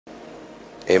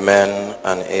Amen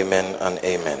and amen and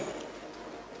amen.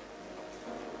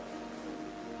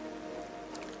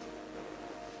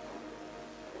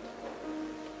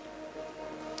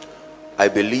 I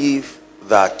believe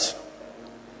that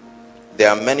there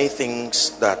are many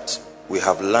things that we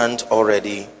have learned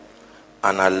already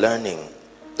and are learning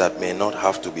that may not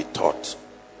have to be taught.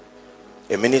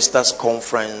 A minister's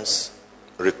conference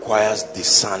requires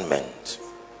discernment,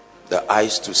 the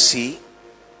eyes to see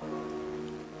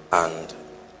and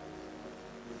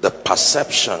the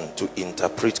perception to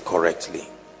interpret correctly.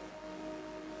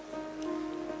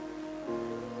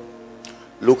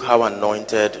 Look how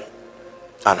anointed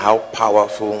and how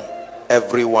powerful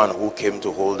everyone who came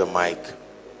to hold the mic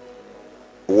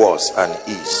was and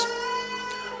is.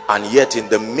 And yet in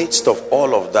the midst of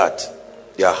all of that,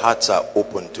 their hearts are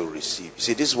open to receive.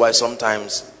 See, this is why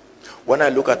sometimes when I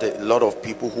look at a lot of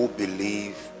people who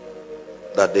believe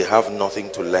that they have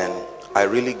nothing to learn, I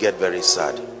really get very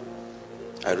sad.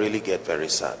 I really get very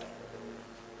sad.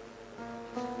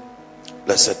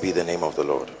 Blessed be the name of the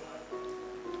Lord.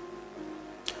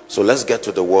 So let's get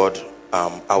to the word.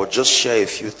 I will just share a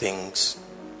few things,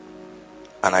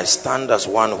 and I stand as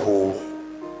one who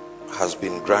has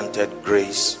been granted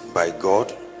grace by God.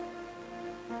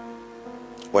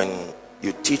 When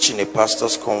you teach in a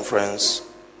pastor's conference,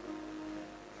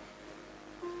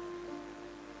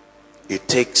 it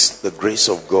takes the grace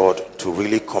of God to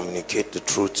really communicate the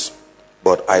truth,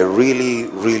 but I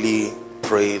really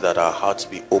pray that our hearts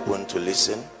be open to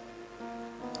listen.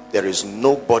 There is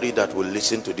nobody that will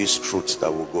listen to these truths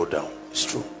that will go down. It's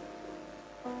true.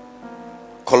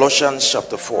 Colossians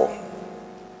chapter 4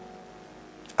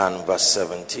 and verse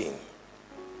 17.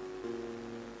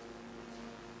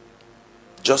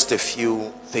 Just a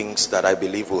few things that I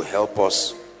believe will help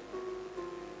us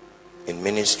in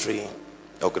ministry,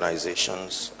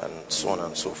 organizations, and so on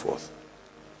and so forth.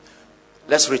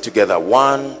 Let's read together.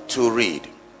 1, 2, read.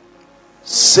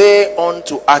 Say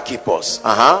unto Archippus,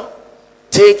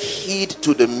 take heed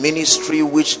to the ministry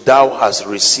which thou hast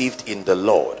received in the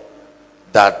Lord,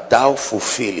 that thou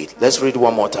fulfill it. Let's read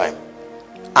one more time.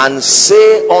 And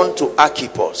say unto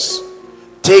Archippus,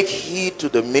 take heed to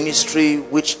the ministry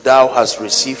which thou hast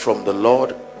received from the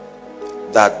Lord,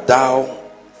 that thou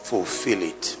fulfill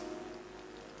it.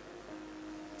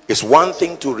 It's one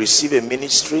thing to receive a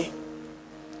ministry,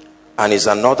 and it's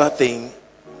another thing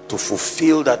to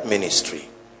fulfill that ministry.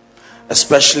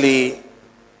 Especially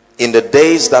in the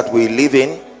days that we live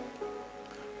in,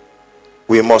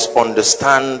 we must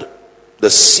understand the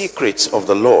secrets of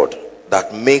the Lord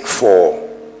that make for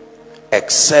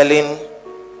excelling,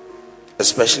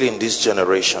 especially in this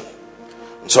generation.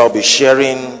 So I'll be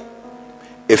sharing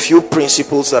a few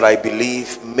principles that I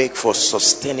believe make for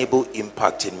sustainable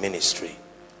impact in ministry.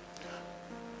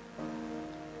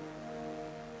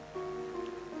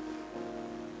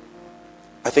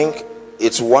 I think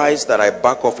it's wise that I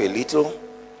back off a little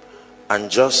and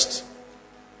just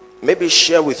maybe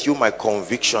share with you my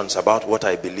convictions about what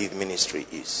I believe ministry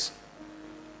is.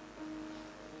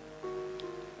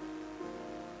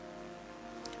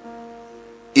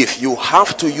 If you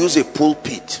have to use a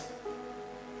pulpit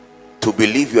to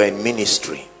believe you are in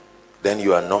ministry, then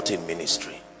you are not in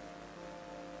ministry.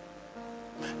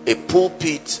 A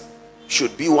pulpit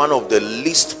should be one of the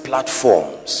least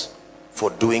platforms for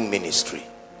doing ministry.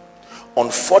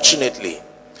 Unfortunately,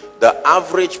 the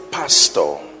average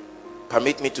pastor,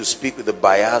 permit me to speak with the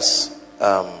bias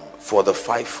for the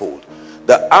fivefold.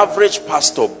 The average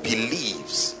pastor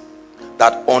believes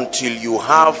that until you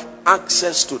have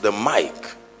access to the mic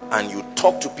and you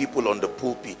talk to people on the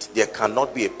pulpit, there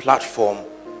cannot be a platform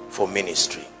for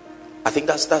ministry. I think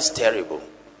that's terrible.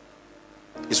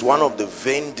 It's one of the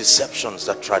vain deceptions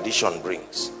that tradition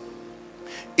brings.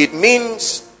 It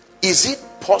means, is it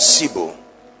possible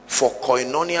for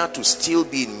Koinonia to still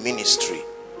be in ministry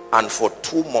and for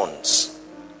 2 months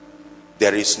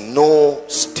there is no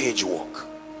stage work?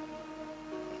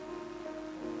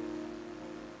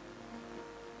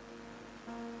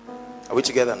 Are we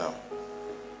together now?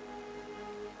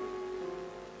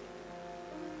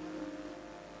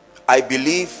 I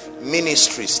believe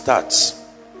ministry starts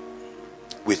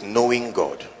with knowing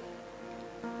God,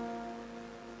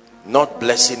 not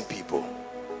blessing people,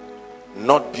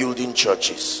 not building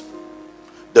churches.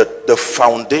 The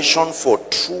foundation for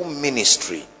true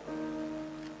ministry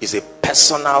is a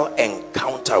personal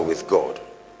encounter with God.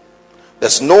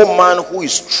 There's no man who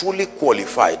is truly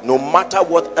qualified, no matter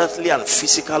what earthly and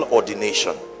physical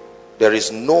ordination. There is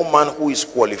no man who is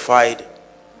qualified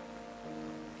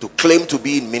to claim to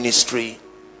be in ministry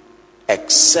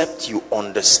except you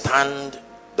understand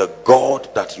the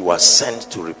God that you are sent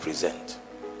to represent.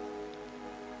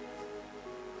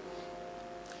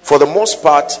 For the most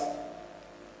part,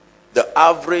 the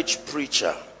average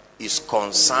preacher is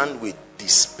concerned with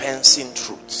dispensing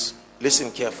truths.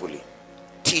 Listen carefully.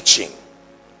 Teaching,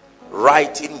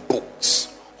 writing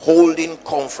books, holding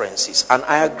conferences. And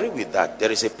I agree with that. There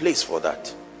is a place for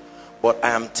that. But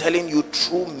I am telling you,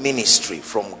 true ministry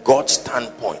from God's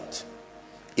standpoint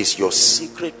is your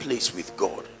secret place with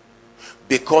God.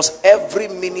 Because every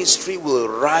ministry will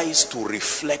rise to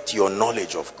reflect your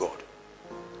knowledge of God.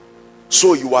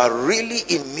 So you are really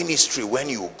in ministry when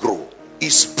you grow.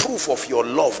 It's proof of your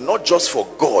love, not just for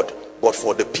God, but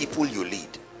for the people you lead.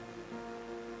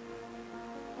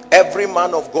 Every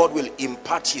man of God will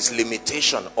impart his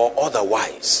limitation or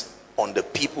otherwise on the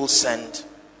people sent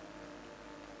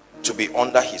to be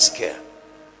under his care.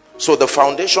 So the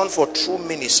foundation for true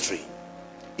ministry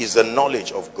is the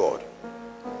knowledge of God.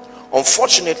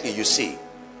 Unfortunately, you see,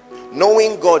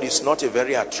 knowing God is not a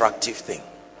very attractive thing.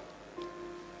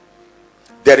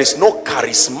 There is no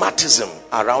charismatism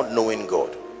around knowing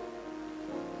God.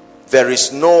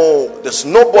 There's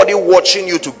nobody watching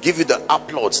you to give you the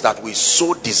applause that we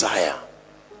so desire.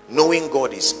 Knowing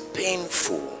God is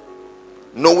painful.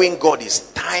 Knowing God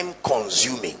is time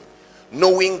consuming.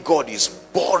 Knowing God is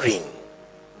boring.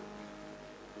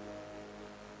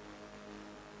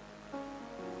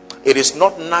 It is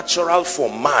not natural for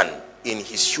man in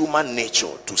his human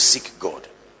nature to seek God.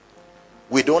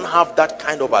 We don't have that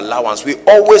kind of allowance. We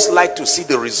always like to see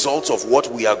the results of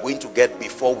what we are going to get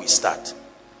before we start.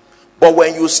 But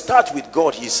when you start with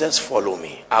God, he says, follow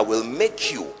me. I will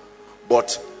make you.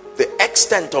 But the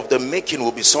extent of the making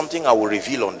will be something I will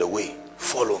reveal on the way.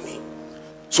 Follow me.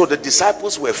 So the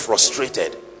disciples were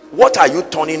frustrated. What are you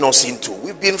turning us into?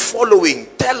 We've been following.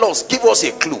 Tell us, give us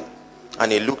a clue.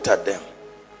 And he looked at them.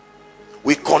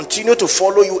 We continue to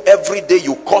follow you every day.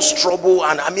 You cause trouble.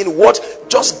 And I mean, what?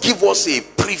 Just give us a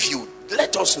preview.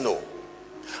 Let us know.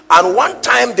 And one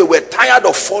time they were tired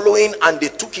of following and they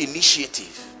took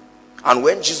initiative. And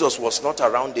when Jesus was not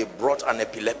around, they brought an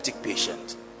epileptic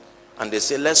patient. And they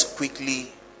said, let's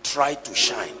quickly try to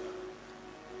shine.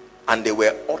 And they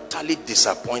were utterly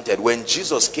disappointed. When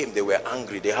Jesus came, they were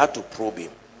angry. They had to probe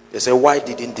him. They said, why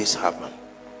didn't this happen?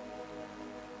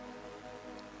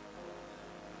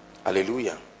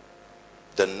 Hallelujah.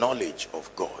 The knowledge of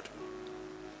God.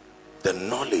 The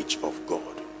knowledge of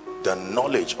God. The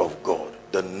knowledge of God.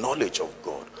 The knowledge of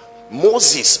God.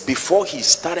 Moses, before he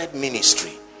started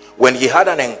ministry, when he had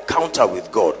an encounter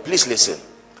with God, please listen,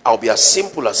 I'll be as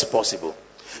simple as possible.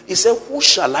 He said, who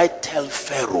shall I tell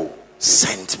Pharaoh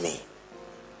sent me?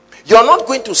 You're not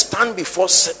going to stand before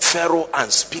Pharaoh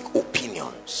and speak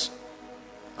opinions.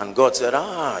 And God said,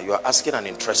 you are asking an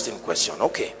interesting question.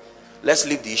 Okay, let's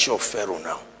leave the issue of Pharaoh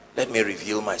now. Let me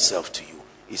reveal myself to you.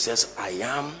 He says, I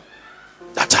am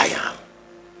that I am.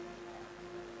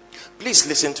 Please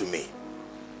listen to me.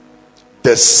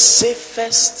 The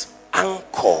safest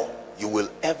anchor you will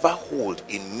ever hold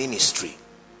in ministry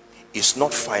is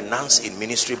not finance in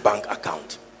ministry bank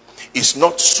account. It's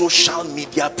not social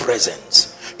media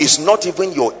presence. It's not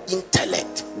even your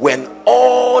intellect. When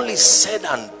all is said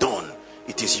and done,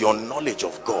 it is your knowledge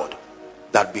of God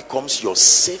that becomes your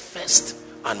safest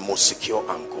and most secure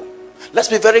anchor. Let's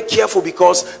be very careful,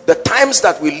 because the times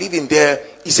that we live in, there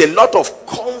is a lot of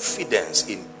confidence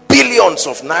in billions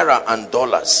of naira and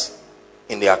dollars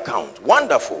in the account.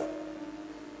 Wonderful.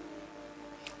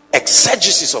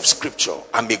 Exegesis of scripture.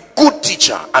 I'm a good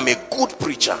teacher. I'm a good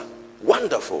preacher.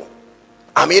 Wonderful.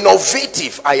 I'm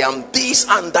innovative. I am this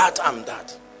and that and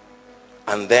that.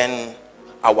 And then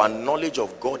our knowledge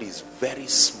of God is very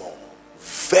small.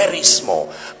 Very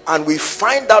small. And we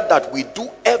find out that we do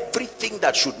everything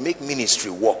that should make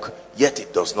ministry work, yet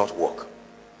it does not work.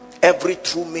 Every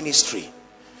true ministry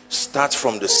starts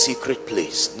from the secret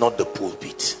place, not the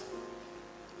pulpit.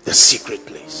 The secret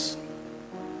place.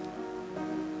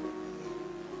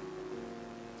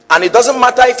 And it doesn't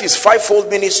matter if it's fivefold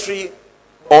ministry,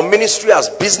 or ministry as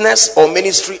business, or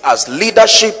ministry as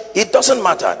leadership. It doesn't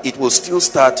matter. It will still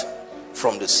start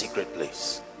from the secret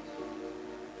place.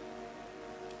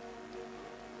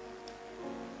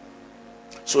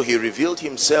 So he revealed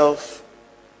himself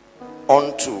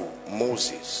unto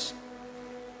Moses,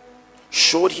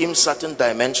 showed him certain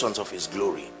dimensions of his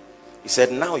glory. He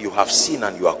said, now you have seen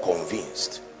and you are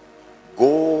convinced.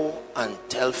 Go and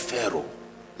tell Pharaoh,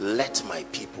 let my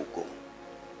people go.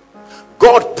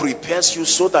 God prepares you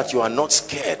so that you are not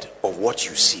scared of what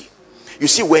you see. You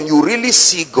see, when you really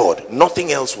see God,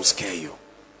 nothing else will scare you.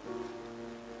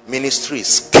 Ministry is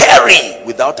scary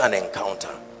without an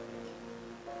encounter.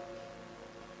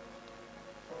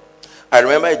 I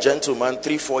remember a gentleman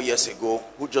 3-4 years ago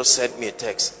who just sent me a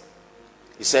text.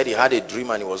 He said he had a dream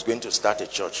and he was going to start a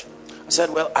church. I said,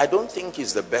 well, I don't think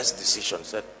it's the best decision. He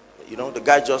said, you know, the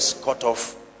guy just cut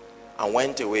off and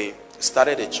went away,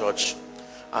 started a church,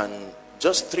 and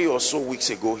just 3 or so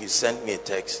weeks ago he sent me a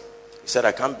text. He said,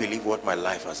 I can't believe what my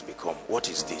life has become. What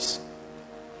is this?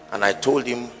 And I told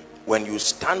him, when you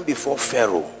stand before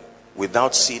Pharaoh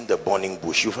without seeing the burning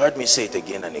bush, you've heard me say it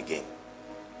again and again,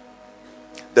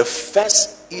 the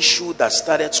first issue that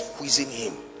started squeezing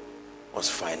him was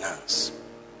finance.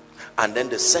 And then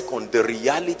the second, the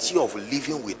reality of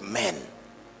living with men.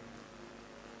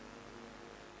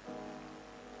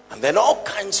 And then all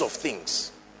kinds of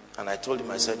things. And I told him,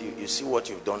 I said, you see what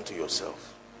you've done to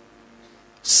yourself?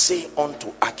 Say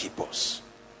unto Archippus,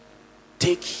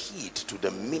 take heed to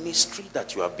the ministry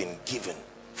that you have been given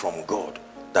from God,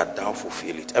 that thou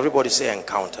fulfill it. Everybody say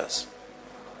encounters.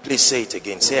 Please say it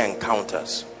again. Say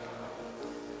encounters.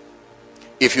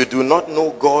 If you do not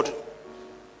know God,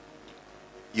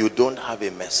 you don't have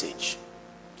a message.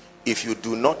 If you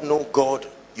do not know God,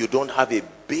 you don't have a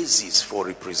basis for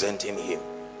representing him.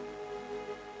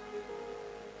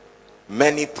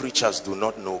 Many preachers do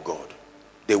not know God.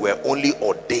 They were only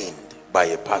ordained by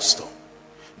a pastor.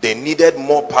 They needed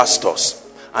more pastors,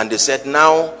 and they said,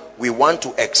 now we want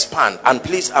to expand. And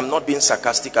please, I'm not being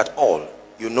sarcastic at all.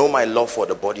 You know my love for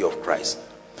the body of Christ.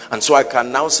 And so I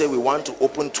can now say we want to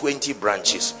open 20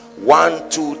 branches. 1,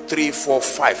 2, 3, 4,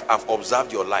 5. I've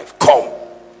observed your life. Come.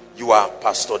 You are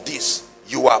pastor this.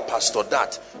 You are pastor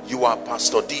that. You are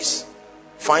pastor this.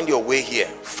 Find your way here.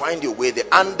 Find your way there.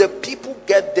 And the people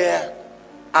get there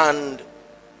and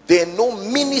they know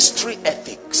ministry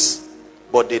ethics,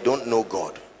 but they don't know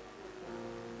God.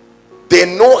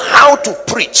 They know how to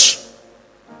preach.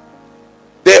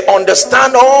 They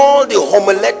understand all the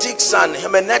homiletics and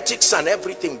hermeneutics and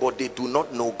everything, but they do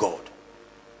not know God.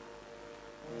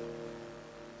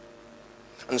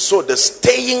 And so the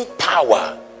staying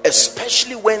power,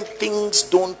 especially when things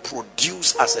don't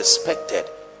produce as expected,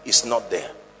 is not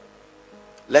there.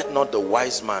 Let not the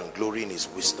wise man glory in his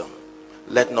wisdom.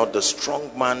 Let not the strong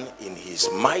man in his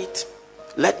might.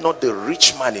 Let not the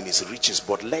rich man in his riches,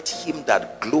 but let him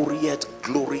that glorieth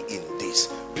glory in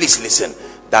this. Please listen.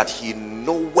 That he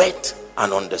knoweth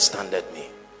and understandeth me.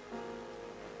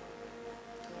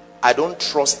 I don't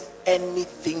trust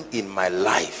anything in my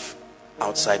life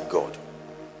outside God.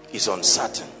 It's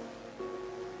uncertain.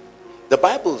 The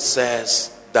Bible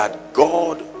says that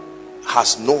God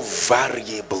has no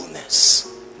variableness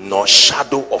nor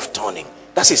shadow of turning.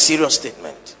 That's a serious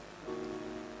statement.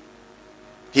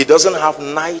 He doesn't have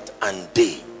night and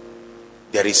day.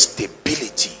 There is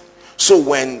stability. So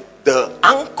when the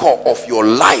anchor of your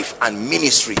life and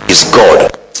ministry is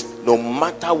God, no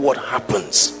matter what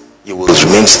happens, you will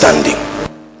remain standing.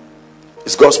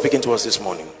 Is God speaking to us this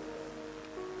morning?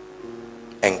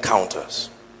 Encounters.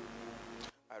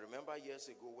 I remember years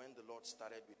ago when the Lord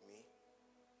started with me.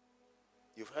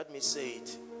 You've heard me say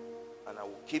it, and I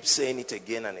will keep saying it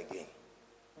again and again.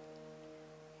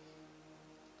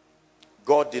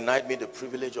 God denied me the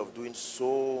privilege of doing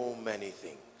so many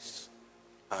things,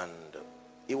 and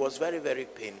it was very, very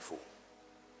painful.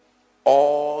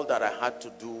 All that I had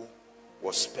to do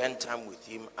was spend time with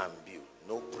him and build.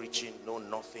 No preaching, no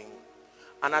nothing.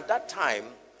 And at that time,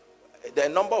 there are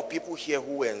a number of people here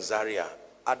who were in Zaria.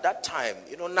 At that time,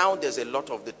 you know, now there's a lot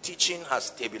of, the teaching has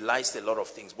stabilized a lot of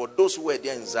things. But those who were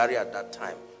there in Zaria at that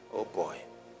time, oh boy.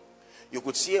 You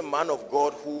could see a man of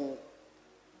God who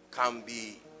can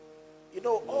be, you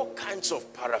know, all kinds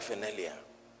of paraphernalia.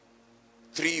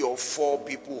 3 or 4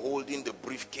 people holding the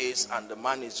briefcase, and the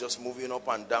man is just moving up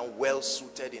and down, well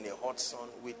suited in a hot sun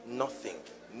with nothing.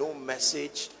 No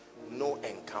message, no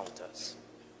encounters.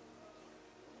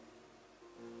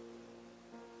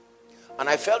 And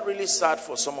I felt really sad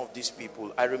for some of these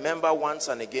people. I remember once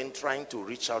and again trying to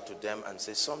reach out to them and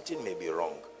say, something may be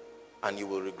wrong and you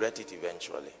will regret it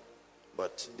eventually.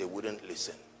 But they wouldn't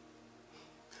listen.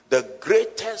 The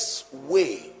greatest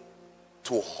way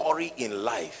to hurry in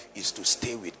life is to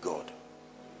stay with God.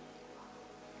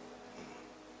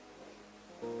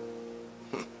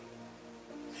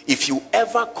 If you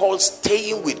ever call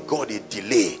staying with God a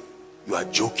delay, you are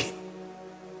joking.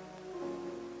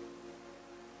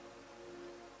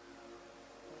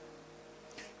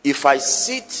 If I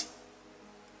sit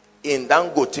in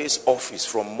Dangote's office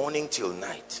from morning till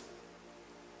night,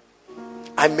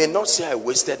 I may not say I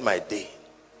wasted my day,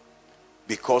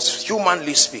 because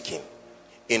humanly speaking,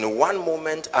 in one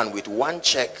moment and with one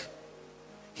check,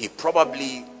 he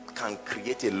probably can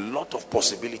create a lot of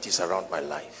possibilities around my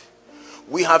life.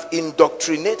 We have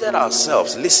indoctrinated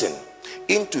ourselves, listen,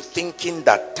 into thinking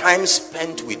that time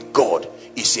spent with God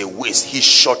is a waste. He's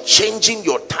shortchanging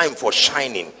your time for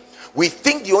shining. We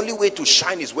think the only way to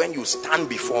shine is when you stand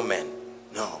before men.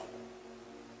 No.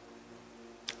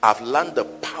 I've learned the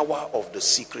power of the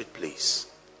secret place.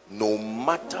 No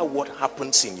matter what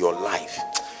happens in your life,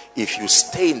 if you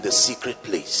stay in the secret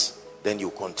place, then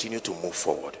you continue to move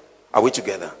forward. Are we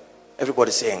together?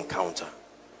 Everybody say encounter.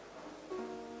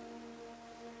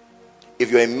 If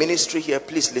you're in ministry here,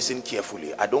 please listen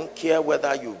carefully. I don't care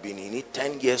whether you've been in it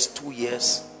 10 years, 2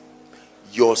 years.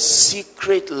 Your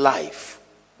secret life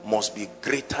must be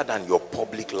greater than your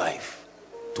public life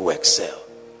to excel.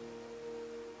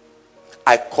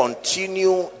 I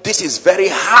continue. This is very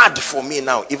hard for me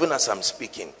now, even as I'm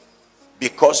speaking,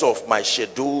 because of my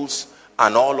schedules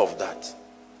and all of that.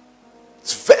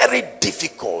 It's very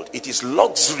difficult. It is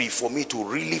luxury for me to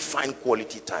really find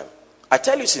quality time. I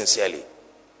tell you sincerely.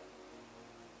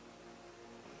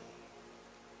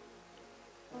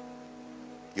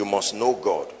 You must know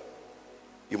God.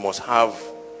 You must have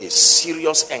a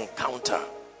serious encounter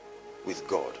with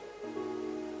God.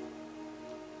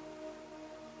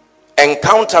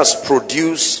 Encounters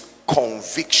produce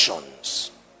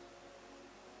convictions.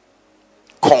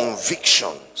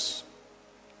 Convictions.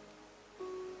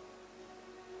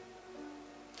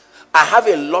 I have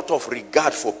a lot of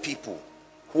regard for people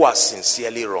who are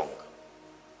sincerely wrong,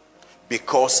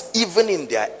 because even in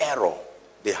their error,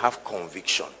 they have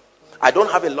conviction. I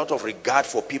don't have a lot of regard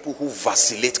for people who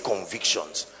vacillate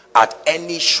convictions at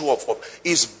any show of up.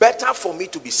 It's better for me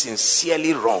to be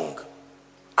sincerely wrong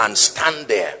and stand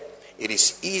there. It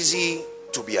is easy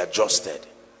to be adjusted.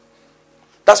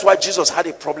 That's why Jesus had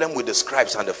a problem with the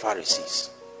scribes and the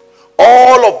Pharisees.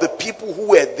 All of the people who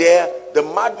were there, the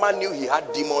madman knew he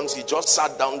had demons. He just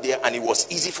sat down there and it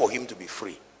was easy for him to be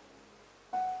free.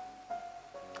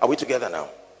 Are we together now?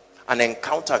 An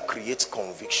encounter creates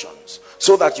convictions,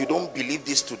 so that you don't believe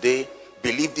this today,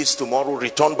 believe this tomorrow,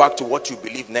 return back to what you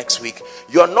believe next week.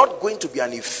 You are not going to be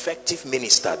an effective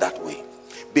minister that way,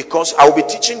 because I will be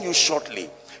teaching you shortly.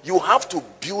 You have to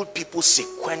build people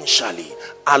sequentially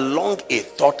along a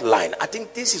thought line. I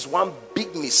think this is one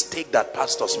big mistake that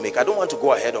pastors make. I don't want to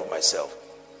go ahead of myself.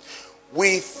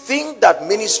 We think that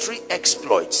ministry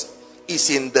exploits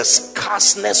is in the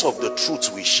scarceness of the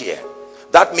truths we share.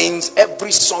 That means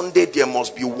every Sunday there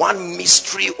must be one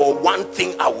mystery or one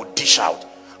thing I would dish out.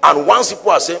 And once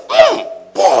people are saying,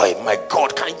 boy, my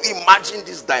God, can you imagine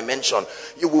this dimension?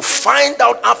 You will find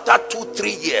out after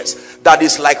 2-3 years that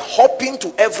it's like hopping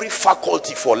to every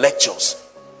faculty for lectures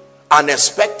and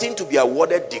expecting to be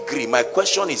awarded degree. My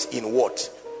question is, in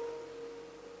what?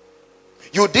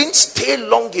 You didn't stay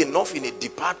long enough in a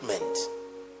department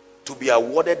to be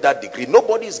awarded that degree.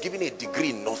 Nobody is giving a degree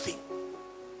in nothing.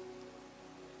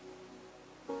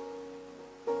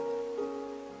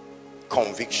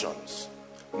 Convictions.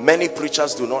 Many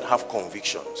preachers do not have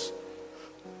convictions.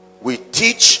 We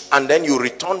teach and then you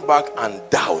return back and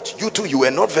doubt. You too, you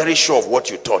were not very sure of what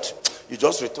you taught. You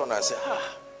just return and say,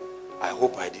 I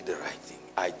hope I did the right thing.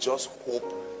 I just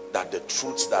hope that the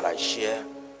truths that I share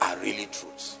are really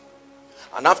truths.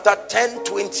 And after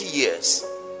 10-20 years,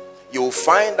 you will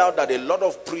find out that a lot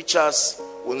of preachers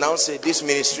will now say, this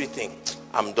ministry thing,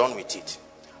 I'm done with it.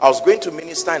 I was going to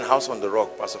minister in House on the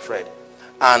Rock, Pastor Fred,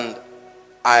 and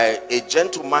a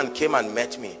gentleman came and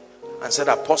met me and said,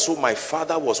 Apostle, my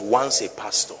father was once a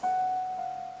pastor.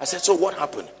 I said, so what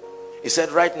happened? He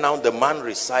said, right now the man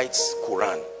recites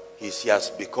Quran. He has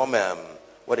become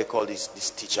what they call these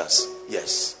teachers.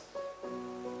 Yes.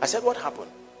 I said, what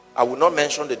happened? I will not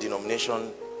mention the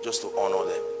denomination just to honor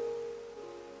them.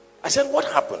 I said, what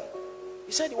happened?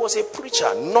 He said he was a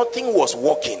preacher. Nothing was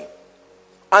working.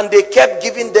 And they kept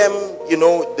giving them, you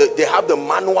know, they have the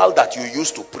manual that you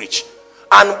use to preach.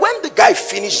 And when the guy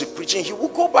finished the preaching, he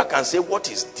would go back and say, what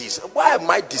is this? Why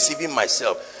am I deceiving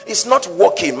myself? It's not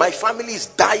working. My family is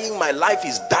dying. My life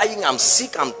is dying. I'm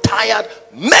sick. I'm tired.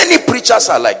 Many preachers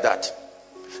are like that.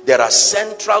 There are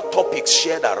central topics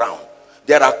shared around.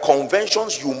 There are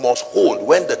conventions you must hold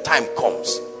when the time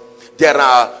comes. There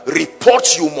are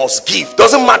reports you must give.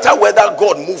 Doesn't matter whether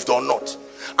God moved or not.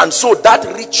 And so that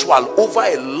ritual over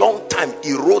a long time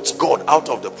erodes God out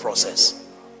of the process.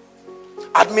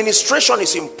 Administration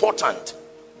is important,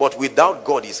 but without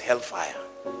God is hellfire.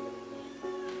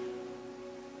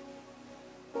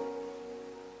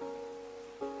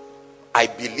 I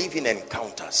believe in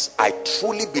encounters. I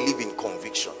truly believe in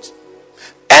convictions.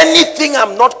 Anything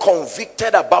I'm not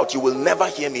convicted about, you will never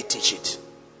hear me teach it.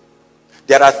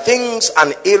 There are things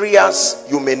and areas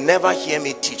you may never hear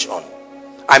me teach on.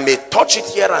 I may touch it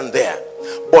here and there,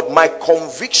 but my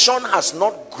conviction has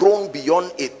not grown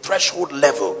beyond a threshold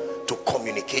level to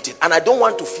communicate it. And I don't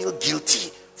want to feel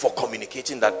guilty for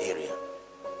communicating that area.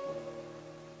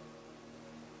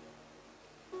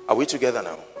 Are we together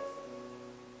now?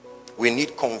 We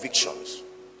need convictions.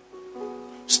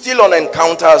 Still on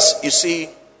encounters, you see,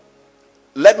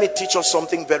 let me teach us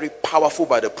something very powerful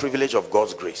by the privilege of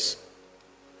God's grace.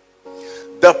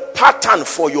 The pattern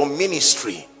for your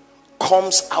ministry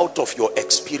comes out of your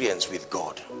experience with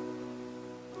God.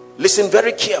 Listen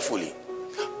very carefully.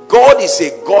 God is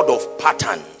a God of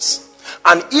patterns.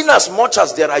 And in as much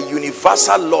as there are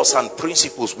universal laws and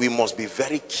principles, we must be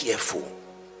very careful.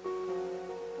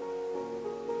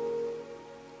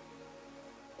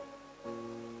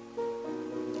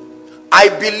 I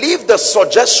believe the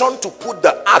suggestion to put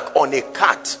the ark on a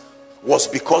cart was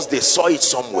because they saw it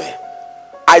somewhere.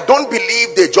 I don't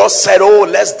believe they just said, oh,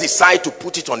 let's decide to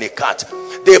put it on a cart.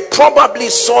 They probably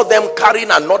saw them carrying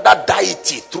another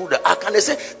deity through the ark, and they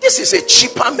said, this is a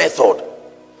cheaper method.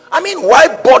 I mean, why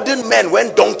burden men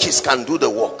when donkeys can do the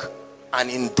work? And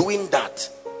in doing that,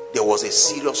 there was a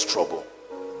serious trouble.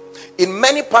 In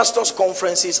many pastors'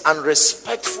 conferences, and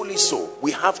respectfully so,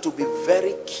 we have to be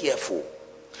very careful.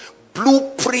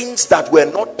 Blueprints that were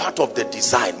not part of the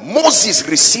design. Moses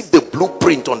received the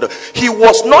blueprint he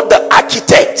was not the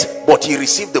architect, but he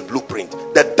received the blueprint.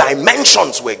 The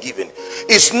dimensions were given.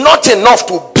 It's not enough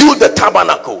to build the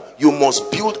tabernacle. You must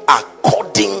build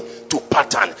according to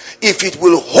pattern. If it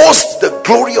will host the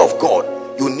glory of God,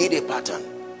 you need a pattern.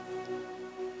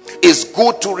 It's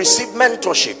good to receive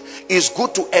mentorship. It's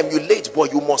good to emulate,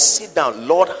 but you must sit down.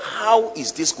 Lord, how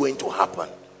is this going to happen?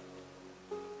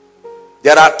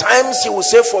 There are times he will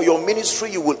say, for your ministry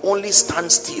you will only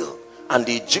stand still, and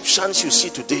the Egyptians you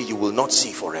see today you will not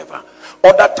see forever.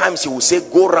 Other times he will say,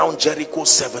 go around Jericho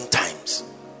 7 times.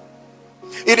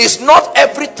 It is not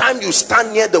every time you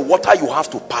stand near the water you have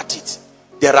to part it.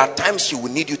 There are times he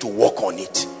will need you to walk on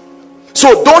it.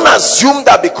 So don't assume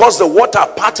that because the water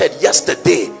parted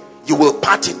yesterday, you will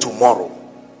part it tomorrow.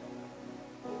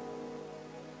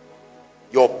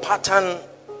 Your pattern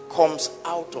comes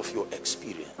out of your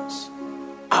experience.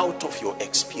 Out of your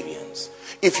experience.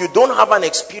 If you don't have an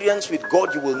experience with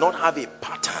God, you will not have a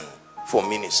pattern for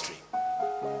ministry.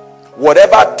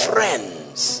 Whatever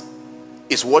trends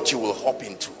is what you will hop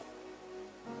into.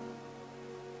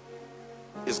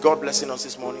 Is God blessing us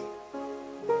this morning?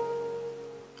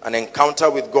 An encounter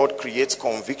with God creates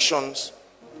convictions.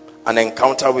 An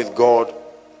encounter with God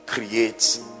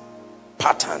creates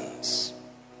patterns.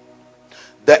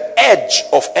 The edge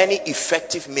of any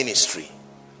effective ministry,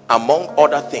 among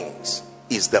other things,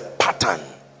 is the pattern.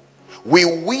 We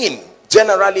win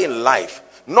generally in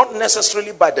life, not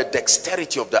necessarily by the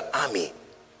dexterity of the army,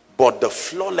 but the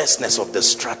flawlessness of the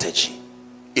strategy.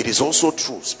 It is also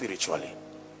true spiritually.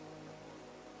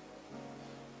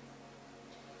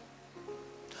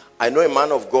 I know a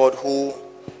man of God who,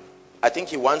 I think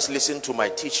he once listened to my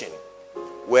teaching,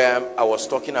 where I was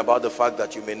talking about the fact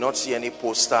that you may not see any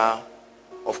poster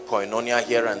of Koinonia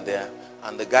here and there.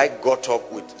 And the guy got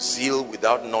up with zeal,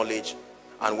 without knowledge,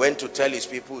 and went to tell his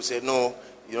people, who said, no,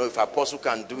 you know, if Apostle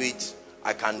can do it,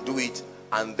 I can do it.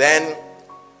 And then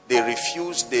they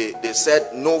refused. They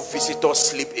said, no visitor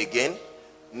slip again.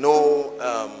 No,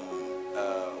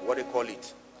 what do you call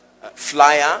it?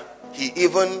 Flyer. He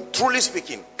even, truly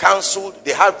speaking, cancelled.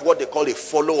 They have what they call a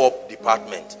follow-up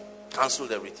department.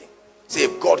 Cancelled everything. Say,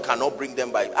 if God cannot bring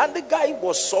them by. And the guy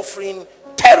was suffering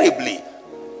terribly.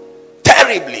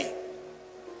 Terribly.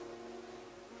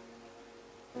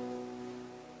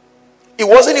 It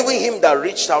wasn't even him that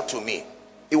reached out to me.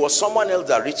 It was someone else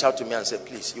that reached out to me and said,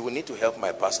 please, you will need to help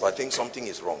my pastor. I think something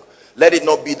is wrong. Let it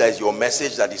not be that it's your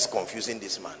message that is confusing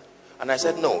this man. And I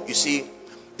said, no. You see,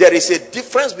 there is a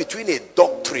difference between a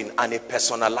doctrine and a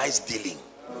personalized dealing.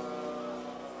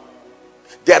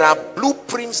 There are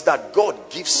blueprints that God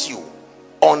gives you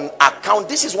on account.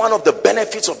 This is one of the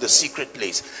benefits of the secret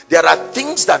place. There are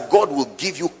things that God will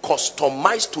give you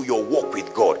customized to your walk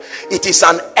with God. It is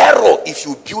an error if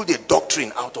you build a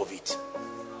doctrine out of it.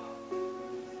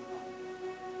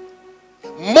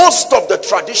 Most of the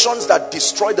traditions that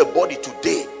destroy the body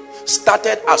today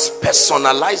started as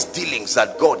personalized dealings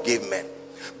that God gave men.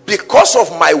 Because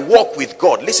of my walk with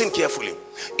God, listen carefully,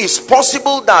 it's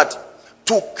possible that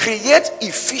to create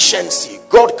efficiency,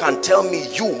 God can tell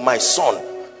me, you, my son,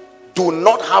 do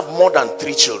not have more than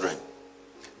 3 children.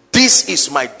 This is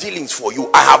my dealings for you.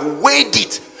 I have weighed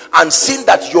it and seen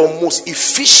that your most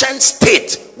efficient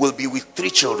state will be with 3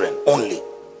 children only.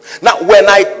 Now, when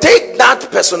I take that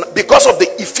person, because of the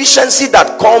efficiency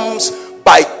that comes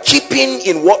by keeping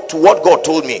in what God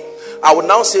told me, I will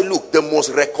now say, look, the most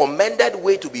recommended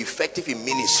way to be effective in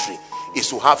ministry is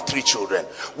to have 3 children.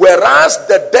 Whereas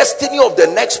the destiny of the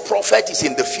next prophet is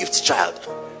in the 5th child.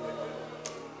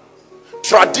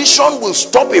 Tradition will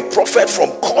stop a prophet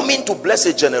from coming to bless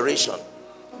a generation.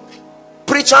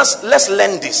 Preachers, let's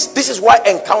learn this. This is why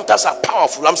encounters are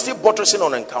powerful. I'm still buttressing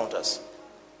on encounters.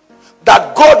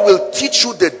 That God will teach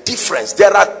you the difference.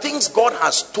 There are things God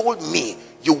has told me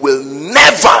you will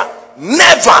never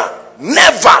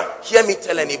hear me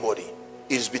tell anybody.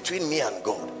 It is between me and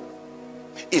God.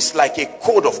 It's like a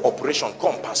code of operation.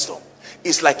 Come, pastor.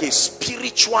 It's like a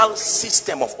spiritual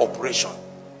system of operation.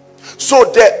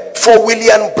 So for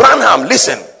William Branham,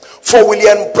 listen, for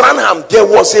William Branham, there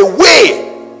was a way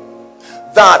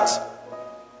that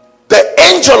the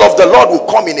angel of the Lord will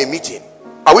come in a meeting.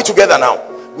 Are we together now?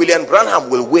 William Branham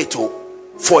will wait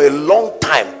for a long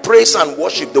time. Praise and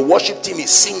worship. The worship team is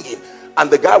singing and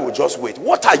the guy will just wait.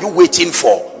 What are you waiting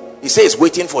for? He says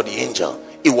waiting for the angel.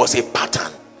 It was a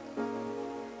pattern.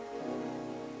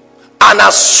 And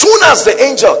as soon as the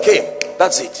angel came,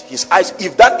 that's it. His eyes,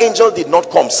 if that angel did not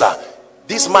come, sir,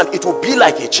 this man, it will be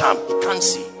like a charm. He can't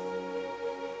see.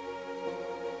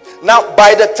 Now,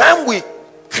 by the time we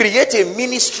create a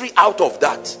ministry out of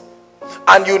that,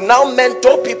 and you now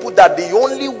mentor people that the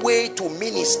only way to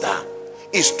minister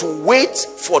is to wait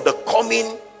for the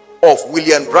coming of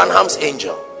William Branham's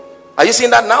angel. Are you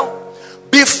seeing that now?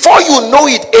 Before you know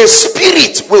it, a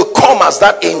spirit will come as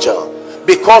that angel,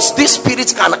 because these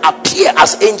spirits can appear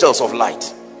as angels of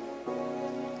light.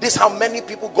 This is how many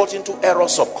people got into error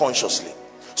subconsciously.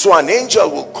 So an angel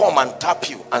will come and tap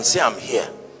you and say, I'm here.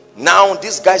 Now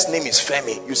this guy's name is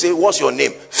Femi. You say, what's your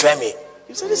name? Femi.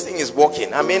 You say, this thing is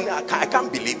working. I mean, I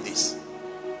can't believe this.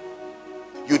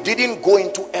 You didn't go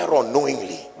into error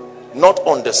knowingly, not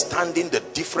understanding the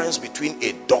difference between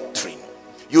a doctrine.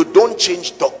 You don't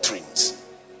change doctrines.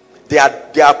 They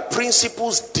are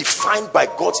principles defined by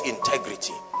God's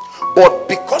integrity. But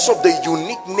because of the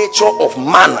unique nature of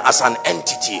man as an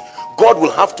entity, God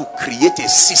will have to create a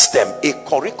system, a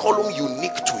curriculum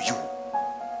unique to you.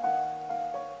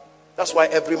 That's why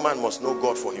every man must know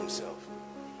God for himself.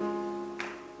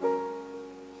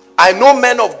 I know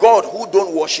men of God who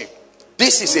don't worship.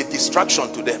 This is a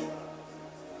distraction to them.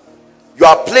 You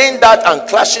are playing that and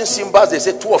clashing cymbals. They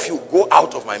say, two of you go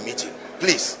out of my meeting.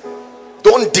 Please,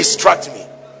 don't distract me.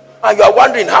 And you are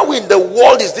wondering, how in the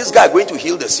world is this guy going to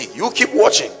heal the sick? You keep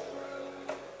watching.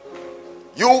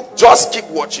 You just keep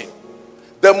watching.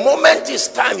 The moment it's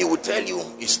time, he will tell you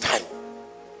it's time.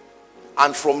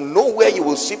 And from nowhere you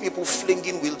will see people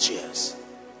flinging wheelchairs.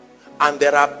 And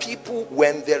there are people,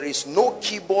 when there is no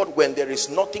keyboard, when there is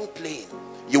nothing playing,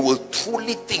 you will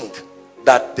truly think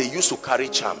that they used to carry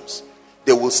charms.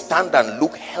 They will stand and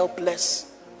look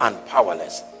helpless and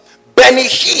powerless. Benny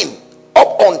Hinn,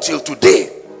 up until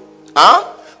today,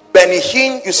 Benny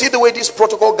Hinn, you see the way these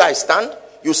protocol guys stand?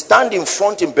 You stand in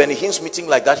front in Benny Hinn's meeting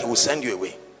like that, he will send you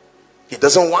away. He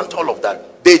doesn't want all of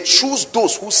that. They choose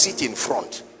those who sit in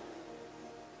front.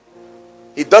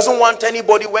 He doesn't want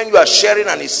anybody, when you are sharing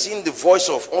and he's seeing the voice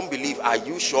of unbelief, are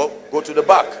you sure? Go to the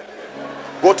back.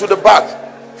 Go to the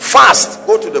back. Fast,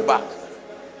 go to the back.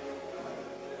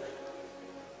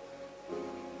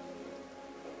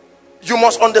 You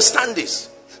must understand this.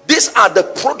 These are the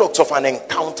products of an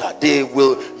encounter.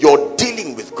 You're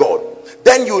dealing with God.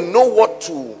 Then you know what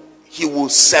he will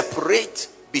separate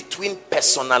between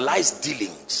personalized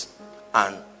dealings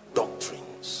and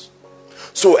doctrines.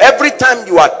 So every time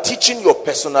you are teaching your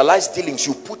personalized dealings,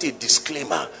 you put a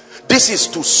disclaimer. This is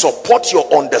to support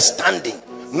your understanding,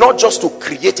 not just to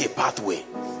create a pathway.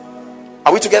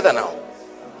 Are we together now?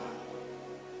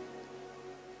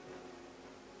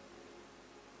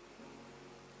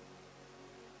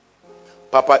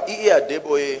 Papa E.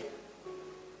 Adeboye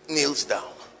kneels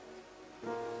down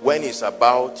when he's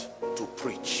about to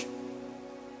preach.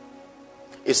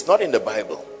 It's not in the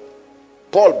Bible.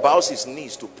 Paul bows his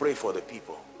knees to pray for the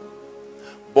people.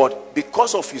 But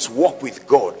because of his walk with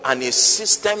God and a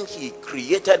system he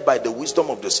created by the wisdom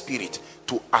of the Spirit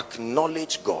to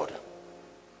acknowledge God,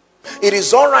 it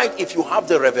is all right if you have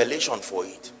the revelation for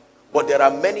it. But there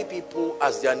are many people,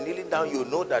 as they are kneeling down, you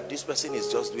know that this person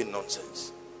is just doing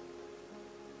nonsense.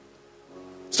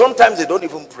 Sometimes they don't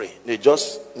even pray. They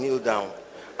just kneel down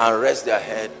and rest their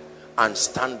head and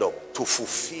stand up to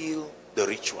fulfill the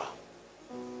ritual.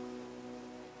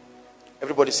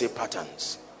 Everybody say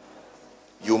patterns.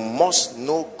 You must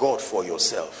know God for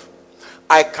yourself.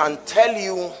 I can tell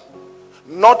you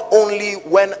not only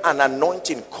when an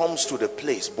anointing comes to the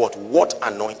place, but what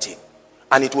anointing.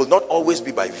 And it will not always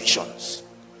be by visions.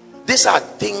 These are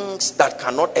things that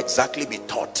cannot exactly be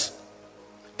taught.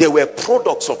 They were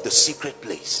products of the secret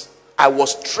place. I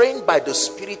was trained by the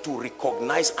Spirit to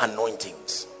recognize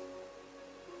anointings.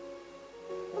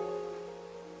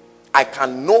 I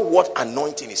can know what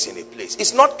anointing is in a place.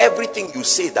 It's not everything you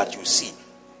say that you see.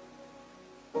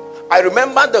 I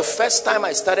remember the first time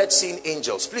I started seeing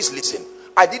angels. Please listen.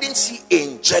 I didn't see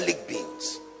angelic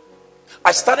beings.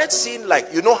 I started seeing, like,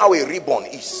 you know how a ribbon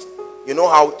is. You know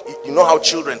how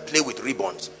children play with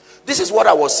ribbons. This is what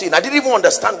I was seeing. I didn't even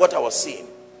understand what I was seeing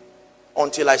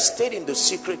until I stayed in the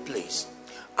secret place.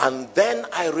 And then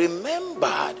I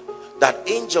remembered that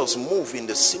angels move in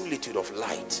the similitude of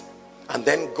light. And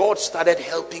then God started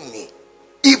helping me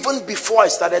even before I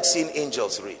started seeing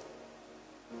angels read.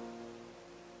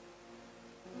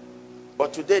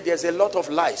 But today there's a lot of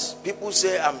lies. People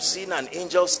say, I'm seeing an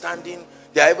angel standing.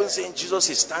 They are even saying Jesus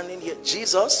is standing here.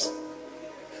 Jesus?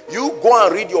 You go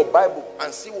and read your Bible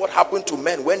and see what happened to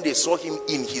men when they saw him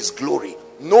in his glory.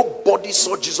 Nobody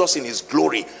saw Jesus in his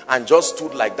glory and just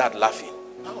stood like that laughing.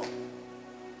 No.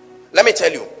 Let me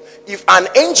tell you, if an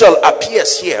angel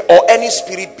appears here, or any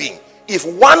spirit being, if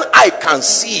one eye can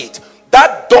see it,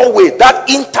 that doorway, that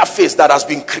interface that has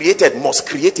been created must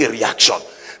create a reaction.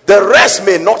 The rest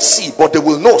may not see, but they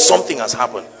will know something has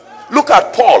happened. Look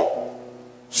at Paul,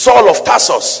 Saul of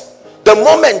Tarsus. The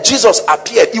moment Jesus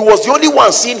appeared, he was the only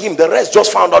one seeing him. The rest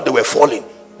just found out they were falling.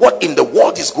 What in the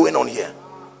world is going on here?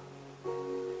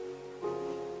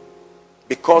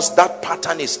 Because that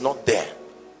pattern is not there.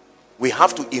 We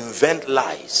have to invent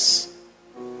lies.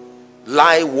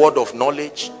 Lie word of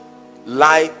knowledge,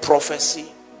 lie prophecy,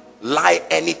 lie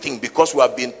anything, because we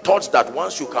have been taught that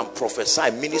once you can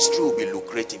prophesy, ministry will be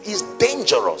lucrative. It's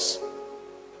dangerous.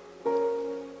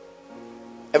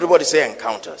 Everybody say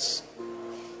encounters.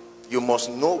 You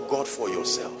must know God for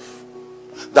yourself.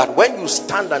 That when you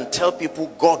stand and tell people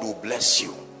God will bless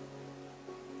you,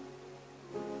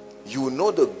 you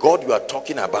know the God you are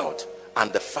talking about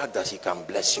and the fact that he can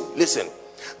bless you. Listen,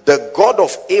 the God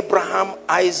of Abraham,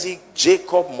 Isaac,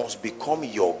 Jacob must become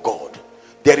your God.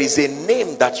 There is a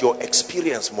name that your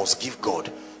experience must give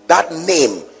God. That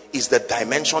name is the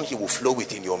dimension he will flow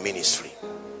with in your ministry.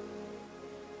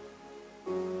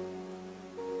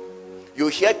 You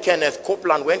hear Kenneth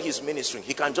Copeland when he's ministering,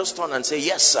 he can just turn and say,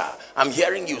 yes sir, I'm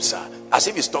hearing you sir, as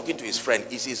if he's talking to his friend.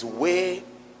 It's his way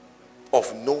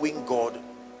of knowing God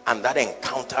and that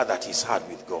encounter that he's had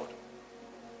with God.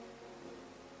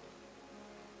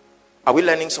 Are we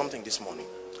learning something this morning?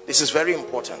 This is very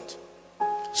important.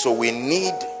 So we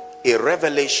need a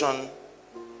revelation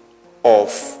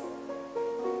of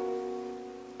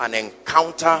an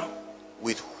encounter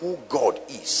with who God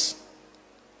is.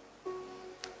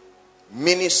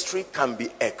 Ministry can be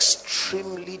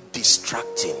extremely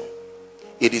distracting.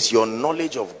 It is your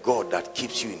knowledge of God that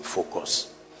keeps you in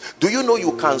focus. Do you know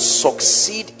you can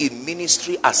succeed in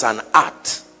ministry as an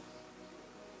art?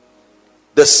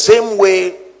 The same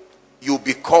way you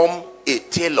become a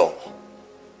tailor,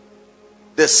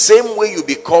 the same way you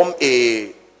become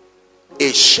a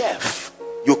chef,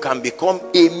 you can become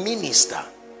a minister,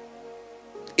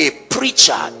 a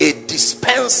preacher, a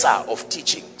dispenser of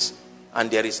teachings. And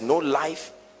there is no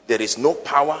life, there is no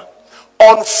power.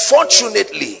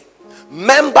 Unfortunately,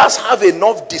 members have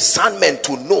enough discernment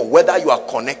to know whether you are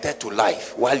connected to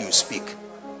life while you speak.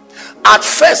 At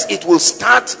first, it will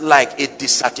start like a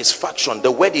dissatisfaction,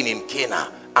 the wedding in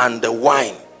Cana and the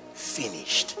wine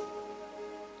finished.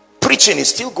 Preaching is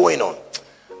still going on.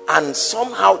 And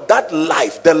somehow that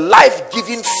life, the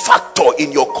life-giving factor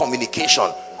in your communication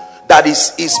that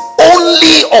is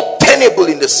only obtainable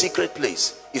in the secret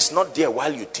place, is not there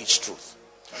while you teach truth.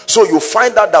 So you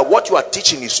find out that what you are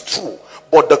teaching is true,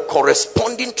 but the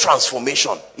corresponding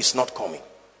transformation is not coming.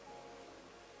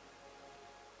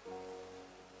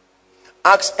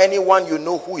 Ask anyone you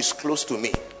know who is close to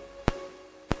me.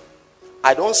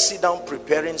 I don't sit down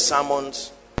preparing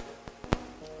sermons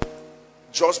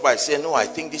just by saying, no, I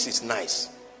think this is nice.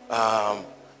 1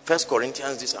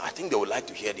 Corinthians, this, I think they would like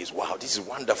to hear this. Wow, this is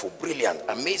wonderful, brilliant,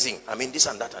 amazing. I mean, this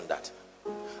and that and that.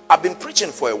 I've been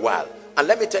preaching for a while, and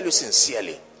let me tell you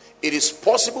sincerely, it is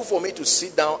possible for me to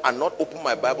sit down and not open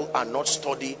my Bible and not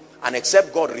study, and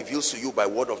except God reveals to you by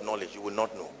word of knowledge, you will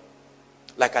not know.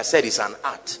 Like I said, it's an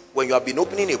art. When you have been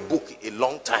opening a book a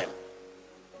long time,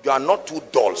 you are not too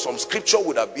dull. Some scripture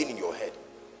would have been in your head.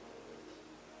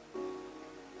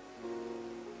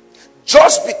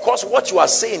 Just because what you are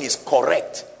saying is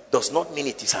correct does not mean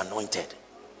it is anointed.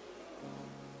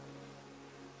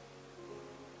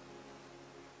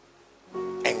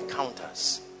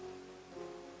 Encounters.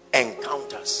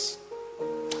 Encounters.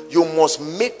 You must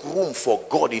make room for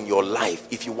God in your life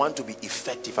if you want to be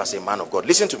effective as a man of God.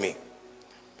 Listen to me.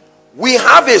 We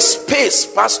have a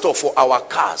space, pastor, for our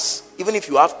cars. Even if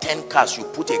you have 10 cars, you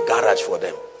put a garage for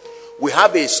them. We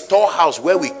have a storehouse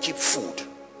where we keep food.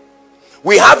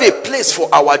 We have a place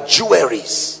for our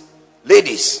jewelries.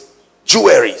 Ladies,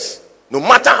 jewelries. No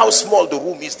matter how small the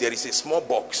room is, there is a small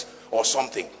box or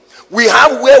something. We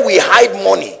have where we hide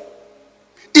money,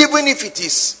 even if it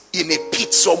is in a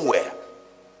pit somewhere.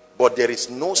 But there is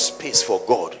no space for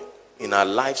God in our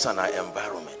lives and our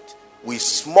environment. We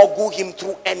smuggle him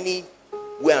through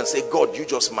anywhere and say, God, you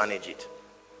just manage it.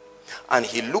 And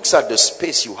he looks at the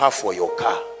space you have for your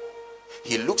car.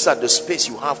 He looks at the space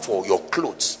you have for your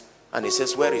clothes. And he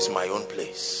says, where is my own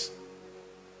place?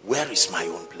 Where is my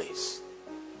own place?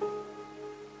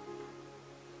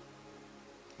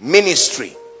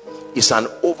 Ministry is an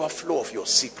overflow of your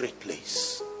secret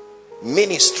place.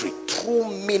 Ministry, true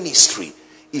ministry,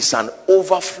 is an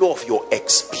overflow of your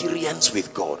experience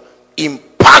with God.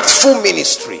 Impactful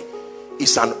ministry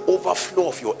is an overflow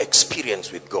of your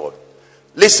experience with God.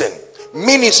 Listen,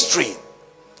 ministry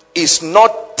is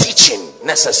not teaching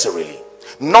necessarily,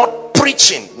 not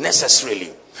preaching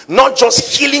necessarily, not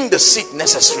just healing the sick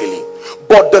necessarily,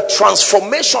 but the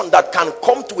transformation that can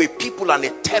come to a people and a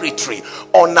territory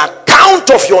on account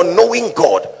of your knowing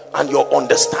God and your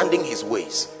understanding his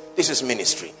ways. This is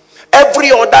ministry.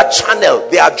 Every other channel,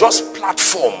 they are just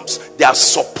platforms, they are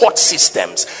support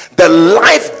systems. The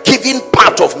life-giving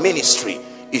part of ministry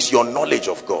is your knowledge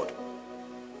of God.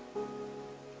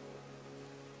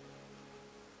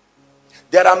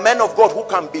 There are men of God who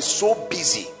can be so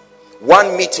busy.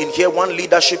 One meeting here, one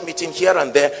leadership meeting here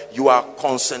and there, you are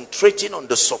concentrating on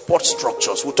the support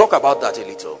structures. We'll talk about that a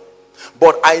little.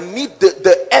 But I need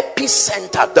the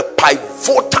epicenter, the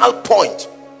pivotal point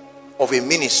of a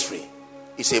ministry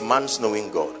is a man's knowing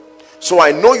God. So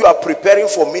I know you are preparing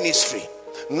for ministry,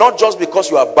 not just because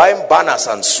you are buying banners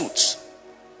and suits.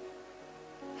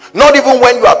 Not even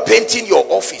when you are painting your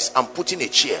office and putting a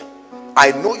chair.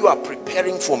 I know you are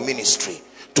preparing for ministry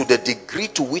to the degree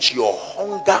to which your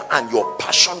hunger and your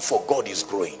passion for God is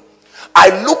growing.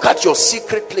 I look at your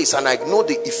secret place and I know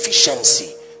the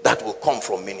efficiency that will come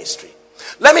from ministry.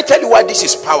 Let me tell you why this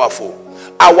is powerful.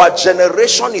 Our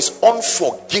generation is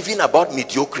unforgiving about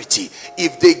mediocrity.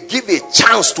 If they give a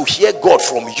chance to hear God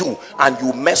from you and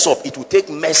you mess up, it will take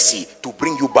mercy to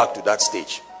bring you back to that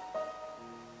stage.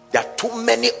 There are too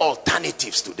many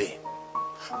alternatives today.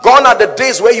 Gone are the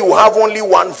days where you have only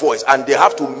one voice and they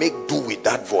have to make do with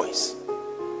that voice.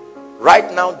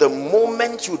 Right now, the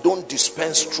moment you don't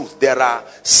dispense truth, there are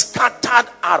scattered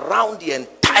around the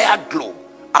entire globe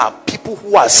are people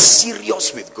who are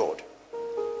serious with God.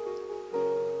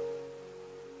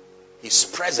 His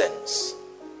presence,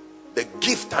 the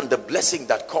gift and the blessing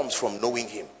that comes from knowing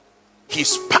him,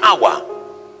 his power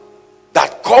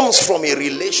that comes from a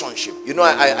relationship. You know,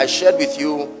 I shared with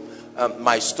you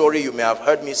my story. You may have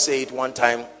heard me say it one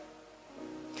time,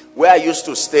 where I used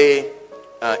to stay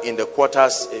in the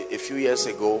quarters a few years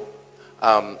ago.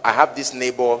 I have this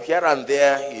neighbor here and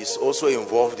there. He's also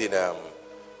involved in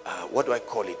what do I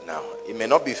call it now? It may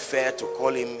not be fair to call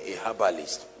him a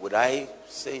herbalist. Would I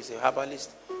say he's a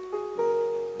herbalist?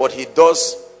 But he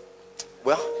does,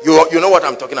 well, you know what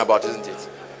I'm talking about, isn't it?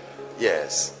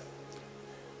 Yes.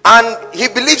 And he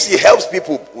believes he helps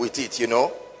people with it, you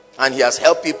know. And he has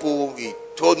helped people. He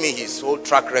told me his whole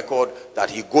track record, that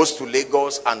he goes to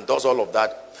Lagos and does all of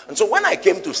that. And so when I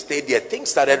came to stay there,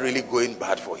 things started really going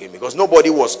bad for him because nobody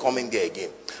was coming there again.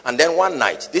 And then one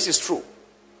night, this is true,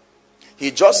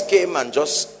 he just came and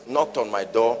just knocked on my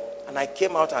door, and I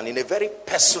came out, and in a very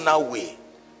personal way,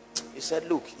 he said,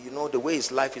 look, you know, the way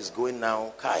his life is going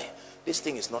now, Kai, this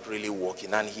thing is not really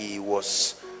working. And he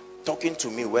was talking to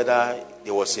me whether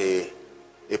there was a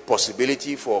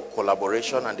possibility for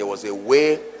collaboration, and there was a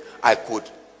way I could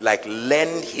like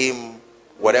lend him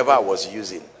whatever I was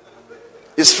using.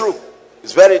 It's true.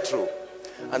 It's very true.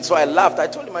 And so I laughed. I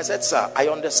told him, I said, sir, I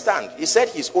understand. He said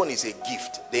his own is a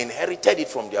gift. They inherited it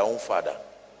from their own father.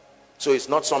 So it's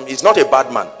not a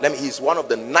bad man. He's one of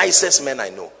the nicest men I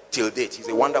know till date. He's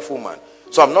a wonderful man.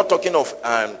 So I'm not talking of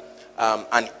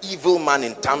an evil man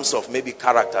in terms of maybe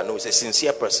character. No, he's a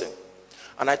sincere person.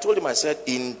 And I told him, I said,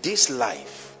 in this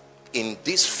life, in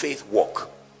this faith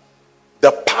walk,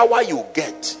 the power you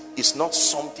get is not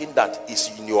something that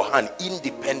is in your hand,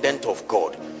 independent of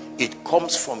God. It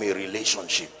comes from a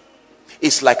relationship.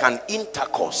 It's like an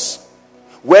intercourse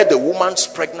where the woman's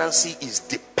pregnancy is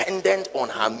dependent on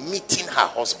her meeting her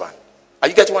husband. Are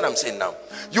you getting what I'm saying now?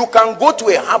 You can go to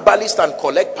a herbalist and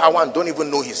collect power and don't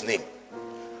even know his name.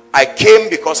 I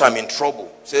came because I'm in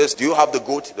trouble. Says, do you have the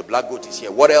goat? The black goat is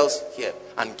here. What else? Here.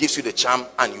 And gives you the charm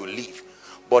and you leave.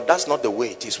 But that's not the way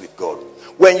it is with God.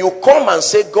 When you come and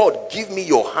say, God, give me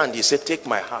your hand, he said, take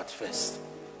my heart first.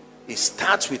 It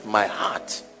starts with my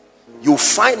heart. You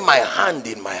find my hand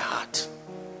in my heart.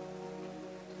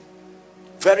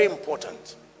 Very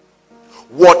important.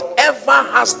 Whatever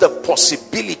has the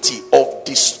possibility of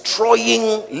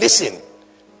destroying, listen,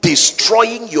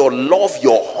 destroying your love,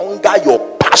 your hunger,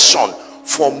 your passion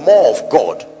for more of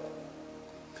God,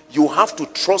 you have to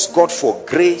trust God for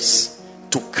grace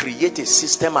to create a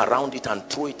system around it and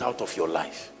throw it out of your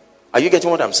life. Are you getting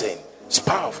what I'm saying? It's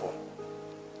powerful.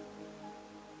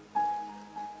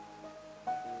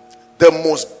 The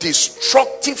most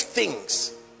destructive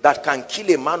things that can kill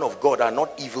a man of God are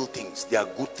not evil things, they are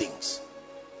good things.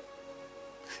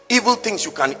 Evil things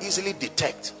you can easily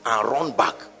detect and run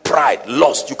back. Pride,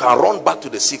 lust, you can run back to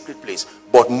the secret place.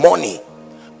 But money,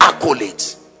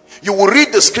 accolades, you will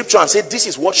read the scripture and say this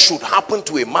is what should happen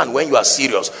to a man when you are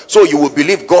serious. So you will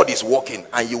believe God is working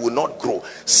and you will not grow.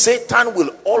 Satan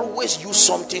will always use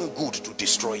something good to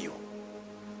destroy you.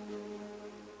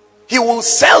 He will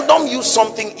seldom use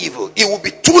something evil. It will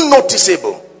be too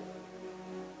noticeable.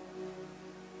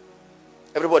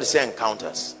 Everybody say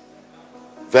encounters.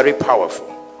 Very powerful.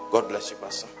 God bless you,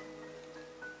 Pastor.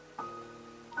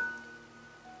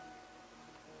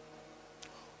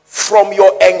 From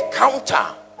your encounter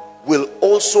will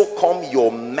also come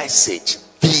your message,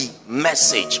 the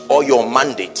message or your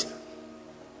mandate.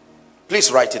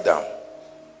 Please write it down.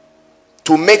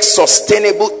 To make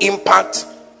sustainable impact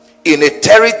in a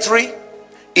territory,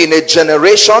 in a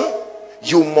generation,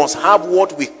 you must have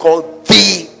what we call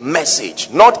the message,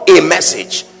 not a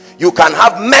message. You can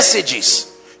have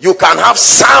messages, you can have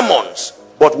sermons,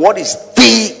 but what is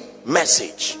the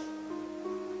message?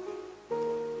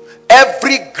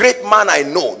 Every great man I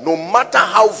know, no matter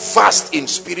how vast in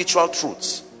spiritual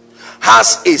truths,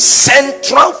 has a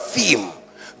central theme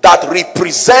that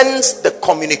represents the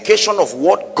communication of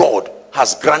what God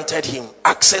has granted him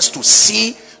access to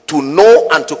see, to know,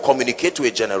 and to communicate to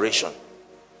a generation.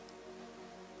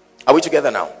 Are we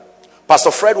together now?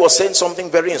 Pastor Fred was saying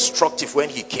something very instructive when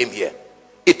he came here.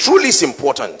 It truly is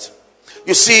important.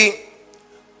 You see,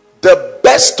 the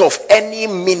best of any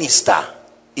minister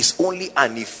is only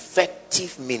an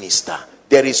effective minister.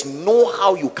 There is no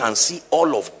how you can see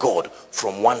all of God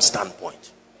from one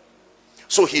standpoint.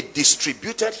 So he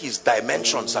distributed his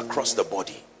dimensions across the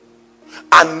body.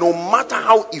 And no matter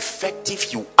how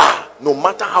effective you are, no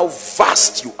matter how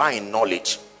vast you are in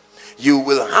knowledge, you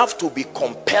will have to be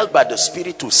compelled by the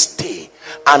Spirit to stay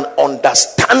and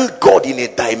understand God in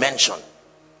a dimension.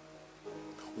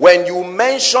 When you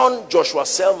mention Joshua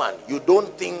Selman, you don't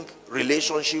think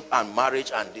relationship and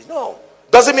marriage and this. No.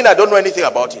 Doesn't mean I don't know anything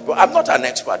about it, but I'm not an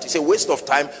expert. It's a waste of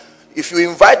time. If you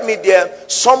invite me there,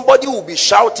 somebody will be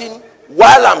shouting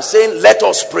while I'm saying let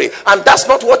us pray, and that's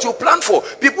not what you plan for.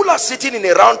 People are sitting in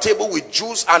a round table with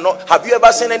Jews and not. Have you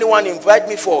ever seen anyone invite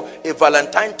me for a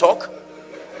Valentine talk?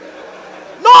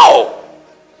 No.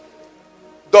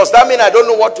 Does that mean I don't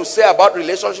know what to say about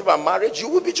relationship and marriage? You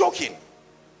will be joking.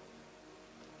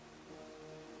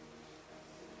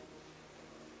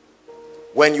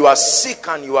 When you are sick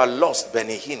and you are lost,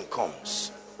 Benihin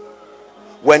comes.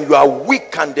 When you are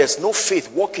weak and there's no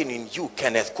faith working in you,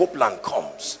 Kenneth Copeland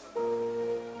comes.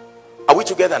 Are we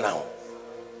together now?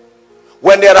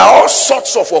 When there are all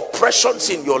sorts of oppressions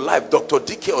in your life, Dr.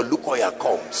 D.K. Olukoya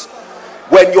comes.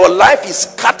 When your life is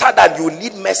scattered and you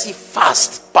need mercy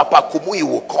fast, Papa Kumuyi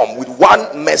will come with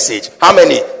one message. How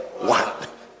many? One.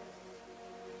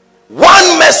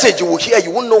 One message you will hear.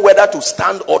 You won't know whether to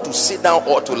stand or to sit down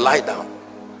or to lie down.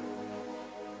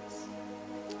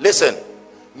 Listen,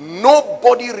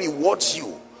 nobody rewards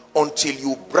you until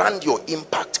you brand your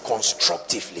impact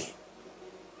constructively.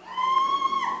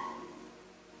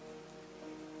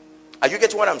 Are you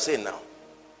getting what I'm saying now?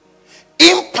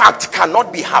 Impact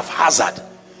cannot be haphazard.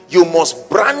 You must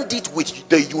brand it with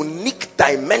the unique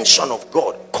dimension of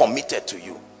God committed to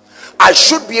you. I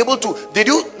should be able to. Did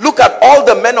you look at all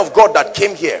the men of God that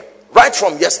came here right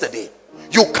from yesterday?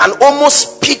 You can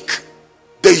almost pick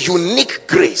the unique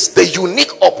grace, the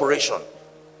unique operation.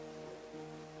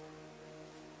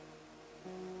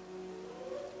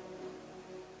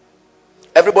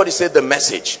 Everybody said the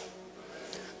message.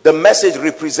 The message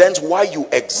represents why you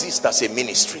exist as a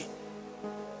ministry.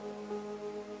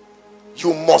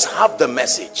 You must have the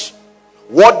message.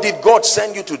 What did God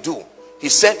send you to do? He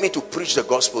sent me to preach the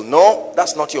gospel. No,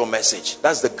 that's not your message.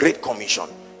 That's the Great Commission.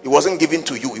 It wasn't given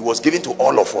to you. It was given to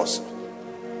all of us.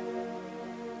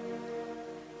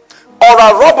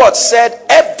 Oral Roberts said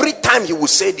every time he would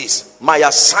say this, my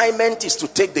assignment is to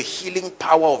take the healing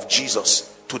power of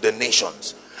Jesus to the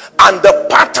nations. And the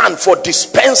pattern for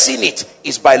dispensing it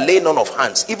is by laying on of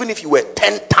hands. Even if you were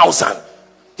 10,000,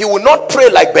 he will not pray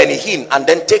like Benny Hinn and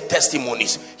then take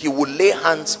testimonies. He will lay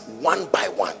hands one by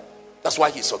one. That's why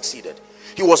he succeeded.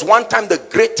 He was one time the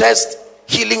greatest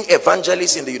healing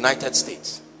evangelist in the United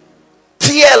States.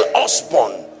 T.L.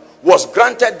 Osborne was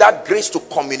granted that grace to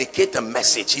communicate a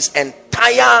message. His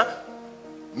entire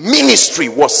ministry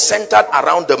was centered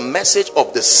around the message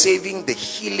of the saving, the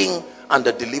healing, and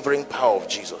the delivering power of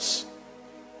Jesus.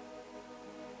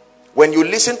 When you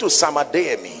listen to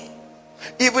Samaru,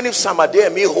 even if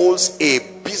Samaru holds a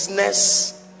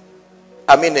business,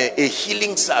 a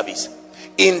healing service,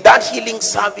 in that healing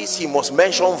service he must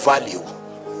mention value.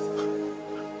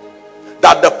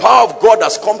 That the power of God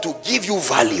has come to give you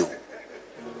value.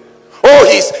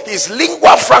 Oh, his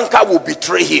lingua franca will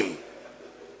betray him.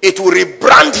 It will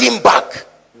rebrand him back.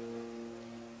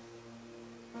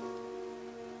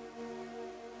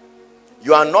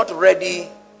 You are not ready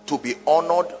to be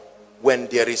honored when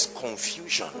there is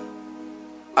confusion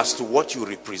as to what you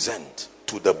represent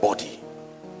to the body.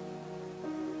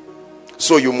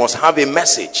 So you must have a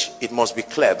message. It must be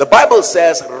clear. The Bible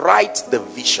says, write the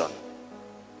vision,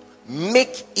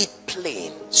 make it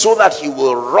plain, so that he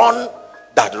will run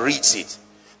that reads it.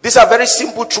 These are very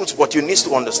simple truths, but you need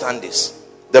to understand this.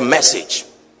 The message.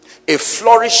 A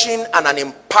flourishing and an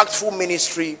impactful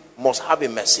ministry must have a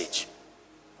message.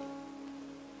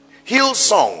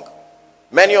 Hillsong.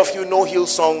 Many of you know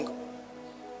Hillsong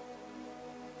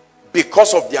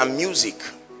because of their music.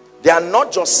 They are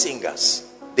not just singers.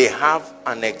 They have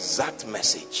an exact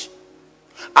message.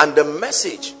 And the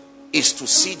message is to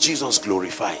see Jesus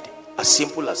glorified. As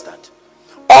simple as that.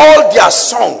 All their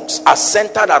songs are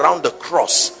centered around the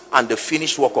cross and the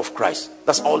finished work of Christ.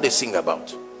 That's all they sing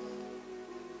about.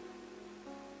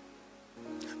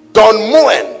 Don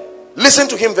Moen, listen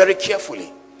to him very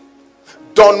carefully.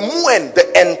 Don Moen, the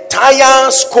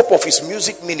entire scope of his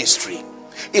music ministry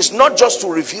is not just to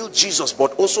reveal Jesus,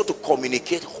 but also to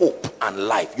communicate hope and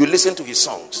life. You listen to his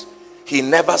songs. He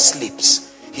never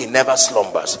sleeps. He never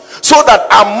slumbers. So that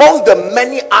among the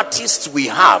many artists we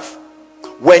have,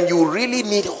 when you really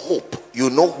need hope, you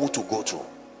know who to go to.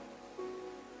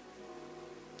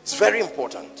 It's very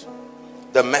important.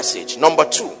 The message. Number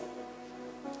two.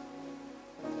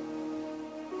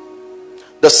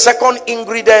 The second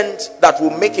ingredient that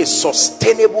will make a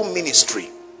sustainable ministry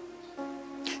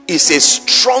is a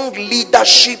strong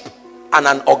leadership and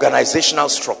an organizational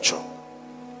structure.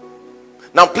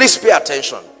 Now please pay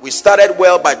attention. We started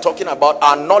well by talking about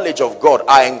our knowledge of God,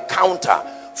 our encounter,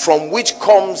 from which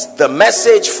comes the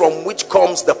message, from which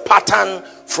comes the pattern,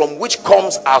 from which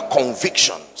comes our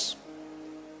convictions.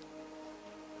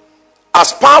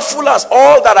 As powerful as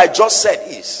all that I just said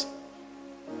is,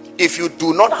 if you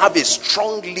do not have a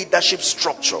strong leadership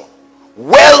structure,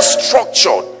 well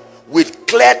structured, with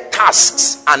clear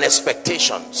tasks and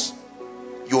expectations,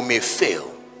 you may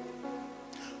fail.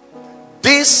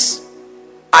 This,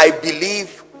 I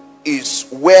believe, is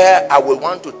where I will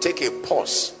want to take a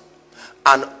pause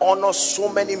and honor so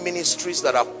many ministries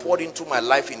that have poured into my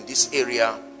life in this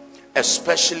area,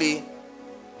 especially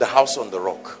the House on the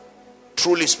Rock.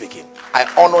 Truly speaking, I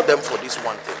honor them for this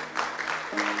one thing.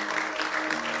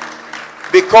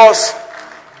 Because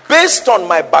based on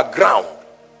my background,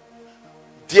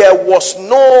 there was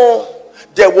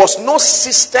no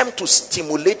system to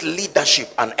stimulate leadership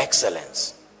and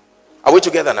excellence. Are we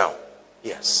together now?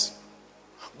 Yes.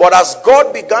 But as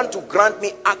God began to grant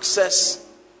me access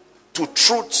to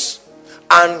truths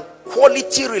and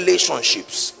quality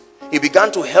relationships, he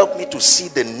began to help me to see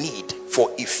the need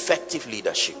for effective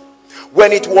leadership.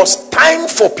 When it was time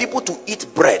for people to eat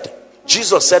bread,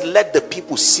 Jesus said, let the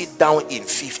people sit down in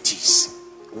 50s.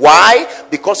 Why?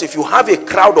 Because if you have a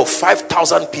crowd of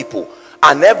 5,000 people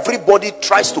and everybody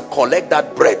tries to collect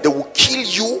that bread, they will kill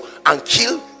you and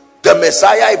kill the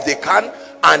Messiah if they can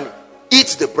and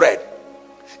eat the bread.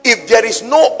 If there is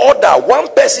no order, one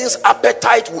person's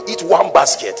appetite will eat one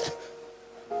basket.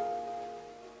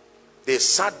 They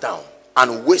sat down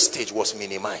and wastage was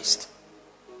minimized.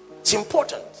 It's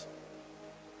important.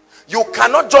 You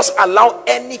cannot just allow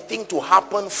anything to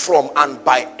happen from and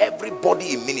by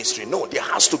everybody in ministry. No, there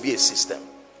has to be a system.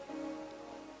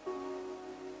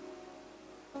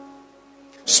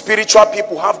 Spiritual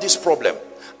people have this problem.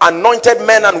 Anointed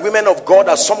men and women of God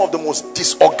are some of the most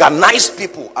disorganized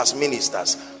people as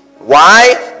ministers.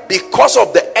 Why? Because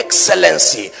of the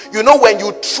excellency. You know, when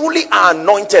you truly are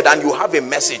anointed and you have a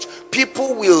message,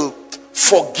 people will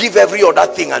forgive every other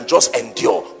thing and just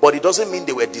endure. But it doesn't mean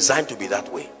they were designed to be that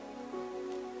way.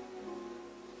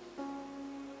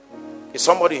 Is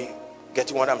somebody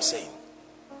getting what I'm saying?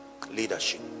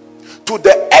 Leadership. To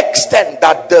the extent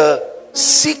that the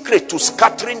secret to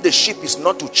scattering the sheep is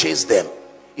not to chase them,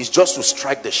 it's just to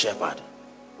strike the shepherd.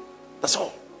 That's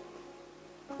all.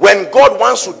 When God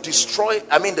wants to destroy,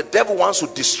 the devil wants to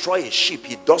destroy a sheep,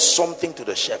 he does something to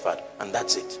the shepherd, and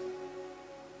that's it.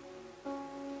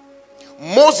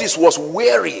 Moses was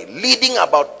weary, leading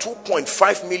about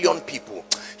 2.5 million people.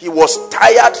 He was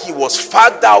tired, he was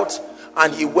fagged out,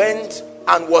 and he went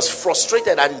and was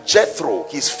frustrated. And Jethro,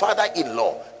 his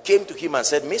father-in-law, came to him and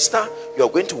said, "Mister, you are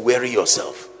going to weary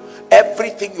yourself.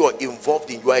 Everything you are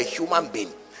involved in, you are a human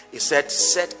being." He said,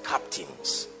 "Set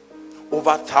captains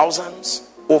over thousands,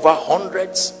 over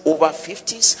hundreds, over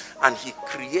 50s," and he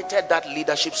created that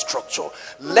leadership structure.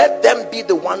 Let them be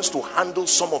the ones to handle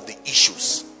some of the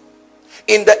issues.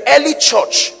 In the early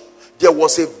church, there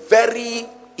was a very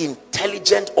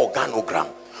intelligent organogram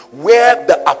where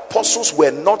the apostles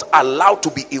were not allowed to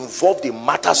be involved in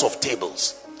matters of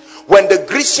tables. When the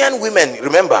Grecian women,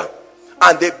 remember,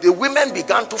 and the women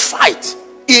began to fight,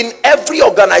 in every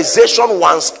organization,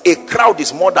 once a crowd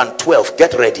is more than 12,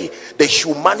 get ready, the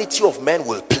humanity of men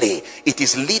will play. It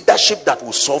is leadership that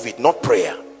will solve it, not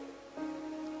prayer.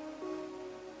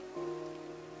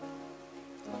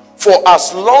 For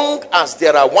as long as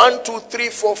there are 1, 2, 3,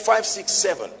 4, 5, 6,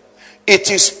 7, it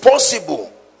is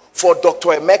possible for Dr.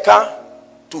 Emeka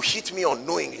to hit me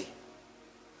unknowingly.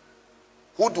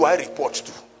 Who do I report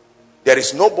to? There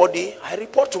is nobody. I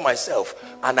report to myself,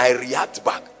 and I react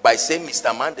back by saying,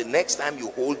 "Mr. Man, the next time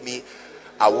you hold me,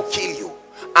 I will kill you."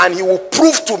 And he will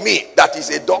prove to me that he's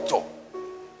a doctor.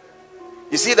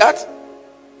 You see that?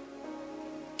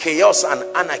 Chaos and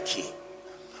anarchy.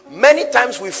 Many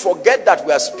times we forget that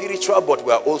we are spiritual, but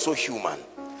we are also human.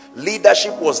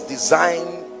 Leadership was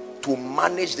designed to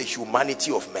manage the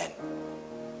humanity of men.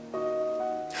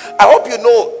 I hope you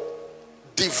know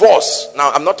divorce.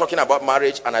 Now, I'm not talking about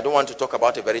marriage, and I don't want to talk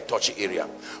about a very touchy area,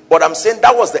 but I'm saying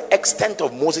that was the extent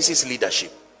of Moses'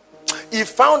 leadership. He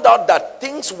found out that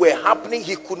things were happening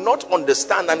he could not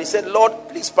understand, and he said, "Lord,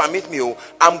 please permit me,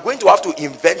 I'm going to have to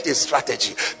invent a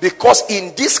strategy, because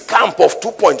in this camp of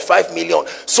 2.5 million,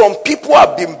 some people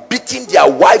have been beating their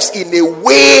wives in a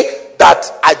way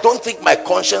that I don't think my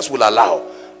conscience will allow."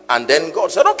 And then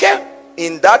God said, "Okay,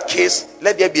 in that case,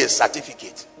 let there be a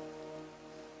certificate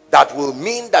that will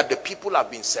mean that the people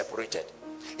have been separated."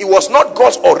 It was not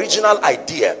God's original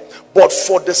idea, but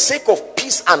for the sake of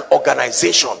peace and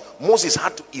organization, Moses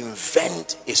had to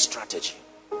invent a strategy.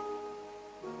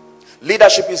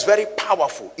 Leadership is very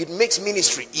powerful. It makes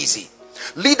ministry easy.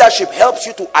 Leadership helps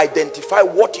you to identify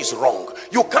what is wrong.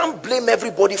 You can't blame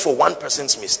everybody for one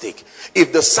person's mistake.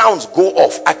 If the sounds go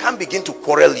off, I can't begin to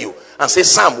quarrel you and say,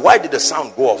 "Sam, why did the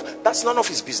sound go off?" That's none of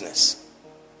his business.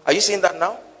 Are you seeing that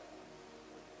now?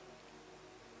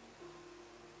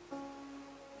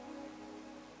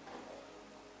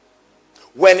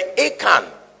 When Achan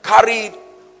carried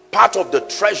part of the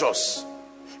treasures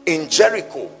in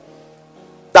Jericho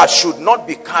that should not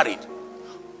be carried,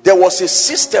 there was a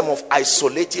system of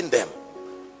isolating them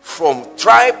from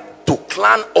tribe to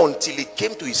clan until it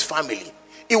came to his family.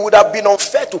 It would have been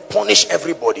unfair to punish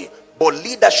everybody, but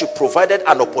leadership provided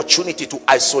an opportunity to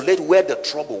isolate where the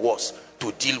trouble was,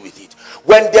 to deal with it.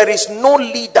 When there is no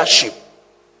leadership,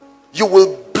 you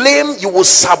will blame, you will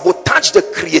sabotage the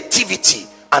creativity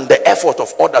and the effort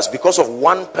of others because of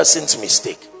one person's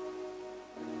mistake.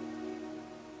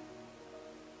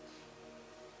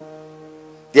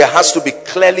 There has to be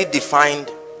clearly defined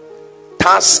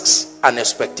tasks and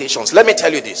expectations. Let me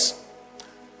tell you this: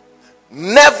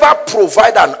 never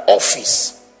provide an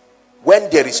office when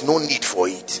there is no need for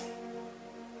it.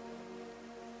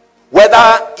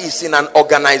 Whether it's in an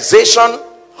organization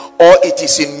or it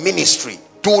is in ministry,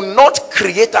 do not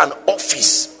create an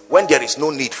office when there is no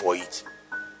need for it.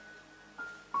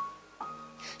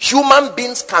 Human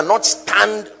beings cannot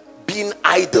stand being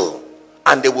idle,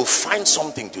 and they will find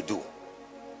something to do.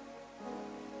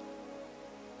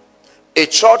 A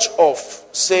church of,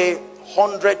 say,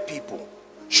 100 people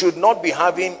should not be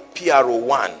having PRO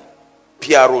 1,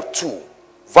 PRO 2,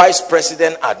 vice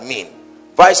president admin,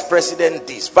 vice president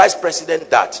this, vice president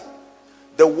that.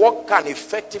 The work can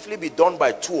effectively be done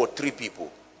by 2 or 3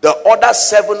 people. The other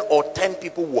 7 or 10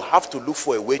 people will have to look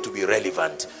for a way to be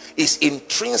relevant. It's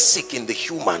intrinsic in the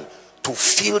human to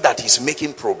feel that he's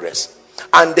making progress,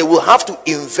 and they will have to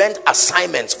invent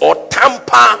assignments or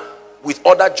tamper with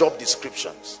other job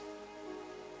descriptions.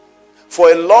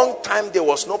 For a long time, there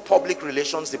was no public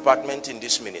relations department in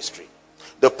this ministry.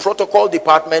 The protocol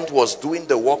department was doing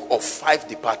the work of 5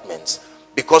 departments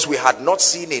because we had not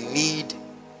seen a need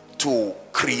to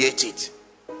create it.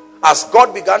 As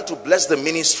God began to bless the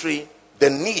ministry, the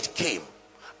need came,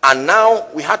 and now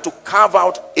we had to carve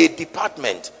out a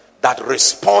department that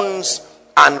responds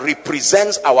and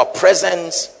represents our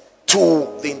presence to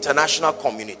the international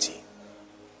community.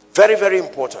 Very, very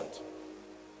important.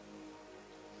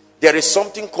 There is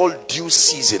something called due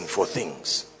season for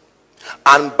things.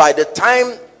 And by the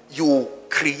time you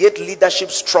create leadership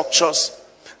structures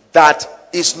that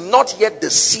is not yet the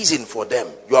season for them,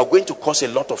 you are going to cause a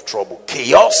lot of trouble,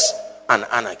 chaos and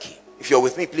anarchy. If you're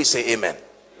with me, please say amen.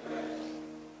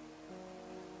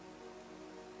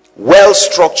 Well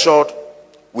structured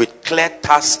with clear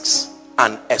tasks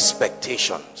and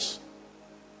expectations.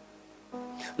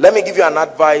 Let me give you an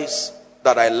advice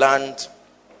that I learned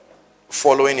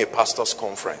following a pastor's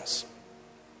conference.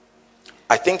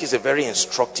 I think it's a very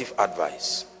instructive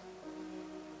advice.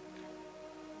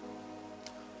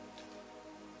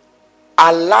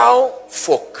 Allow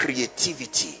for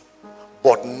creativity,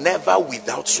 but never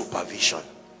without supervision.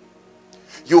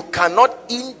 You cannot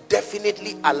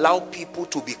indefinitely allow people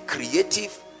to be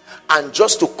creative and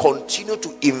just to continue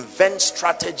to invent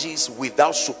strategies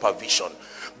without supervision,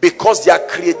 because their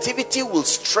creativity will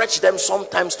stretch them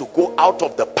sometimes to go out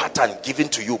of the pattern given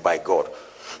to you by God.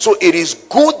 So it is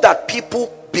good that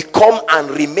people become and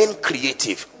remain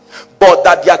creative, but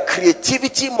that their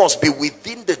creativity must be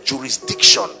within the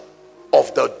jurisdiction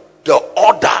of the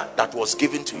order that was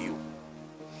given to you.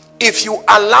 If you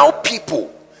allow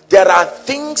people, there are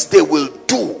things they will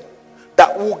do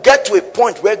that will get to a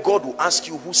point where God will ask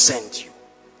you, who sent you?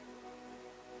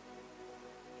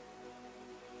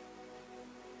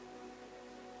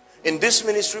 In this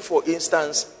ministry, for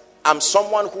instance, I'm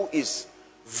someone who is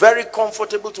very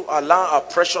comfortable to allow our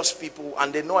precious people,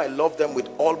 and they know I love them with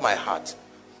all my heart,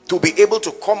 to be able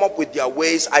to come up with their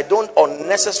ways. I don't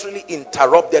unnecessarily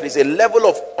interrupt. There is a level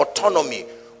of autonomy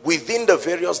within the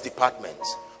various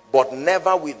departments, but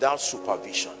never without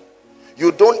supervision.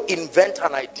 You don't invent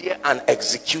an idea and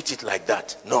execute it like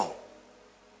that. No.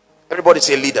 Everybody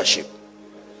say leadership.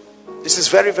 This is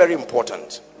very, very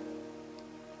important.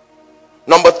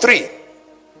 Number 3.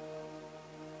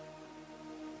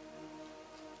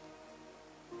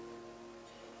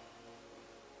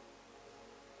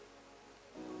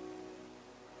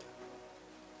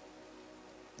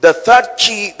 The third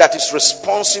key that is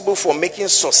responsible for making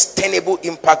sustainable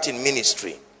impact in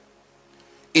ministry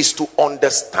is to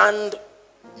understand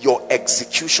your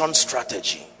execution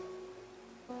strategy.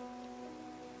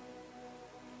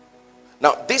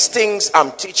 Now, these things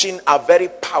I'm teaching are very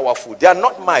powerful. They are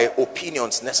not my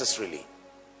opinions necessarily.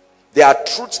 They are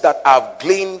truths that I've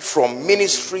gleaned from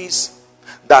ministries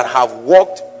that have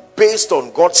worked based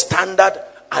on God's standard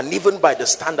and even by the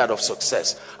standard of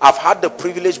success. I've had the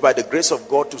privilege, by the grace of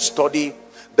God, to study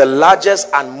the largest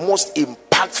and most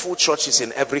impactful churches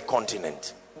in every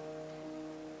continent.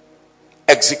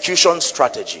 Execution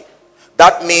strategy.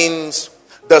 That means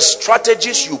the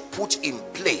strategies you put in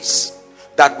place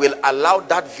that will allow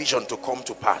that vision to come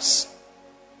to pass.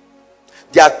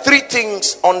 There are 3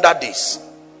 things under this.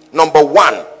 Number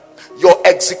 1, your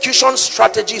execution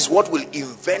strategy is what will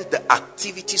invent the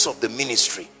activities of the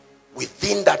ministry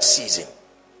within that season.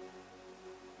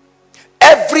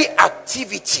 Every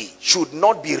activity should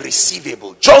not be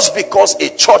receivable. Just because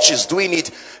a church is doing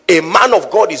it, a man of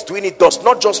God is doing it, does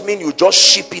not just mean you just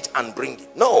ship it and bring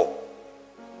it. No.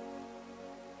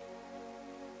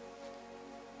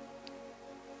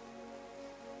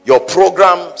 Your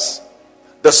programs,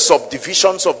 the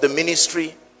subdivisions of the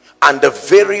ministry, and the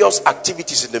various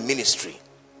activities in the ministry,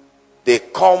 they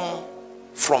come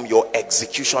from your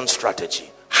execution strategy.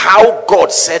 How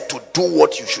God said to do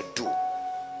what you should do.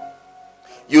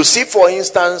 You see, for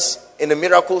instance, in the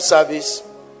miracle service,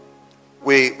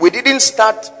 we didn't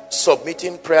start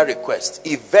submitting prayer requests.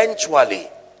 Eventually,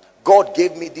 God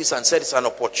gave me this and said it's an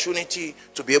opportunity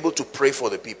to be able to pray for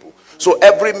the people. So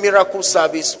every miracle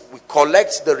service, we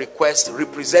collect the request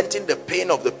representing the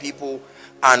pain of the people,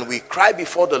 and we cry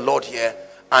before the Lord here,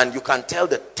 and you can tell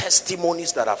the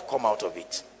testimonies that have come out of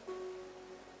it.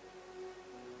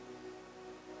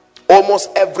 Almost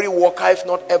every worker, if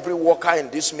not every worker in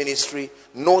this ministry,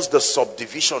 knows the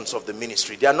subdivisions of the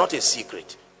ministry. They are not a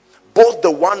secret. Both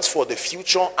the ones for the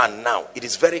future and now. It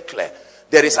is very clear.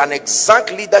 There is an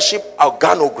exact leadership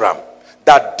organogram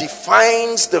that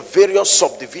defines the various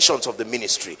subdivisions of the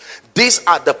ministry. These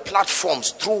are the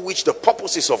platforms through which the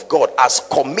purposes of God, as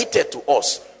committed to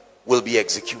us, will be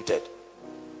executed.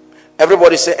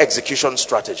 Everybody say execution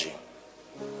strategy.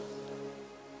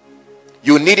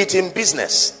 You need it in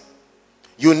business.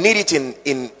 You need it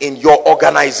in your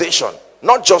organization,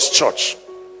 not just church.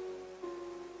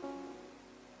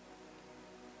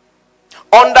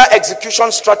 Under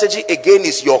execution strategy again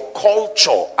is your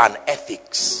culture and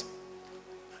ethics.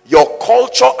 Your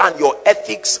culture and your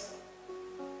ethics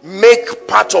make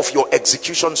part of your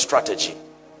execution strategy.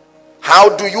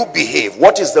 How do you behave?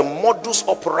 What is the modus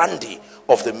operandi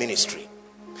of the ministry.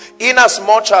 In as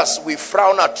much as we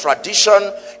frown at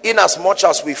tradition, in as much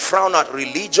as we frown at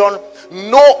religion,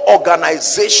 no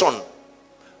organization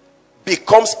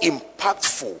becomes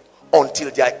impactful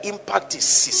until their impact is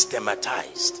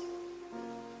systematized.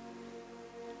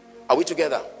 Are we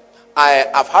together? I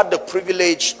have had the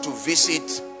privilege to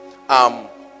visit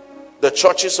the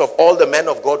churches of all the men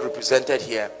of God represented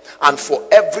here, and for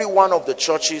every one of the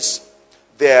churches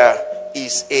there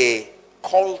is a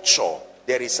culture,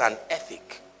 there is an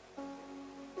ethic.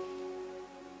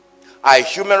 I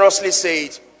humorously say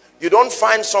it, you don't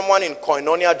find someone in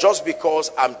Koinonia just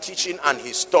because I'm teaching and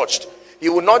he's touched. He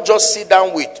will not just sit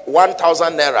down with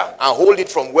 1,000 naira and hold it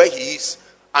from where he is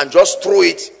and just throw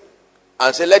it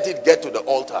and say, let it get to the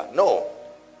altar. No.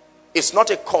 It's not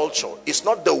a culture. It's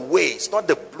not the way. It's not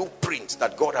the blueprint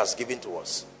that God has given to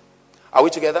us. Are we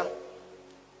together?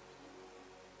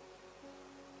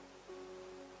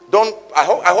 I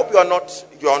hope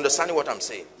you're understanding what I'm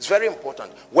saying. It's very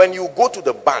important. When you go to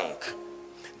the bank,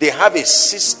 they have a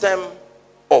system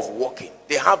of working.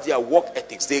 They have their work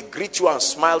ethics. They greet you and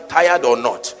smile, tired or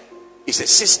not. It's a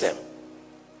system.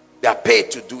 They are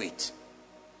paid to do it.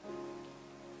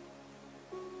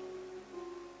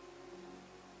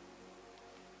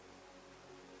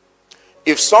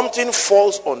 If something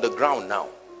falls on the ground now,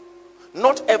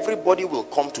 not everybody will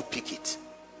come to pick it.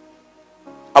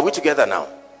 Are we together now?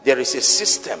 There is a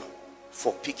system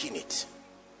for picking it.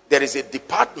 There is a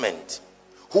department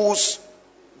whose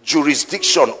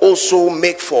jurisdiction also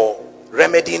make for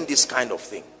remedying this kind of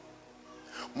thing.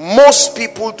 Most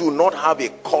people do not have a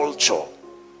culture.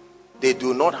 They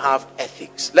do not have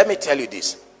ethics. Let me tell you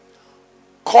this.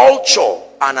 Culture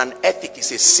and an ethic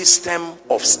is a system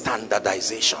of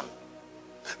standardization.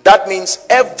 That means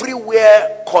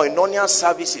everywhere Koinonia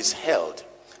service is held,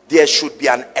 there should be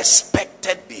an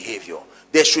expected behavior.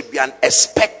 There should be an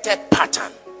expected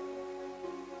pattern.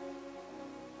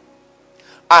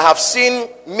 I have seen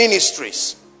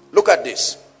ministries. Look at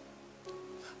this.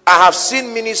 I have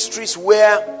seen ministries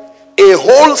where a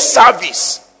whole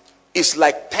service is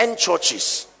like 10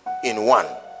 churches in one.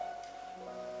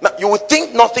 Now, you would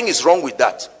think nothing is wrong with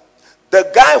that.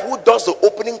 The guy who does the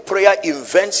opening prayer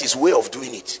invents his way of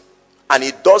doing it. And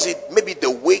he does it maybe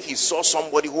the way he saw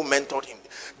somebody who mentored him.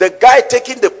 The guy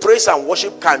taking the praise and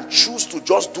worship can choose to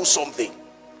just do something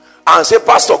and say,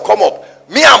 Pastor, come up.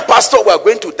 Me and Pastor, we are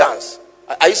going to dance.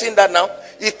 Are you seeing that now?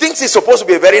 He thinks it's supposed to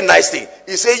be a very nice thing.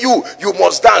 He say, you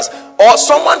must dance. Or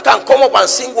someone can come up and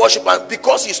sing worship, and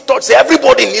because he's taught, say,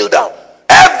 everybody kneel down.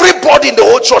 Everybody in the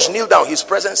whole church kneel down. His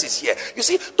presence is here. You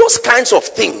see, those kinds of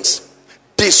things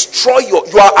destroy you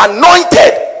are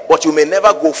anointed, but you may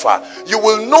never go far. You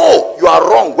will know you are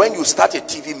wrong when you start a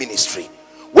TV ministry.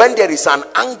 When there is an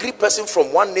angry person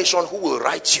from one nation who will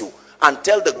write you and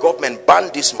tell the government,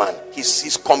 ban this man.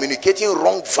 He's communicating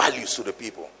wrong values to the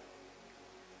people.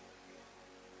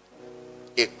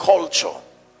 A culture,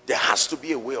 there has to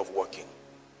be a way of working.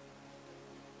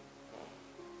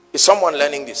 Is someone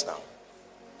learning this now?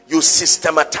 You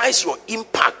systematize your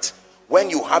impact when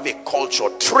you have a culture.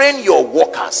 Train your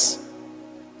workers.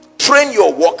 Train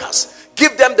your workers.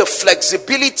 Give them the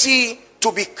flexibility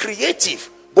to be creative,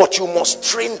 but you must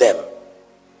train them.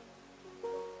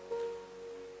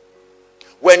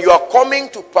 When you are coming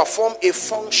to perform a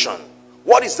function,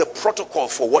 what is the protocol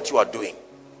for what you are doing?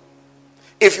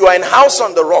 If you are in House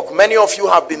on the Rock, many of you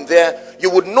have been there, you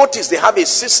would notice they have a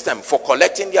system for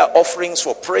collecting their offerings,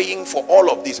 for praying, for all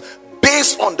of this,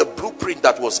 based on the blueprint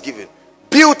that was given.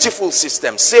 Beautiful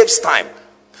system, saves time.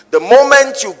 The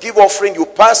moment you give offering, you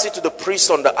pass it to the priest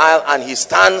on the aisle, and he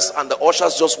stands and the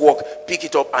ushers just walk, pick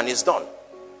it up, and it's done.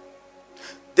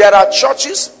 There are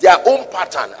churches, their own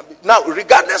pattern. Now,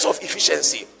 regardless of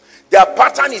efficiency, their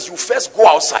pattern is you first go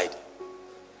outside.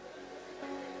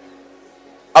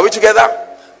 Are we together?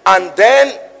 And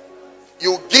then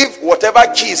you give whatever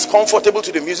key is comfortable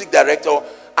to the music director,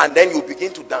 and then you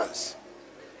begin to dance.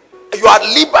 You are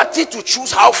at liberty to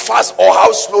choose how fast or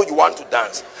how slow you want to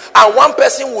dance. And one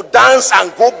person will dance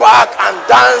and go back and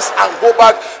dance and go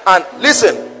back. And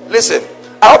listen.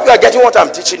 I hope you are getting what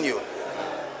I'm teaching you.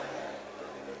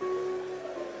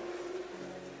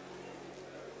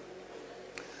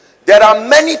 There are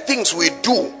many things we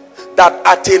do that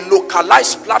at a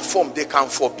localized platform they can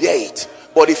forbear it.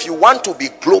 But if you want to be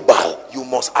global, you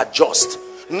must adjust.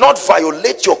 Not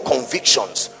violate your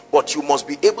convictions, but you must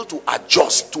be able to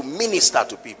adjust to minister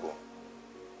to people.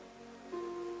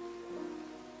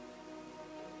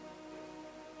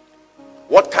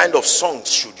 What kind of songs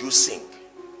should you sing?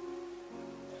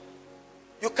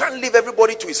 You can't leave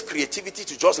everybody to his creativity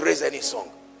to just raise any song.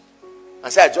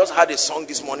 and say, I just heard a song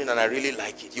this morning and I really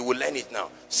like it. You will learn it now.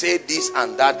 Say this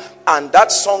and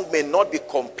that song may not be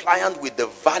compliant with the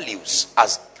values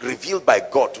as revealed by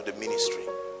God to the ministry.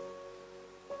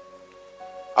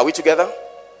 Are we together?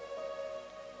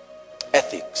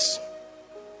 Ethics.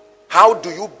 How do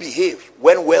you behave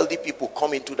when wealthy people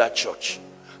come into that church?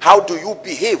 How do you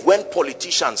behave when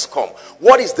politicians come?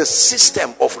 What is the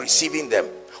system of receiving them?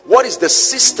 What is the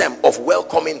system of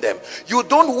welcoming them? You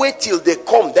don't wait till they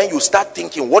come, then you start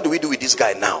thinking, what do we do with this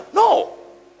guy now? No.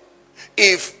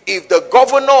 If the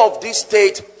governor of this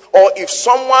state, or if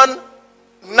someone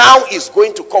now is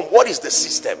going to come, what is the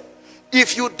system?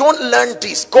 If you don't learn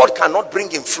this, God cannot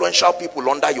bring influential people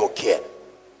under your care.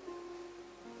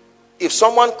 If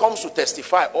someone comes to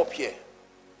testify up here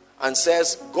and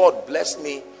says, God bless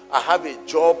me, I have a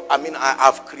job, I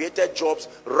have created jobs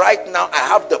right now, I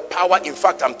have the power, in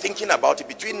fact I'm thinking about it,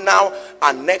 between now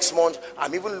and next month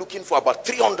I'm even looking for about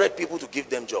 300 people to give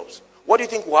them jobs. What do you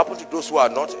think will happen to those who are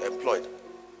not employed?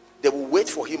 They will wait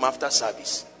for him after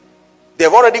service.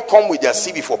 They've already come with their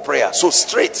CV for prayer, so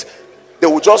straight they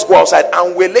will just go outside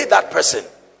and waylay that person,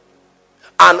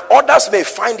 and others may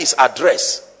find his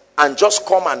address and just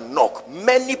come and knock.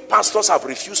 Many pastors have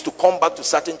refused to come back to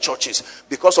certain churches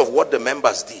because of what the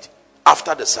members did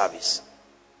after the service.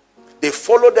 They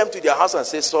follow them to their house and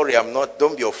say, sorry,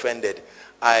 don't be offended.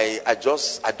 I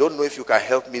don't know if you can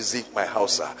help me zinc my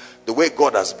house, sir. The way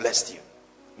God has blessed you.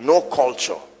 No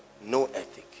culture, no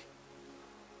ethic.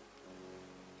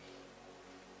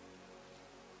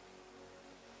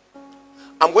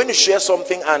 I'm going to share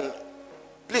something, and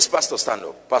please, Pastor, stand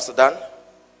up. Pastor Dan,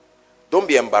 don't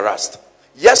be embarrassed.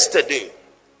 Yesterday,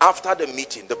 after the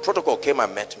meeting, the protocol came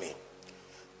and met me.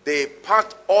 They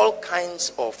packed all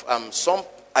kinds of,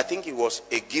 I think it was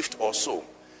a gift or so.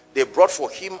 They brought for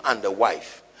him and the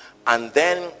wife. And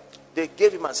then they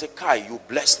gave him and said, Kai, you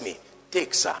blessed me.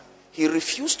 Take, sir. He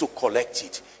refused to collect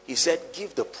it. He said,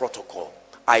 give the protocol.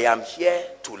 I am here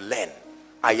to learn.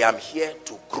 I am here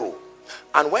to grow.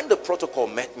 And when the protocol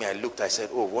met me, I looked, I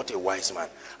said, oh, what a wise man.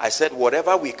 I said,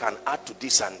 whatever we can add to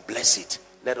this and bless it,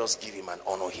 let us give him and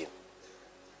honor him.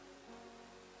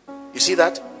 You see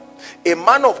that? A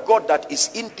man of God that is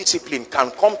indisciplined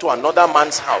can come to another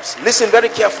man's house. Listen very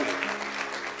carefully.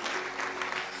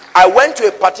 I went to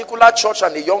a particular church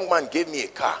and a young man gave me a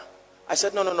car. I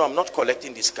said, no, I'm not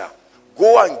collecting this car.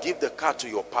 Go and give the car to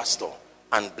your pastor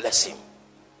and bless him.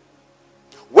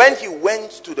 When he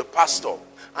went to the pastor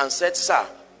and said, sir,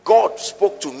 God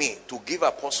spoke to me to give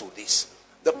Apostle this.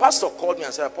 The pastor called me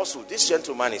and said, Apostle, this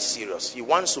gentleman is serious. He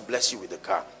wants to bless you with the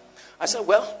car. I said,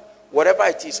 well, whatever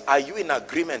it is, are you in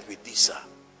agreement with this, sir?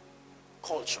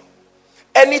 Culture.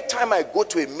 Anytime I go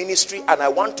to a ministry and I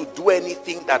want to do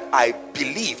anything that I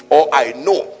believe or I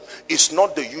know is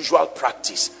not the usual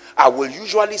practice, I will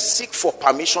usually seek for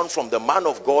permission from the man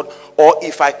of God, or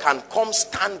if I can come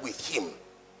stand with him.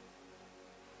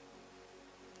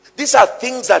 These are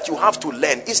things that you have to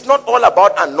learn. It's not all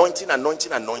about anointing.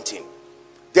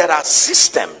 There are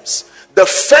systems. The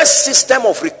first system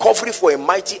of recovery for a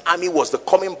mighty army was the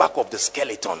coming back of the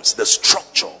skeletons, the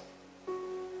structure.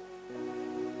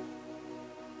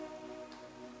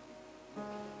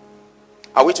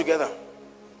 Are we together?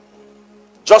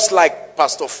 Just like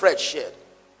Pastor Fred shared.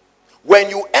 When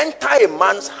you enter a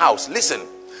man's house, listen,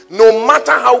 no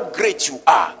matter how great you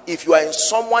are, if you are in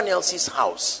someone else's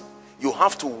house, you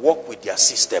have to work with their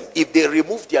system. If they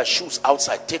remove their shoes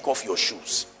outside, take off your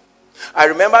shoes. I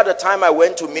remember the time I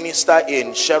went to minister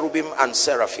in Cherubim and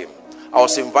Seraphim. I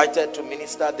was invited to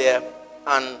minister there,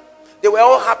 and they were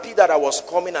all happy that I was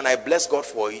coming, and I blessed God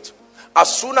for it.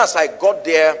 As soon as I got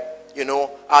there,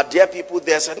 our dear people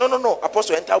there said, no,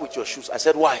 Apostle, enter with your shoes. I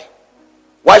said, why?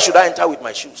 Why should I enter with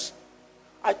my shoes?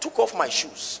 I took off my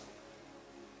shoes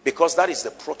because that is the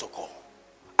protocol.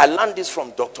 I learned this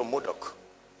from Dr. Modoc.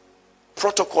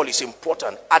 Protocol is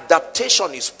important.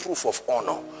 Adaptation is proof of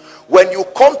honor. When you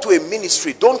come to a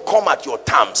ministry, don't come at your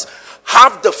terms.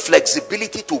 Have the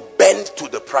flexibility to bend to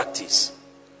the practice.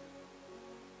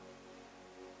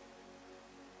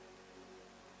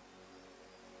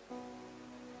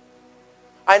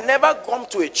 I never come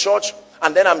to a church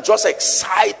and then I'm just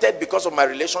excited because of my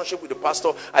relationship with the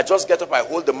pastor. I just get up, I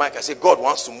hold the mic, I say, God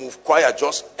wants to move. Choir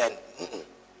just, and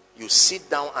you sit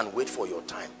down and wait for your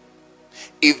time.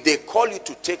 If they call you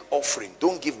to take offering,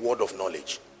 don't give word of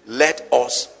knowledge. Let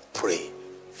us pray.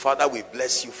 Father, we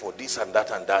bless you for this and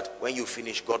that and that. When you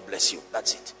finish, God bless you.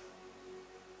 That's it.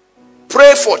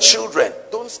 Pray for children.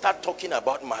 Don't start talking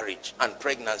about marriage and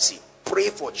pregnancy. Pray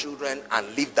for children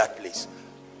and leave that place.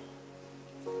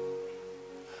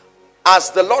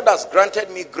 As the Lord has granted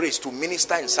me grace to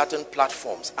minister in certain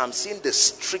platforms, I'm seeing the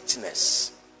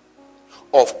strictness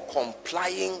of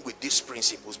complying with these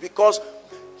principles, because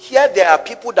here there are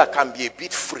people that can be a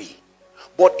bit free,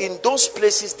 but in those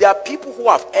places there are people who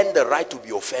have earned the right to be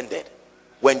offended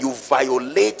when you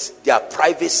violate their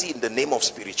privacy in the name of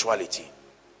spirituality.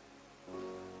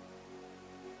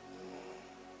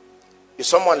 Is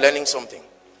someone learning something?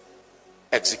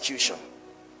 Execution.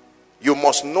 You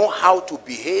must know how to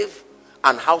behave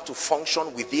and how to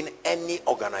function within any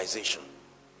organization.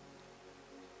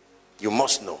 You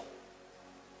must know.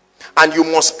 And you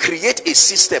must create a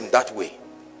system that way.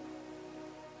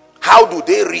 How do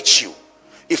they reach you?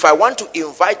 If I want to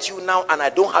invite you now and I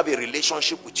don't have a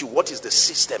relationship with you, what is the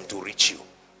system to reach you?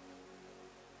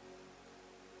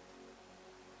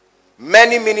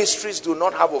 Many ministries do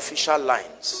not have official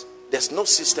lines. There's no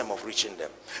system of reaching them.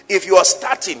 If you are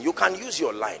starting, you can use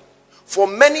your line. For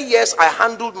many years, I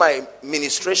handled my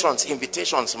ministrations,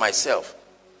 invitations myself,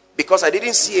 because I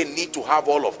didn't see a need to have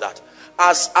all of that.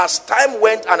 As time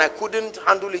went and I couldn't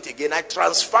handle it again, I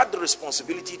transferred the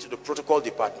responsibility to the protocol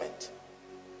department.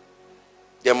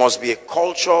 There must be a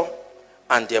culture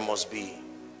and there must be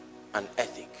an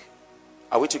ethic.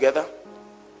 Are we together?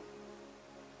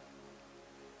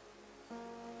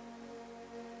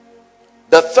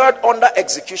 The third under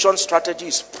execution strategy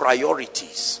is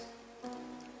priorities.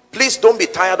 Please don't be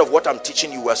tired of what I'm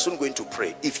teaching you. We're soon going to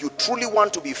pray. If you truly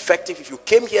want to be effective, if you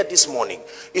came here this morning,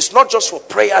 it's not just for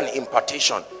prayer and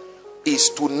impartation. It's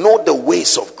to know the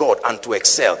ways of God and to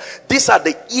excel. These are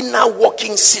the inner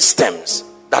working systems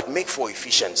that make for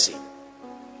efficiency.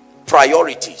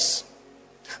 Priorities.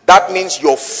 That means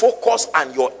your focus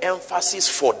and your emphasis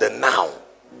for the now.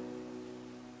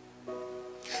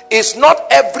 It's not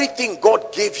everything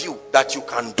God gave you that you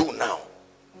can do now.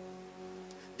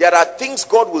 There are things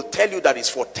God will tell you that is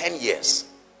for 10 years.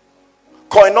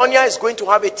 Koinonia is going to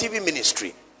have a TV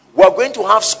ministry. We are going to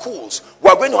have schools. We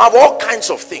are going to have all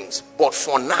kinds of things. But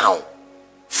for now,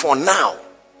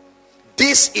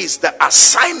 this is the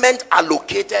assignment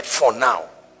allocated for now.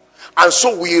 And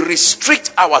so we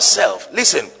restrict ourselves.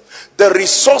 Listen, the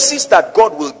resources that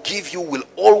God will give you will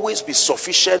always be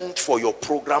sufficient for your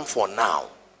program for now.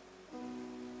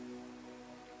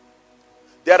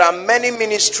 There are many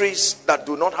ministries that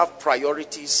do not have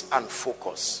priorities and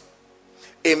focus.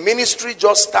 A ministry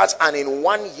just starts and in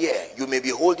 1 year you may be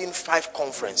holding 5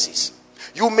 conferences.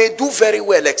 You may do very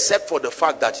well except for the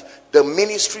fact that the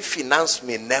ministry finance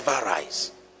may never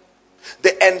rise.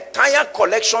 The entire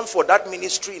collection for that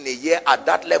ministry in a year at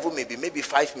that level may be maybe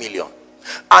 5 million.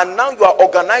 And now you are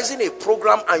organizing a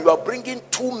program and you are bringing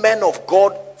 2 men of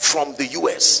God from the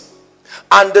US.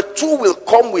 And the 2 will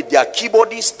come with their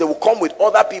keyboardists. They will come with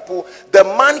other people. The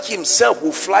man himself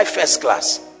will fly first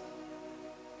class.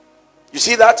 You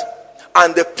see that?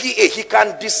 And the PA, he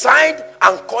can decide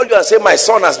and call you and say, my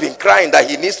son has been crying that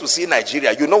he needs to see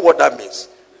Nigeria. You know what that means?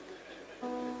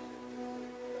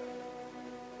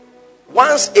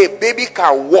 Once a baby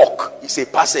can walk, he's a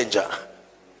passenger.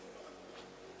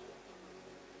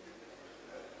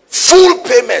 Full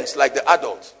payments like the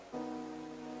adult.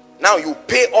 Now you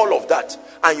pay all of that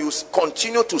and you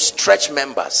continue to stretch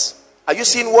members. Are you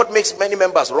seeing what makes many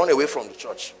members run away from the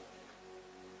church?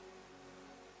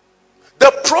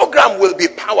 The program will be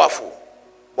powerful,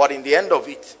 but in the end of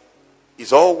it,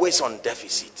 is always on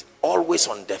deficit. Always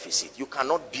on deficit. You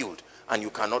cannot build and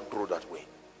you cannot grow that way.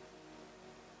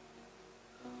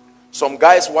 Some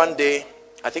guys one day,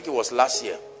 I think it was last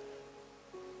year,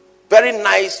 very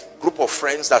nice group of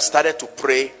friends that started to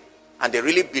pray. And they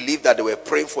really believed that they were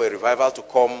praying for a revival to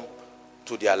come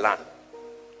to their land.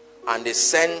 And they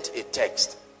sent a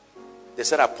text. They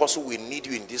said, Apostle, we need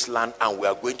you in this land and we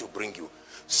are going to bring you.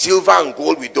 Silver and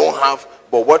gold we don't have,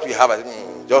 but what we have,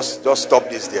 just stop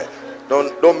this there.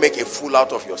 Don't make a fool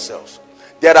out of yourselves.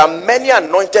 There are many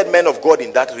anointed men of God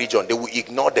in that region. They will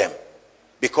ignore them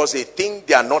because they think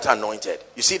they are not anointed.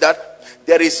 You see that?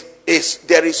 There is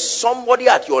somebody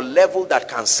at your level that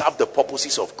can serve the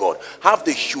purposes of God. Have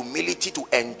the humility to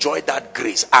enjoy that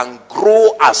grace and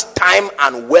grow as time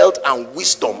and wealth and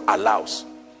wisdom allows.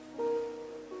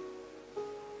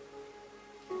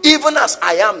 Even as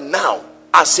I am now,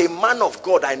 as a man of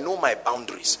God, I know my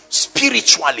boundaries.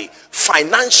 Spiritually,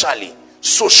 financially,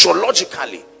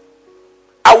 sociologically.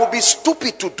 I will be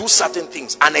stupid to do certain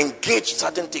things and engage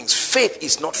certain things. Faith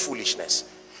is not foolishness.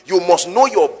 You must know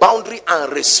your boundary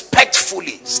and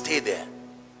respectfully stay there.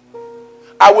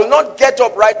 I will not get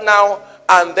up right now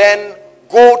and then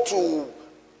go to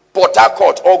Port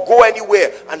Harcourt or go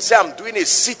anywhere and say I'm doing a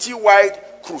citywide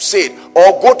crusade,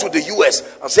 or go to the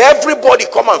US and say everybody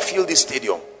come and fill this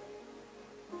stadium.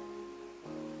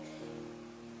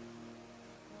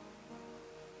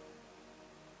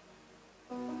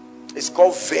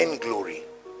 called vainglory.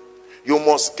 You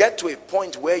must get to a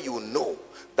point where you know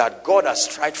that God has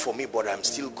tried for me, but I'm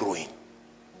still growing.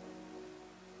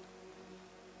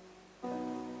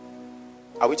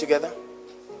 Are we together?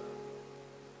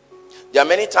 There are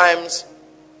many times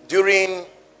during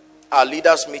our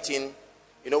leaders meeting,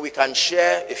 you know, we can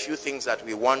share a few things that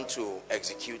we want to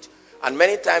execute, and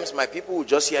many times my people will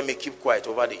just hear me keep quiet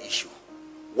over the issue.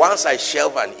 Once I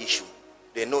shelve an issue,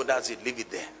 they know that's it, leave it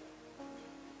there.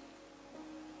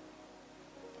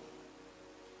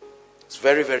 It's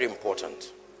very, very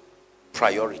important.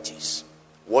 Priorities.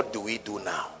 What do we do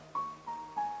now?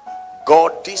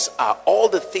 God, these are all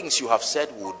the things you have said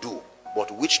we'll do,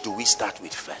 but which do we start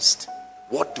with first?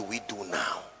 What do we do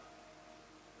now?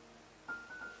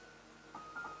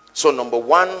 So number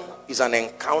one is an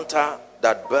encounter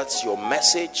that births your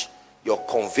message, your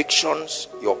convictions,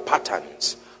 your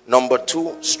patterns. Number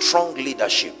two, strong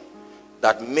leadership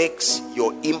that makes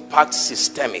your impact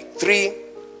systemic. Three,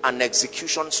 an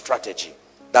execution strategy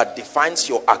that defines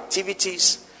your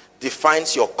activities,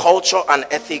 defines your culture and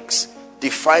ethics,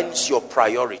 defines your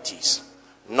priorities.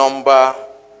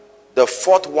 The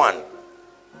fourth one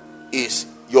is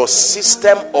your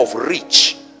system of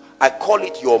reach. I call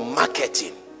it your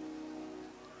marketing.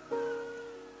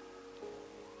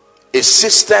 A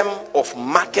system of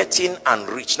marketing and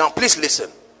reach. Now please listen,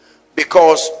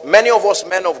 because many of us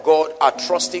men of God are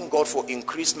trusting God for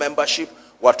increased membership.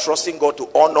 We're trusting God to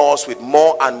honor us with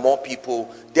more and more people.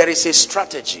 There is a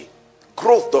strategy.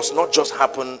 Growth does not just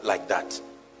happen like that.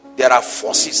 There are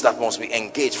forces that must be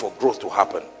engaged for growth to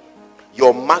happen.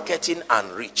 Your marketing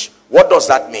and reach. What does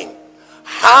that mean?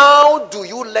 How do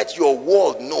you let your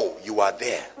world know you are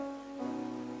there?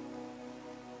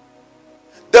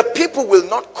 The people will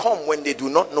not come when they do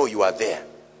not know you are there.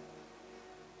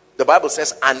 The Bible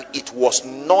says, and it was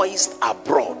noised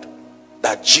abroad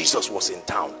that Jesus was in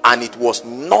town. And it was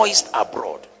noised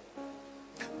abroad.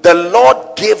 The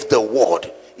Lord gave the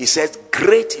word. He says,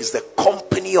 great is the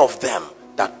company of them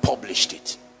that published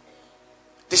it.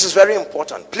 This is very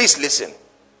important. Please listen.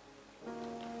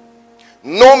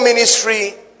 No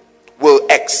ministry will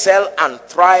excel and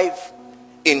thrive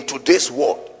in today's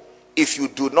world if you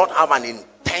do not have an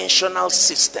intentional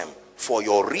system for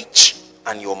your reach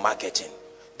and your marketing.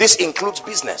 This includes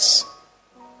business.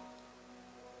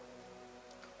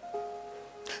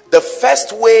 The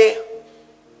first way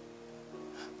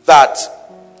that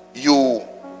you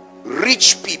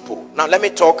reach people. Now let me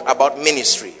talk about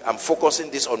ministry. I'm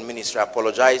focusing this on ministry. I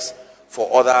apologize for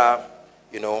other,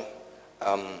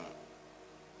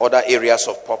 other areas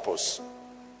of purpose.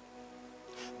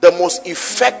 The most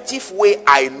effective way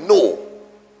I know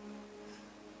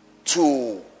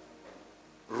to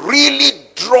really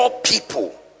draw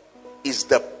people is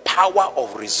the power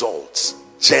of results.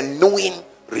 Genuine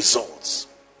results.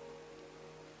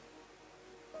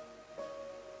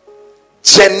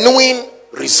 Genuine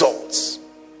results.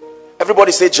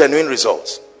 Everybody say genuine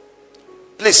results.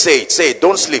 Please say it. Say it.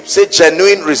 Don't sleep. Say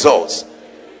genuine results.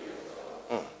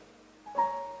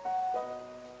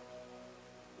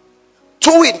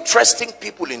 Two interesting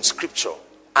people in scripture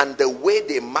and the way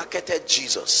they marketed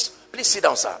Jesus. Please sit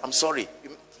down, sir. I'm sorry.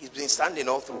 He's been standing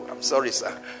all through. I'm sorry,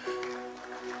 sir.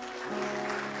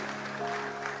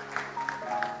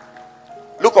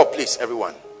 Look up, please,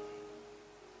 everyone.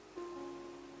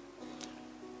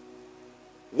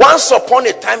 Once upon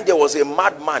a time, there was a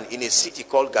madman in a city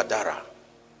called Gadara.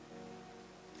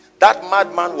 That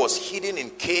madman was hidden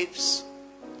in caves.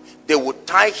 They would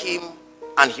tie him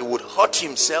and he would hurt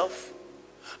himself.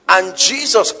 And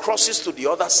Jesus crosses to the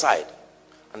other side.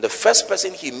 And the first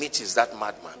person he meets is that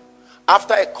madman.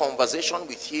 After a conversation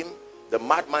with him, the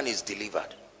madman is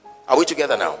delivered. Are we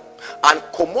together now? And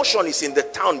commotion is in the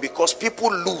town because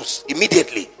people lose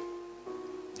immediately.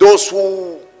 Those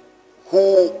who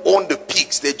own the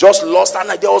pigs, they just lost, and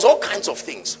there was all kinds of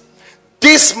things.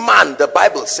 This man, the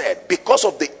Bible said, because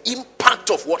of the impact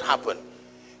of what happened,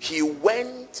 he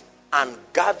went and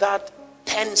gathered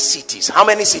 10 cities. How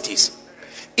many cities?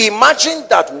 Imagine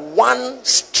that one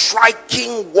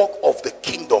striking work of the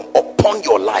kingdom upon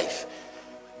your life.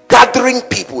 Gathering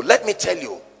people. Let me tell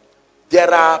you,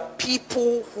 there are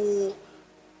people who,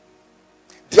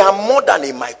 they are more than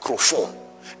a microphone.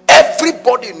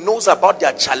 Everybody knows about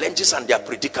their challenges and their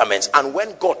predicaments, and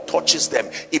when God touches them,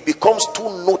 it becomes too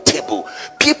notable.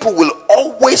 People will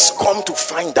always come to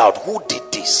find out who did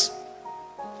this.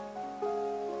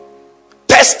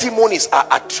 Testimonies are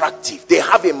attractive. They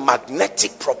have a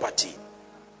magnetic property.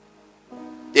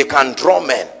 They can draw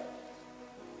men.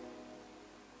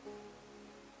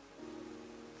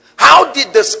 How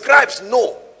did the scribes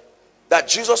know that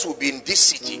Jesus will be in this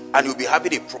city and you'll be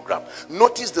having a program.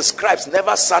 Notice the scribes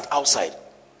never sat outside.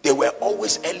 They were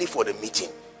always early for the meeting.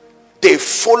 They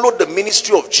followed the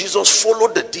ministry of Jesus,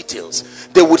 followed the details.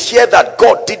 They would hear that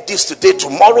God did this today,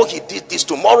 tomorrow he did this,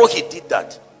 tomorrow he did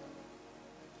that.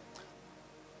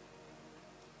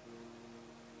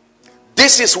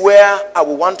 This is where I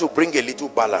will want to bring a little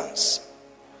balance.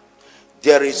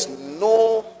 There is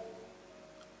no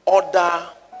other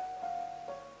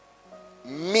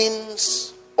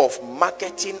means of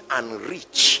marketing and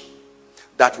reach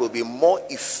that will be more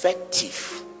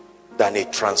effective than a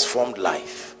transformed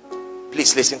life.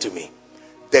 Please listen to me.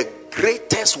 The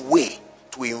greatest way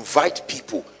to invite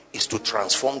people is to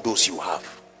transform those you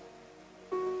have.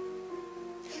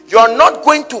 You are not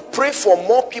going to pray for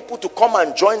more people to come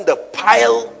and join the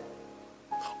pile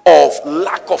of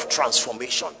lack of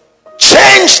transformation.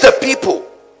 Change the people.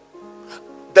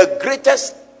 The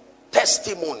greatest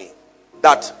testimony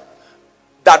that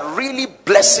really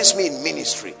blesses me in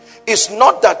ministry is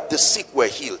not that the sick were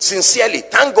healed. Sincerely,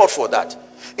 thank God for that.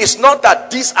 It's not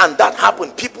that this and that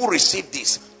happened, people received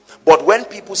this. But when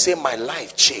people say my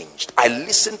life changed, I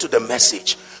listened to the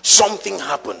message, something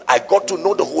happened, I got to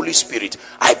know the Holy Spirit,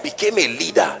 I became a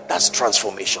leader, that's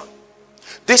transformation.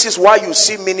 This is why you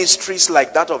see ministries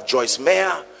like that of Joyce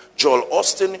Meyer, Joel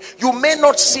Austin. You may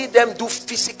not see them do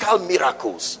physical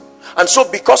miracles, and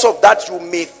so because of that you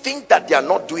may think that they are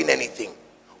not doing anything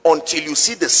until you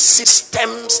see the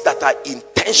systems that are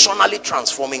intentionally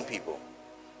transforming people.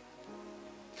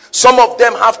 Some of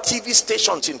them have TV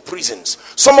stations in prisons.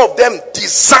 Some of them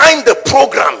design the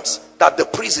programs that the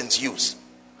prisons use.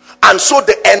 And so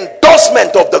the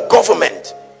endorsement of the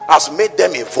government has made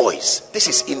them a voice. This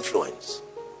is influence.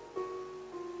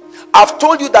 I've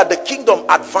told you that the kingdom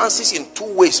advances in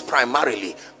two ways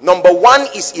primarily. Number one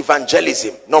is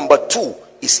evangelism. Number two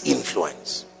is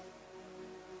influence.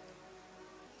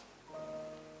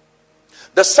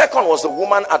 The second was the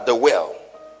woman at the well.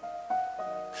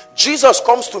 Jesus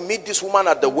comes to meet this woman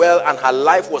at the well, and her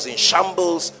life was in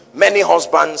shambles, many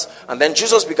husbands, and then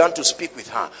Jesus began to speak with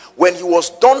her. When he was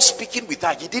done speaking with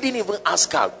her, he didn't even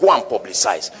ask her, go and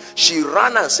publicize. She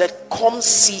ran and said, come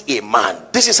see a man.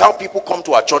 This is how people come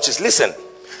to our churches. Listen,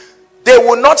 they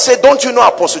will not say, don't you know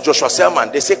Apostle Joshua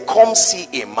Selman? They say, come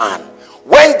see a man.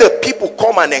 When the people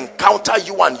come and encounter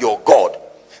you and your God,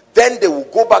 then they will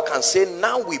go back and say,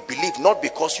 now we believe, not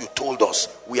because you told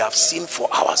us, we have seen for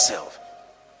ourselves.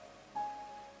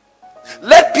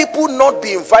 Let people not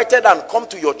be invited and come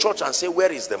to your church and say,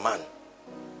 where is the man?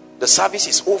 The service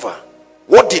is over.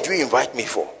 What did you invite me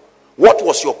for? What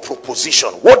was your proposition?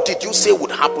 What did you say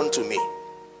would happen to me?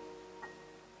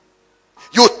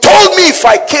 You told me if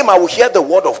I came I would hear the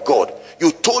word of God.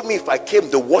 You told me if I came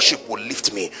the worship would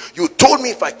lift me. You told me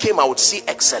if I came I would see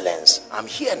excellence. I'm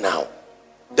here now.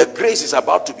 The grace is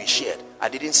about to be shared. I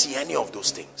didn't see any of those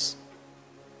things.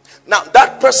 Now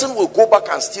that person will go back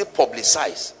and still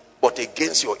publicize, but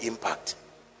against your impact.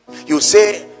 You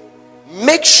say,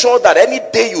 make sure that any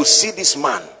day you see this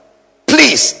man,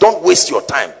 please don't waste your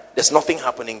time. There's nothing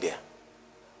happening there.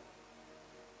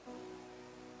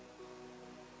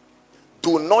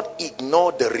 Do not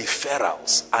ignore the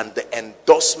referrals and the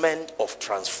endorsement of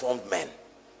transformed men.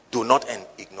 Do not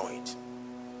ignore it.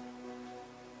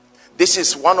 This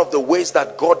is one of the ways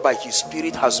that God by his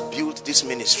Spirit has built this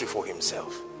ministry for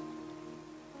himself.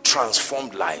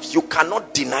 Transformed lives. You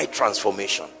cannot deny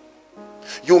transformation.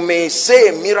 You may say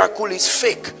a miracle is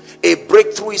fake, a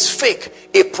breakthrough is fake,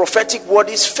 a prophetic word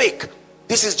is fake.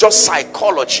 This is just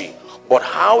psychology. But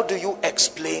how do you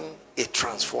explain a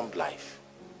transformed life?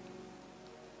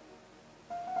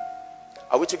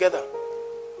 Are we together?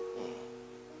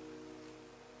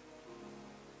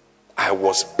 I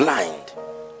was blind,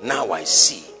 now I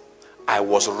see. I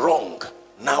was wrong,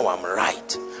 now I'm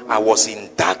right. I was in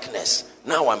darkness,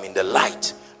 now I'm in the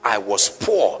light. I was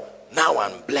poor, now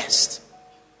I'm blessed.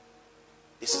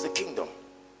 This is the kingdom.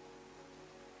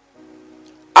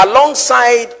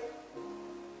 Alongside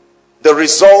the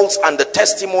results and the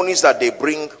testimonies that they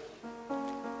bring,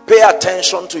 pay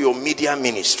attention to your media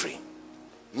ministry.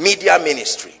 Media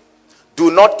ministry.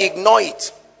 Do not ignore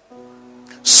it.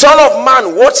 Son of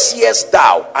man, what seest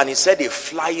thou? And he said, a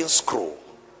flying scroll.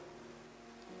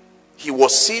 He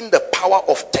was seeing the power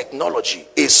of technology.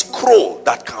 A scroll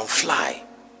that can fly.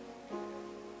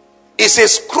 It's a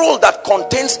scroll that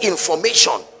contains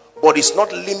information, but it's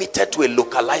not limited to a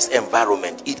localized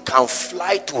environment. It can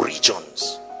fly to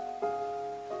regions.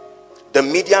 The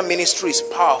media ministry is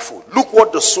powerful. Look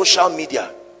what the social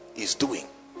media is doing.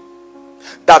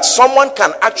 That someone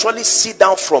can actually sit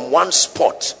down from one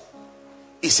spot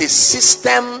is a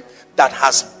system that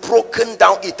has broken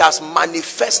down, it has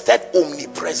manifested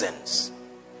omnipresence.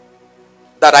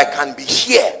 That I can be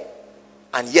here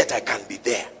and yet I can be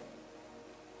there.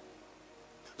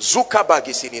 Zuckerberg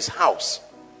is in his house,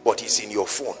 but he's in your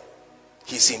phone.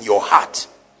 He's in your heart.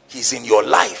 He's in your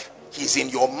life. He's in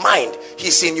your mind.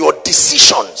 He's in your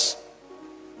decisions.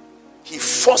 He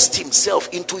forced himself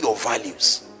into your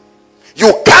values.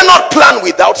 You cannot plan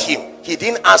without him. He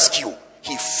didn't ask you.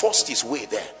 He forced his way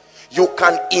there. You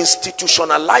can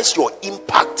institutionalize your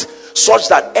impact such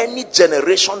that any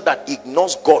generation that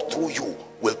ignores God through you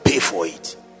will pay for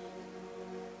it.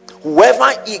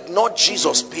 Whoever ignored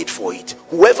Jesus paid for it.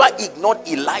 Whoever ignored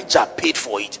Elijah paid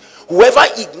for it. Whoever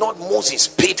ignored Moses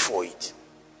paid for it.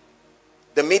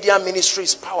 The media ministry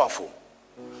is powerful.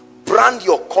 Brand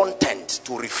your content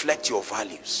to reflect your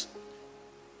values.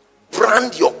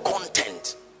 Brand your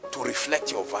content to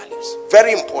reflect your values.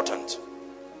 Very important.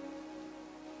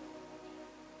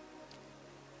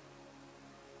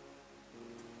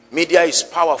 Media is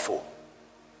powerful.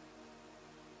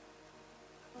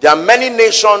 There are many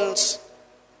nations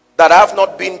that I have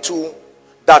not been to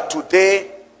that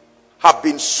today have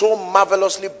been so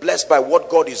marvelously blessed by what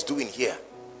God is doing here.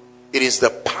 It is the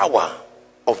power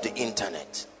of the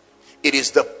internet. It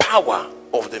is the power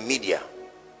of the media.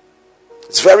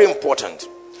 It's very important.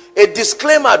 A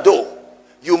disclaimer though,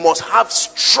 you must have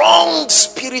strong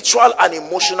spiritual and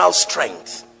emotional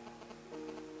strength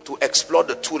to explore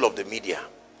the tool of the media.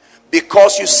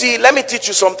 Because you see, let me teach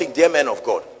you something, dear men of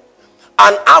God.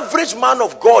 An average man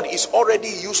of God is already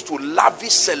used to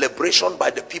lavish celebration by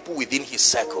the people within his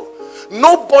circle.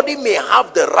 Nobody may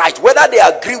have the right, whether they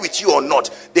agree with you or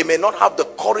not, they may not have the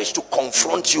courage to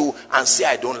confront you and say,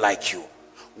 I don't like you.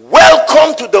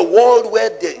 Welcome to the world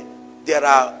where there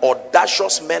are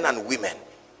audacious men and women.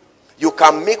 You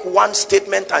can make one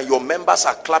statement and your members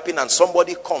are clapping, and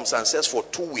somebody comes and says, for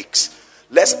 2 weeks,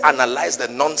 let's analyze the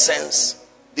nonsense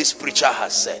this preacher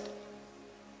has said.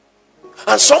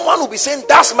 And someone will be saying,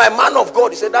 that's my man of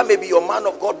God. He said, that may be your man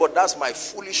of God, but that's my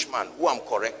foolish man who I'm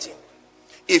correcting.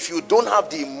 If you don't have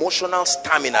the emotional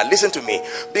stamina, listen to me,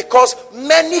 because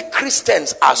many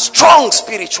Christians are strong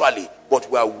spiritually, but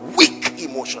we are weak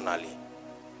emotionally.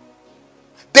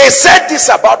 They said this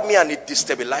about me and it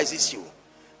destabilizes you.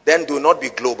 Then do not be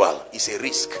global. It's a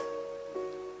risk.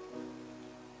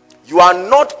 You are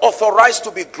not authorized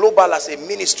to be global as a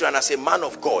ministry and as a man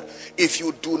of God if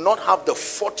you do not have the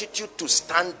fortitude to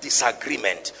stand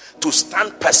disagreement, to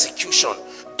stand persecution.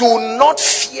 Do not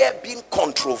fear being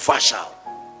controversial,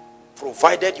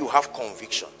 provided you have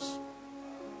convictions.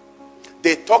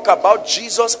 They talk about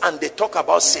Jesus and they talk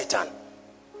about Satan.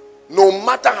 No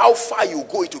matter how far you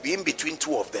go, it will be in between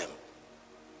two of them.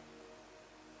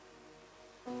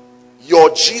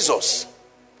 Your Jesus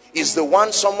is the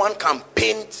one someone can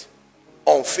paint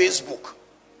on Facebook.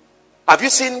 Have you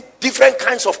seen different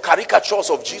kinds of caricatures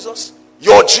of Jesus?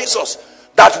 Your Jesus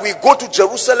that we go to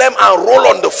Jerusalem and roll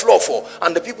on the floor for,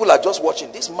 and the people are just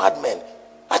watching. These madmen,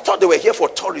 I thought they were here for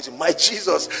tourism. My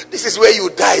Jesus, this is where you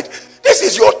died. This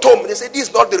is your tomb. They say this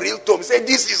is not the real tomb. They say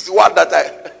this is the one that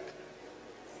I...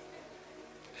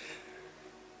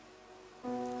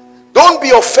 Don't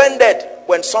be offended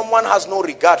when someone has no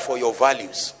regard for your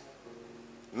values.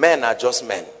 Men are just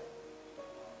men.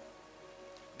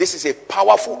 This is a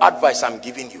powerful advice I'm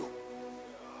giving you.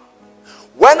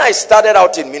 When I started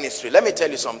out in ministry, let me tell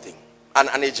you something. And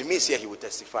Ejimi is here, he will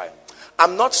testify.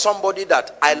 I'm not somebody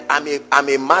that I'm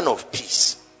a man of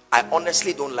peace. I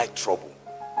honestly don't like trouble.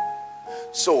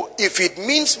 So if it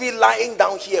means me lying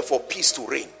down here for peace to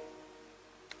reign,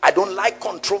 I don't like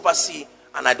controversy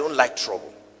and I don't like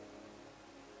trouble.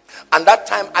 And that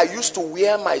time I used to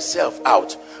wear myself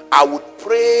out. I would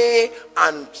pray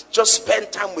and just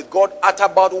spend time with God at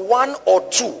about 1 or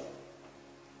 2.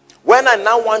 When I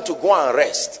now want to go and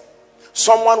rest,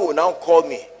 someone will now call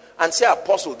me and say,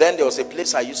 Apostle, then there was a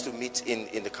place I used to meet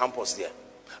in the campus there.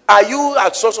 Are you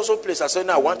at so place? I said,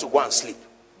 no, I want to go and sleep.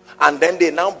 And then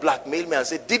they now blackmail me and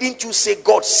say, didn't you say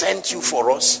God sent you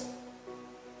for us?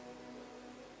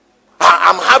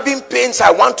 I'm having pains.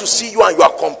 I want to see you and you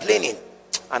are complaining.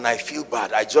 And I feel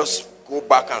bad. I just go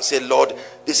back and say, Lord,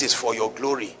 this is for your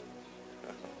glory.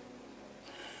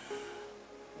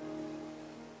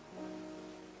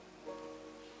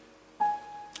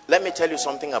 Let me tell you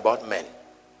something about men.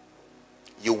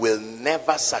 You will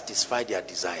never satisfy their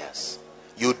desires.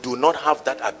 You do not have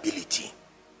that ability.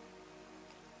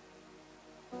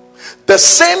 The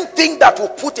same thing that will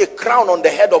put a crown on the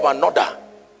head of another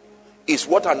is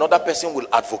what another person will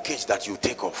advocate that you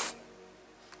take off.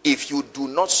 If you do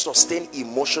not sustain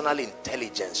emotional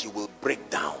intelligence, you will break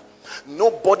down.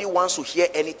 Nobody wants to hear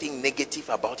anything negative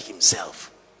about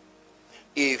himself.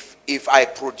 if I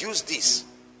produce this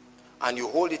and you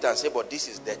hold it and say, but this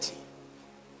is dirty,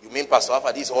 you mean, Pastor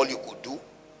Alpha, this is all you could do,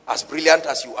 as brilliant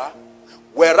as you are?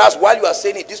 Whereas while you are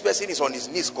saying it, this person is on his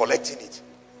knees collecting it.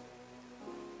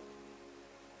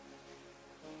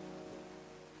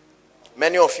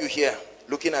 Many of you here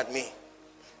looking at me,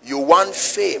 you want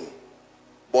fame,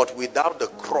 but without the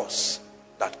cross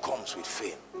that comes with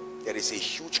fame. There is a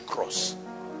huge cross.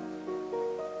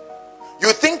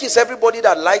 You think it's everybody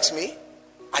that likes me?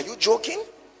 Are you joking?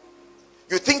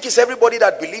 You think it's everybody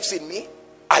that believes in me?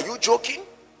 Are you joking?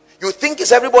 You think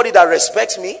it's everybody that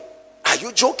respects me? Are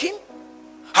you joking?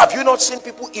 Have you not seen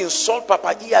people insult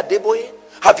Papa Iya Deboye?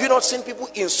 Have you not seen people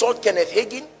insult Kenneth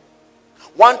Hagin?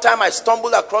 One time I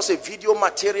stumbled across a video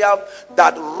material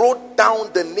that wrote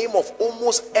down the name of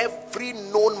almost every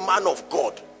known man of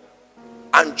God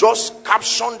and just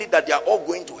captioned it that they are all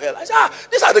going to hell. I said,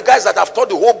 these are the guys that have taught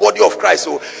the whole body of Christ.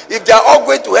 So if they are all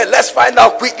going to hell, let's find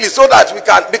out quickly so that we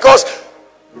can, because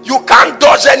you can't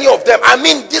dodge any of them. I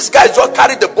mean, these guys just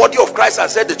carried the body of Christ and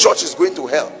said the church is going to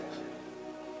hell.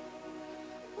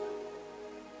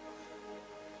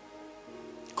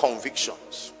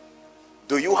 Convictions.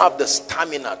 Do you have the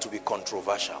stamina to be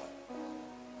controversial?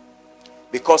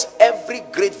 Because every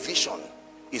great vision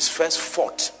is first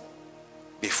fought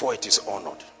before it is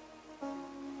honored.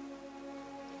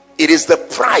 It is the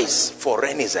price for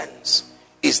renaissance,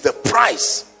 is the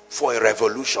price for a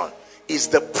revolution, is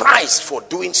the price for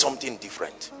doing something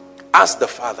different. Ask the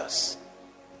fathers.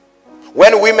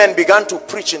 When women began to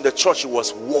preach in the church, it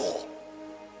was war.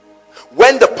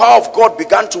 When the power of God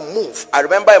began to move, I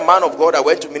remember a man of God, I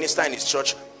went to minister in his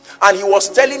church, and he was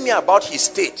telling me about his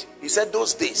state. He said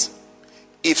those days,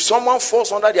 if someone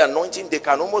falls under the anointing, they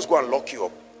can almost go and lock you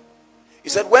up. He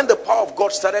said when the power of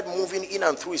God started moving in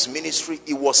and through his ministry,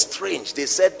 it was strange. They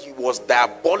said he was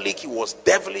diabolic, he was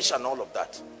devilish and all of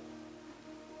that.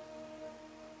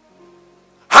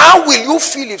 How will you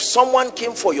feel if someone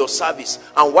came for your service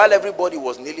and while everybody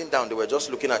was kneeling down, they were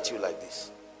just looking at you like this?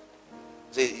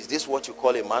 Say, is this what you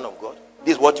call a man of God?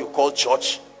 This is what you call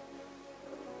church?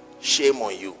 Shame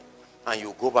on you. And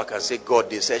you go back and say, God,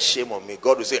 they said shame on me.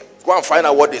 God will say, go and find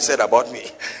out what they said about me.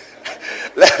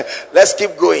 Let's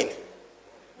keep going.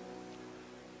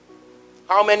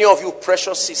 How many of you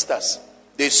precious sisters,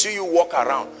 they see you walk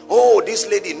around, oh, this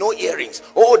lady no earrings,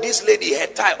 oh, this lady hair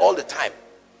tie all the time,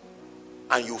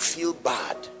 and you feel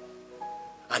bad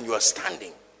and you are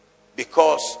standing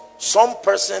because some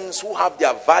persons who have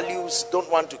their values don't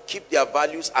want to keep their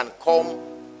values and come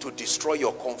to destroy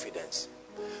your confidence.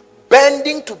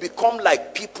 Bending to become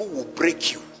like people will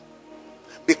break you,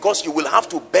 because you will have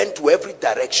to bend to every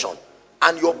direction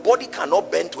and your body cannot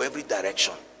bend to every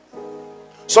direction.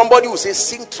 Somebody will say,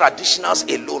 sing traditionals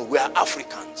alone, we are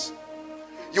Africans.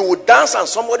 You will dance and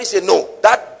somebody say, no,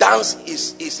 that dance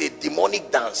is a demonic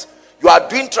dance. You are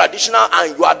doing traditional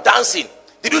and you are dancing.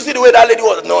 Did you see the way that lady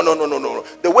was? No.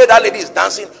 The way that lady is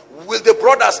dancing with the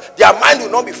brothers, their mind will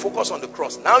not be focused on the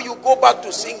cross. Now you go back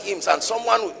to sing hymns and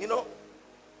someone will, you know.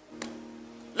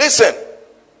 Listen.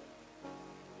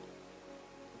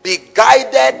 Be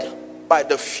guided by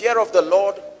the fear of the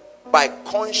Lord, by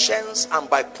conscience and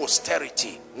by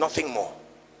posterity. Nothing more.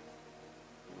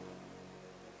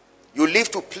 You live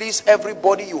to please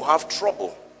everybody, you have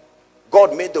trouble.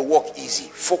 God made the work easy.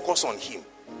 Focus on him.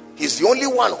 He's the only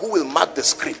one who will mark the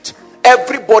script.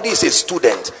 Everybody is a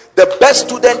student. The best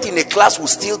student in a class will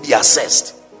still be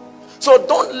assessed. So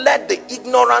don't let the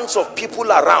ignorance of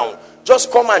people around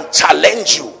just come and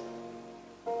challenge you.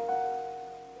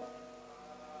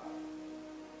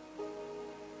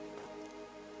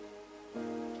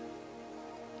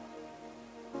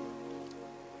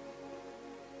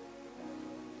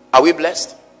 Are we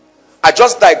blessed? I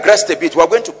just digressed a bit. We're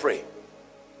going to pray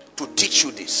to teach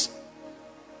you this.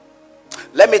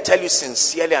 Let me tell you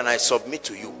sincerely, and I submit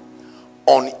to you,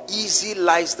 uneasy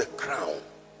lies the crown,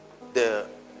 the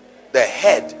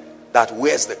head that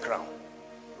wears the crown.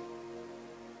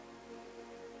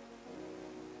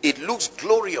 It looks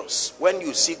glorious when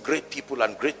you see great people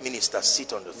and great ministers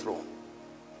sit on the throne.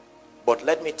 But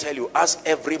let me tell you, ask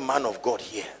every man of God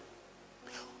here.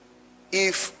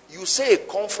 If you say a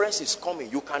conference is coming,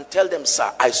 you can tell them,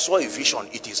 sir, I saw a vision,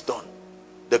 it is done.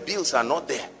 The bills are not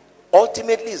there.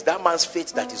 Ultimately, it's that man's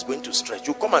faith that is going to stretch.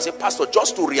 You come and say, pastor,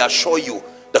 just to reassure you,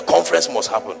 the conference must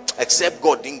happen, except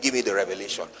God didn't give me the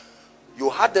revelation. You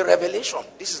had the revelation.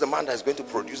 This is the man that is going to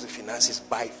produce the finances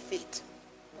by faith.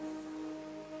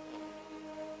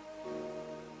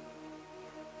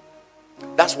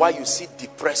 That's why you see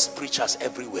depressed preachers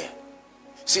everywhere.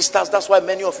 Sisters, that's why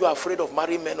many of you are afraid of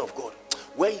marrying men of God.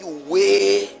 When you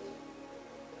weigh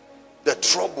the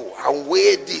trouble trouble and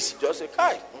weigh this. Just say,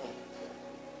 Kai.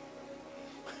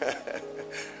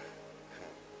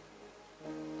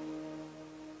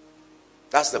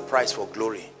 That's the price for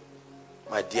glory,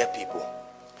 my dear people.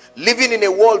 Living in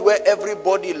a world where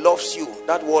everybody loves you,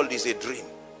 that world is a dream.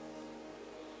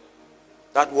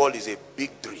 That world is a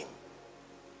big dream.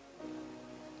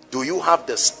 Do you have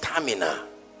the stamina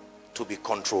to be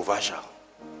controversial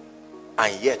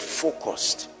and yet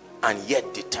focused and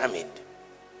yet determined?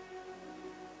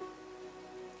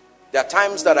 There are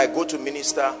times that I go to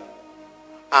minister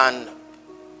and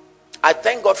I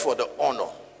thank God for the honor.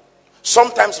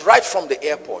 Sometimes right from the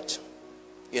airport,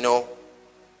 you know,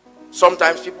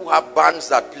 sometimes people have bands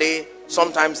that play.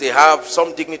 Sometimes they have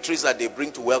some dignitaries that they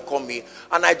bring to welcome me.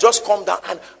 And I just come down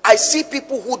and I see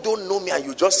people who don't know me, and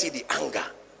you just see the anger.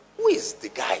 Who is the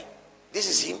guy? This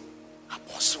is him.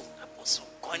 Apostle,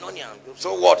 Koinonia.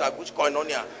 So what? Which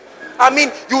Koinonia? I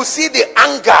mean, you see the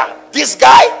anger. This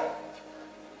guy?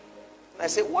 And I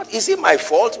say, what? Is it my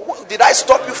fault? Did I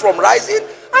stop you from rising?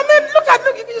 I mean, look,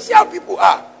 you see how people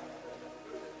are.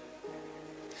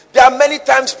 There are many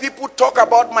times people talk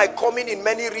about my coming in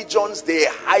many regions. They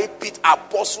hype it.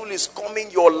 Apostle is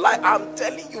coming. Your life. I'm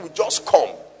telling you, just come.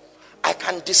 I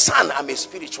can discern. I'm a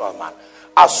spiritual man.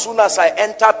 As soon as I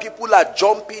enter, people are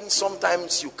jumping.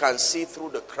 Sometimes you can see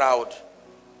through the crowd.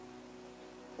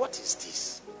 What is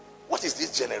this? What is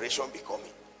this generation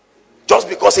becoming? Just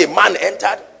because a man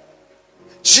entered?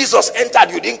 Jesus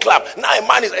entered, you didn't clap. Now a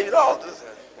man is, you know.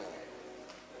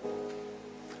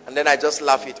 And then I just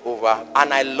laugh it over,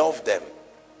 and I love them.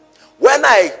 When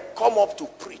I come up to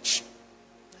preach,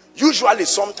 usually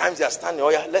sometimes they are standing, oh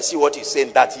yeah, let's see what he's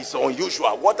saying that is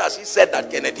unusual. What has he said that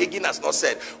Kenneth Hagin has not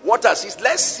said? What has he,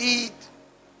 let's see it.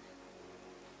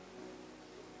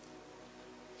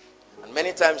 And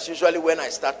many times, usually when I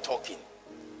start talking,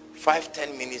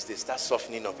 5-10 minutes, they start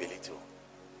softening up a little.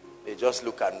 They just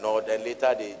look and nod, and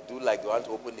later they do like they want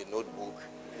to open the notebook.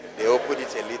 They open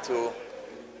it a little.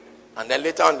 And then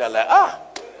later on, they're like,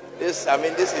 this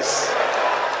is...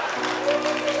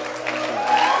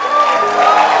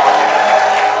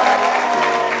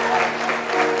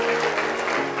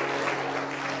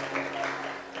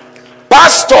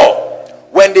 Pastor,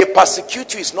 when they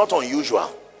persecute you, it's not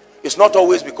unusual. It's not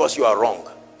always because you are wrong.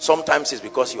 Sometimes it's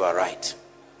because you are right.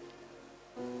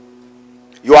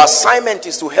 Your assignment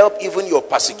is to help even your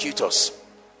persecutors.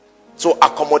 So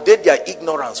accommodate their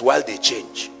ignorance while they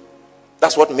change.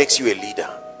 That's what makes you a leader.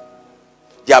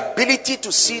 The ability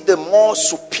to see the more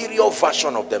superior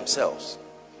version of themselves.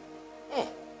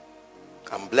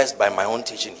 I'm blessed by my own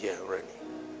teaching here already.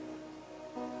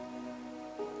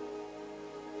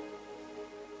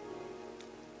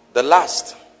 The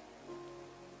last.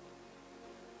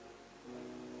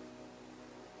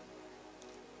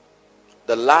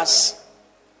 The last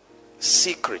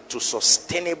secret to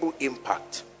sustainable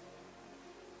impact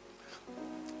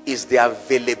is the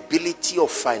availability of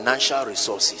financial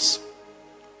resources.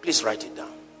 Please write it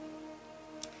down.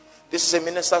 This is a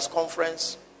ministers'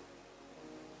 conference,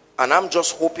 and I'm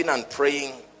just hoping and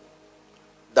praying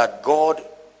that God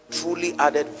truly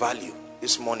added value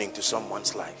this morning to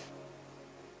someone's life.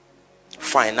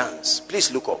 Finance.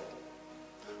 Please look up.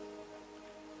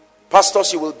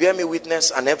 Pastors, you will bear me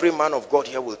witness, and every man of God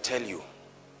here will tell you,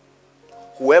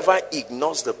 whoever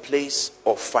ignores the place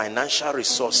of financial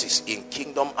resources in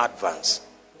kingdom advance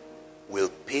will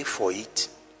pay for it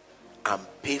and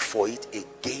pay for it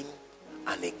again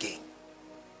and again.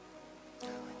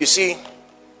 You see,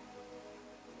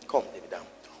 come, lay it down.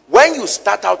 When you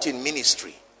start out in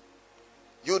ministry,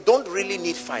 you don't really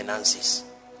need finances.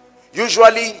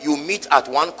 Usually you meet at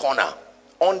one corner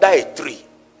under a tree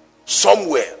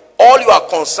somewhere. All you are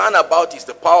concerned about is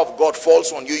the power of God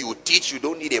falls on you. You teach. You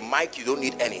don't need a mic. You don't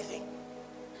need anything.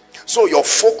 So your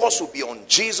focus will be on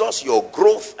Jesus, your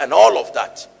growth, and all of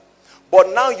that.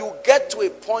 But now you get to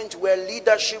a point where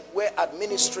leadership, where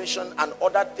administration and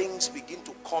other things begin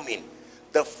to come in.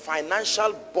 The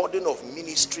financial burden of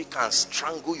ministry can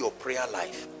strangle your prayer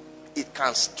life. It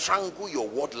can strangle your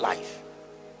word life.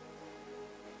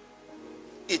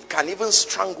 It can even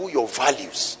strangle your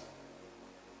values.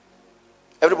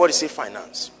 Everybody say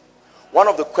finance. One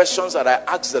of the questions that I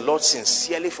asked the Lord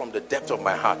sincerely from the depth of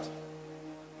my heart.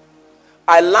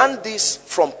 I learned this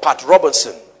from Pat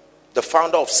Robertson, the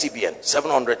founder of CBN,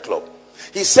 700 Club.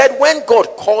 He said when God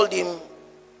called him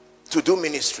to do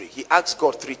ministry, he asked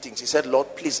God 3 things. He said,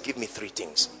 Lord, please give me 3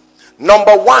 things.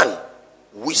 Number 1,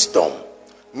 wisdom.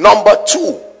 Number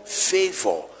 2,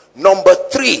 favor. Number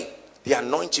 3, the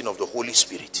anointing of the Holy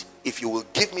Spirit. If you will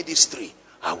give me these 3,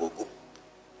 I will go.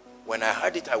 When I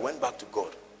heard it, I went back to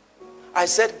God. I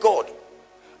said, God,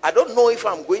 I don't know if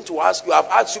I'm going to ask you. I've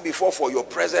asked you before for your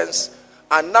presence.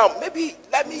 And now maybe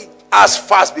let me ask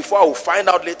fast before I will find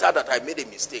out later that I made a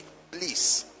mistake.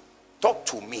 Please talk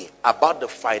to me about the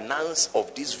finance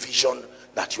of this vision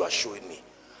that you are showing me.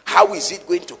 How is it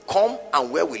going to come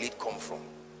and where will it come from?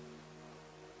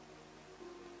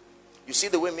 You see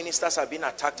the way ministers are being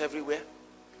attacked everywhere?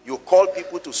 You call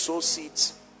people to sow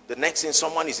seeds. The next thing,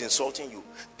 someone is insulting you.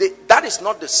 That is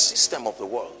not the system of the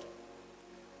world.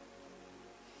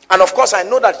 And of course, I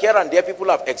know that here and there people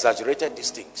have exaggerated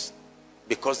these things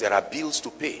because there are bills to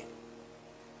pay.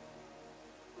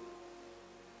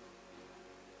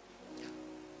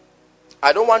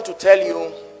 I don't want to tell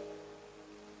you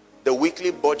the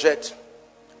weekly budget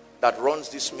that runs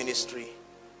this ministry.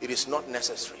 It is not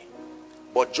necessary.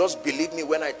 But just believe me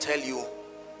when I tell you,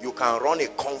 you can run a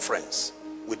conference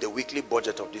with the weekly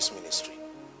budget of this ministry.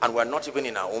 And we're not even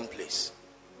in our own place.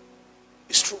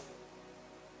 It's true.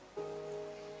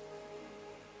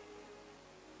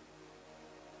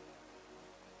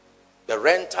 The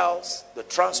rentals, the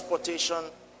transportation,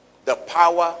 the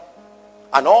power,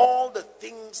 and all the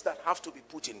things that have to be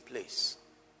put in place.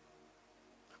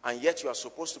 And yet you are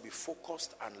supposed to be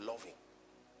focused and loving.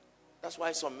 That's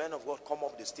why some men of God come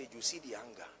up the stage. You see the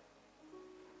anger.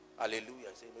 Hallelujah.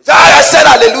 I said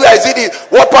hallelujah. Is it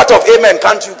what part of amen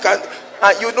can't you?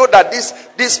 You know that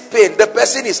this pain, the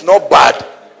person is not bad.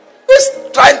 He's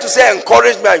trying to say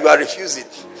encourage me and you are refusing.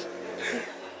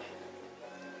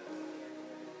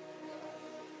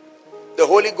 The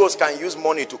Holy Ghost can use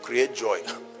money to create joy.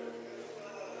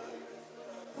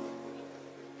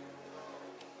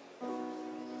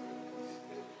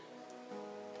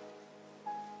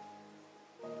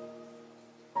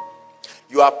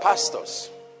 You are pastors.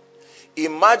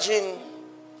 Imagine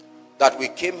that we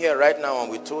came here right now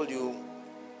and we told you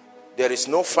there is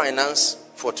no finance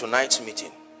for tonight's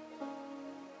meeting.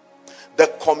 The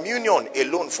communion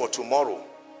alone for tomorrow.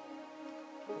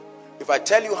 If I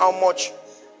tell you how much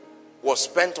was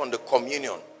spent on the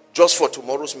communion just for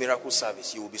tomorrow's miracle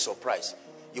service, you will be surprised.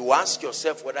 You will ask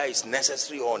yourself whether it's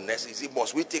necessary or unnecessary.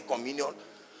 Must we take communion?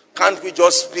 Can't we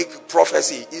just speak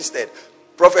prophecy instead?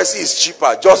 Prophecy is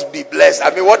cheaper. Just be blessed.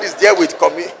 I mean, what is there with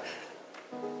communion?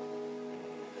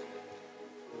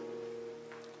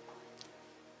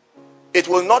 It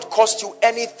will not cost you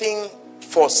anything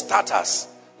for starters.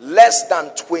 Less than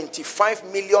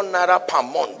 25 million naira per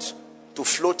month to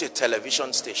float a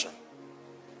television station.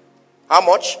 How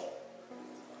much?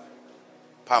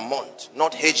 Per month.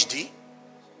 Not HD.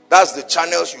 That's the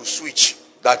channels you switch.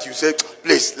 That you say,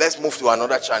 please, let's move to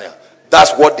another channel.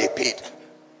 That's what they paid.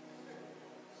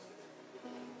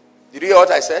 Did you hear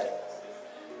what I said?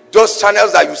 Those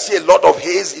channels that you see a lot of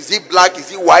haze. Is it black?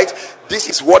 Is it white? This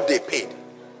is what they paid.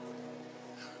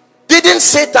 Didn't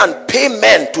Satan pay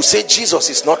men to say Jesus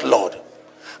is not Lord?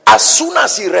 As soon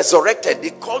as he resurrected,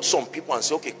 they called some people and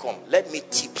said, okay, come, let me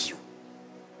tip you.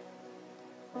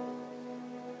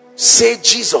 Say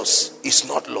Jesus is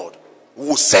not Lord. We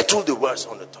will settle the words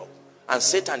on the top. And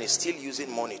Satan is still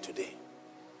using money today.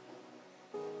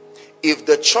 If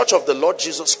the church of the Lord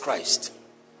Jesus Christ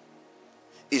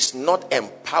is not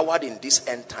empowered in these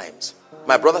end times,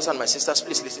 my brothers and my sisters,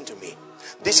 please listen to me.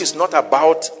 This is not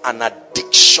about an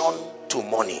addiction to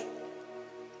money.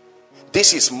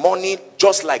 This is money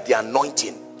just like the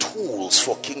anointing, tools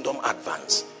for kingdom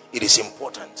advance. It is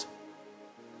important.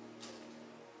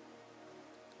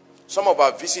 Some of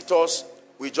our visitors,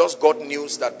 we just got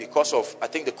news that because of, I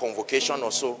think, the convocation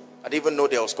or so, I didn't even know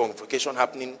there was convocation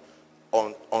happening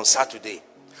on Saturday.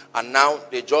 And now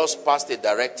they just passed a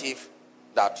directive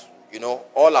that, you know,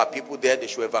 all our people there, they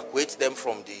should evacuate them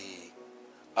from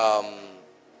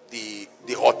the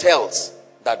hotels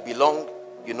that belong,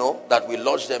 you know, that we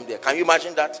lodge them there. Can you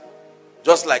imagine that?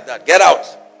 Just like that. Get out.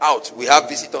 Out. We have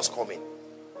visitors coming.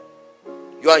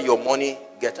 You and your money,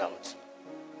 get out.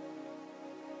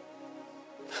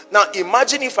 Now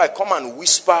imagine if I come and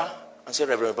whisper and say,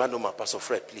 Reverend Bandoma, Pastor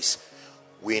Fred, please,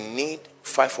 we need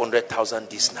 500,000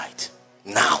 this night.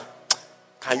 Now,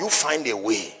 can you find a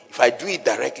way? If I do it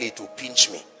directly, it will pinch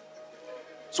me.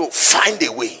 So find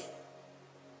a way.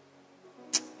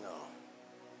 No.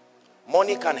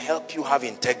 Money can help you have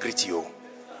integrity. Oh.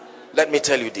 Let me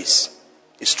tell you this.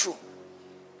 It's true.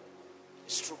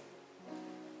 It's true.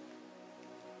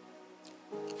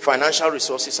 Financial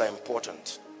resources are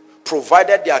important.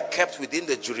 Provided they are kept within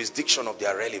the jurisdiction of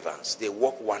their relevance, they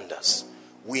work wonders.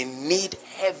 We need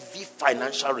heavy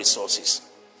financial resources.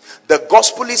 The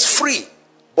gospel is free,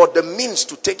 but the means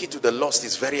to take it to the lost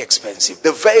is very expensive.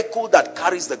 The vehicle that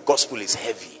carries the gospel is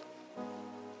heavy.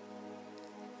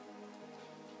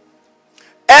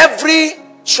 Every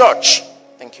church,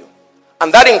 thank you,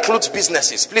 and that includes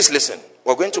businesses. Please listen,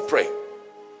 we're going to pray.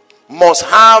 Must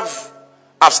have,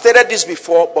 I've stated this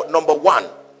before, but number one,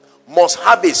 must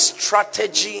have a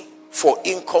strategy for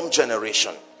income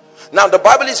generation. Now the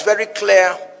Bible is very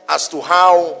clear as to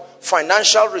how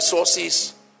financial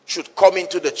resources should come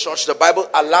into the church. The Bible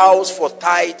allows for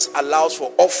tithes, allows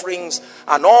for offerings,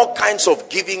 and all kinds of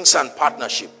givings and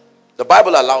partnership. The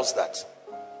Bible allows that,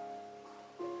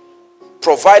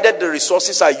 provided the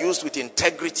resources are used with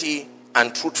integrity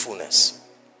and truthfulness.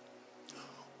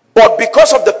 But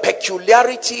because of the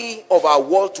peculiarity of our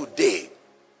world today,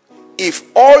 if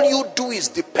all you do is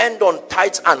depend on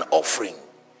tithes and offering,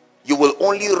 you will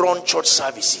only run church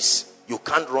services. You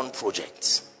can't run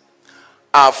projects.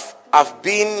 I've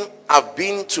been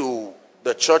to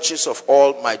the churches of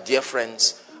all my dear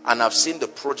friends, and I've seen the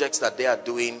projects that they are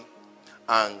doing.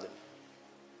 And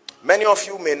many of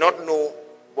you may not know,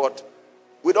 but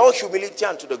with all humility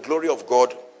and to the glory of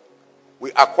God, we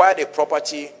acquired a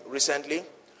property recently,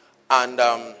 and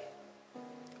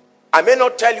I may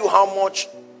not tell you how much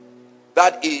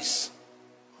that is,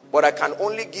 but I can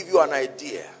only give you an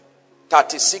idea.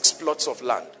 36 plots of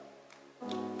land.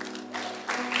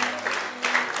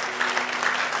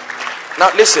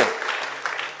 Now listen,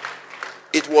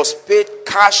 it was paid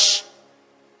cash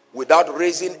without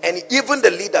raising any, even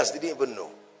the leaders didn't even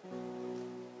know.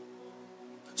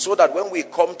 So that when we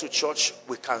come to church,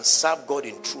 we can serve God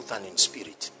in truth and in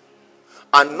spirit.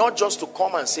 And not just to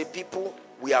come and say, people,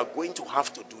 we are going to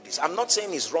have to do this. I'm not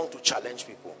saying it's wrong to challenge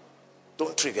people.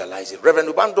 Don't trivialize it. Reverend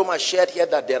Ubandoma shared here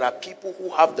that there are people who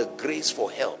have the grace for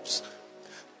helps.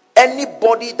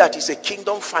 Anybody that is a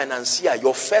kingdom financier,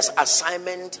 your first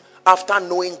assignment after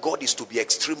knowing God is to be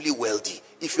extremely wealthy.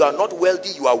 If you are not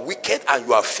wealthy, you are wicked and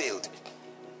you are failed.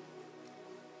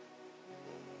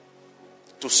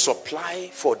 To supply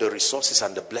for the resources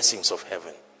and the blessings of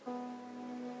heaven.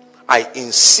 I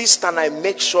insist and I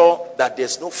make sure that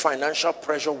there's no financial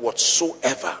pressure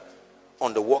whatsoever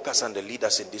on the workers and the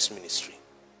leaders in this ministry.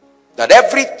 That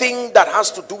everything that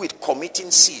has to do with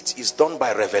committing seeds is done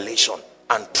by revelation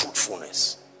and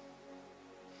truthfulness.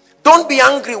 Don't be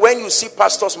angry when you see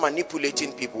pastors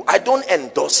manipulating people. I don't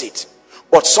endorse it.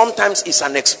 But sometimes it's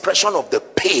an expression of the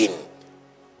pain.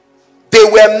 They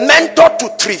were mentored to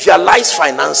trivialize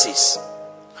finances.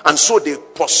 And so they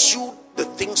pursued the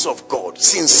things of God.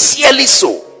 Sincerely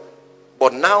so.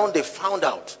 But now they found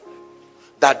out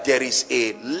that there is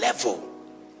a level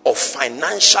of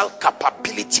financial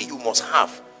capability you must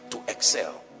have to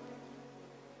excel.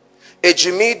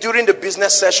 Ejimi, during the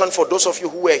business session, for those of you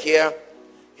who were here,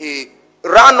 he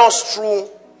ran us through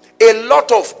a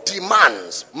lot of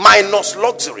demands minus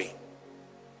luxury.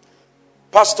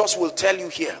 Pastors will tell you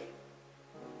here,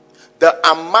 the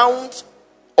amount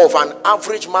of an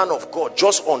average man of God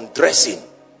just on dressing,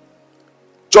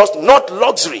 just not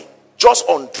luxury, just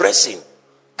on dressing,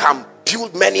 can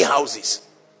build many houses.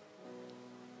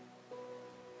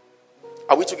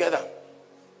 Are we together?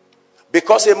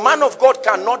 Because a man of God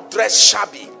cannot dress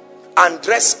shabby and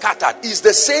dress scattered. It's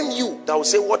the same you that will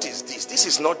say, what is this? This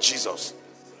is not Jesus.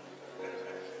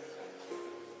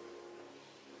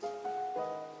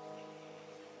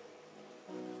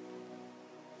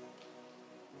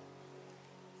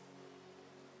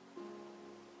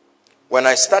 When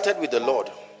I started with the Lord,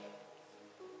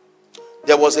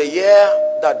 there was a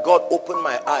year that God opened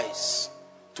my eyes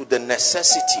to the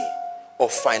necessity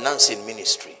of financing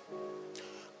ministry.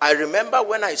 I remember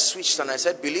when I switched and I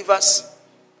said, believers,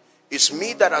 it's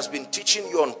me that has been teaching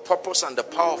you on purpose and the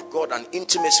power of God and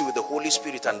intimacy with the Holy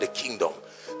Spirit and the kingdom.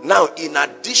 Now, in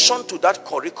addition to that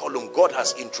curriculum, God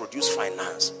has introduced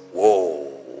finance. Whoa.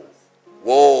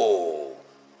 Whoa.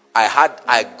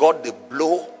 I got the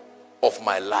blow of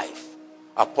my life.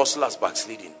 Apostle has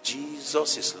backslidden.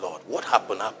 Jesus is Lord. What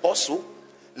happened, Apostle?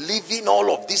 Leaving all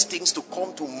of these things to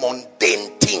come to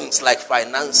mundane things like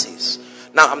finances.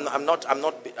 Now, I'm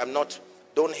not,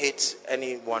 don't hate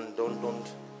anyone, don't.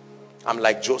 I'm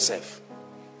like Joseph.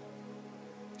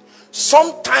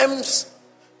 Sometimes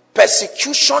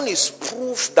persecution is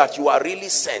proof that you are really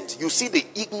sent. You see the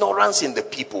ignorance in the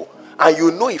people, and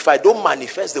you know if I don't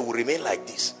manifest, they will remain like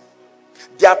this.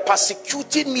 They are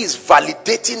persecuting me is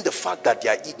validating the fact that they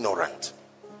are ignorant.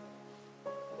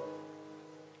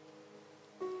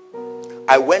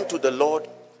 I went to the Lord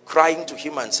crying to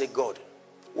him and said, God,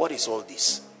 what is all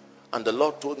this? And the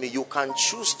Lord told me, you can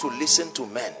choose to listen to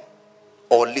men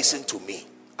or listen to me.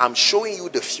 I'm showing you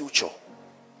the future.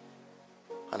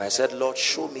 And I said, Lord,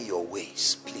 show me your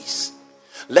ways, please.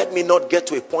 Let me not get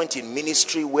to a point in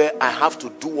ministry where I have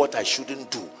to do what I shouldn't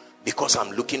do because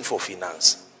I'm looking for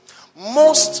finance.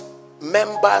 Most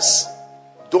members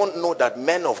don't know that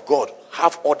men of God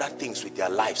have other things with their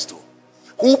lives too.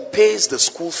 Who pays the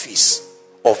school fees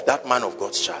of that man of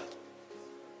God's child?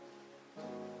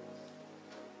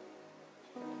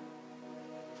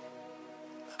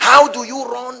 How do you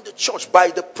run the church? By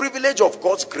the privilege of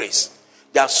God's grace.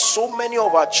 There are so many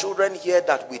of our children here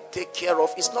that we take care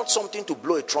of. It's not something to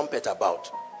blow a trumpet about.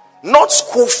 Not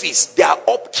school fees, their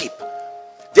upkeep.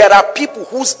 There are people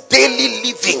whose daily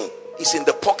living is in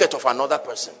the pocket of another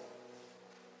person.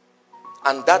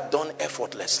 And that done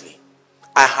effortlessly.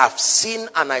 I have seen,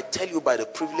 and I tell you by the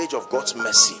privilege of God's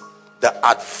mercy, the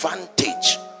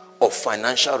advantage of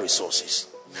financial resources.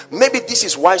 Maybe this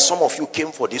is why some of you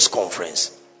came for this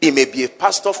conference. It may be a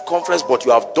pastor's conference, but you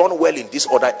have done well in these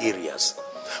other areas.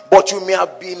 But you may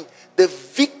have been the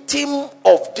victim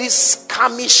of this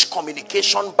scamish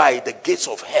communication by the gates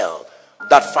of hell,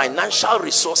 that financial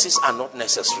resources are not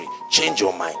necessary. Change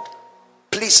your mind.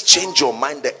 Please change your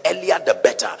mind. The earlier the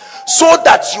better, so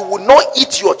that you will not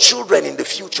eat your children in the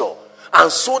future,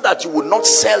 and so that you will not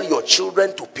sell your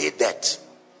children to pay debt.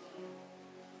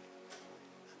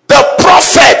 The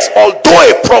prophet, although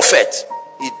a prophet,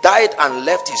 he died and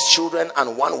left his children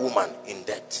and one woman in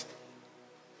debt.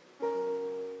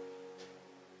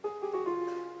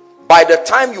 By the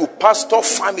time you pastor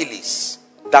families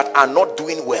that are not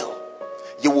doing well,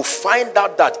 you will find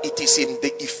out that it is in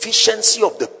the efficiency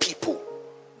of the people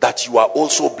that you are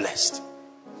also blessed.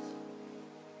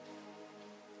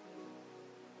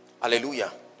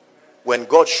 Hallelujah. When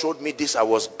God showed me this, I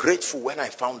was grateful when I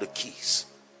found the keys.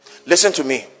 Listen to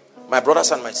me, my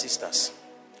brothers and my sisters.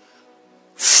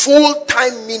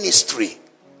 Full-time ministry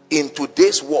in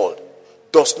today's world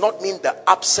does not mean the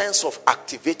absence of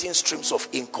activating streams of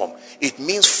income. It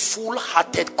means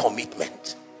full-hearted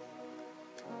commitment.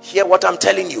 Hear what I'm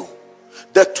telling you.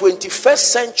 The 21st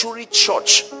century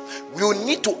church will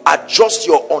need to adjust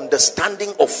your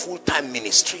understanding of full-time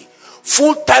ministry.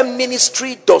 Full-time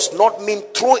ministry does not mean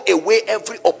throw away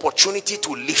every opportunity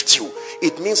to lift you.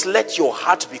 It means let your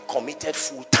heart be committed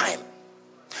full-time.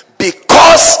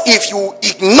 Because if you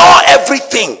ignore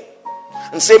everything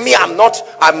and say, me, I'm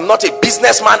not a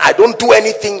businessman, I don't do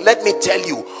anything, let me tell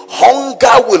you,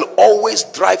 hunger will always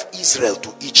drive Israel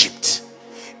to Egypt.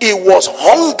 It was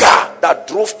hunger that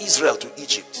drove Israel to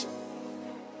Egypt.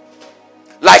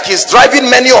 Like he's driving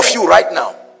many of you right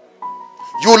now.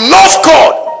 You love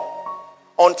God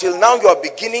until now you are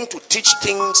beginning to teach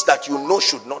things that you know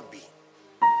should not be.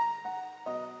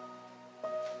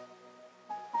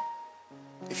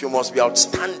 If you must be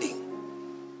outstanding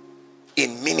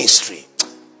in ministry,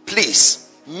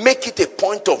 please make it a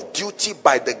point of duty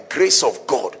by the grace of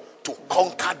God to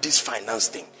conquer this finance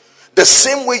thing. The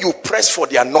same way you press for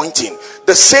the anointing,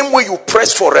 the same way you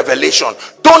press for revelation.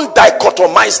 Don't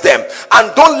dichotomize them,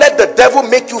 and don't let the devil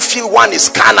make you feel one is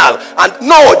carnal and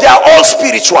no, they are all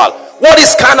spiritual. What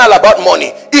is carnal about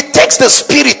money? It takes the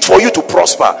spirit for you to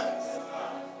prosper.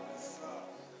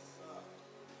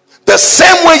 The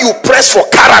same way you press for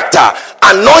character,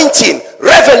 anointing,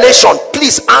 revelation,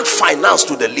 please add finance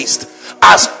to the list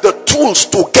as the tools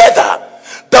together.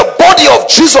 The body of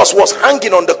Jesus was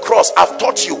hanging on the cross. I've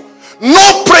taught you,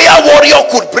 no prayer warrior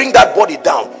could bring that body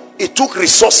down. It took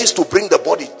resources to bring the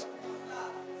body.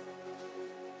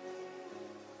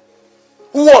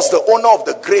 Who was the owner of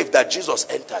the grave that Jesus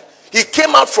entered? He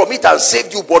came out from it and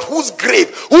saved you, but whose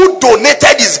grave? Who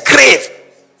donated his grave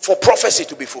for prophecy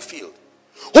to be fulfilled?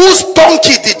 Whose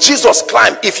donkey did Jesus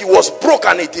climb? If he was broke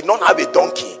and he did not have a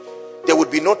donkey, there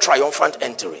would be no triumphant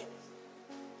entry.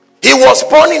 He was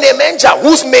born in a manger.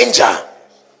 Whose manger?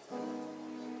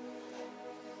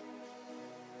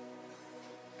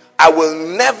 I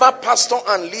will never pastor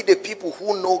and lead the people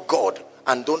who know God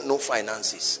and don't know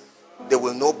finances. They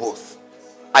will know both.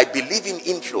 I believe in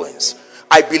influence.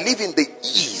 I believe in the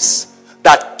ease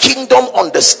that kingdom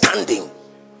understanding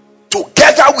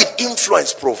together with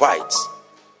influence provides.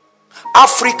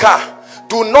 Africa,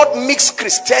 do not mix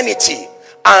Christianity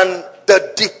and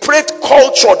the depraved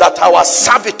culture that our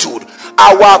servitude,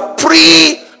 our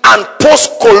pre and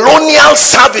post-colonial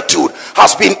servitude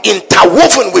has been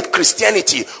interwoven with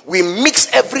Christianity. We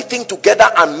mix everything together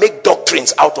and make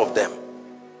doctrines out of them.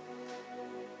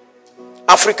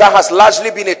 Africa has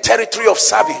largely been a territory of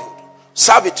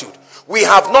servitude. We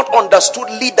have not understood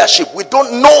leadership. We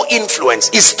don't know influence.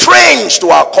 It's strange to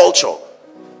our culture.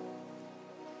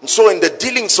 And so in the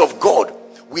dealings of God,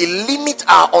 we limit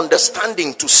our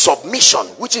understanding to submission,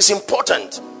 which is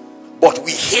important, but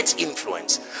we hate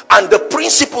influence. And the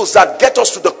principles that get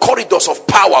us to the corridors of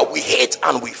power, we hate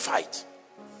and we fight.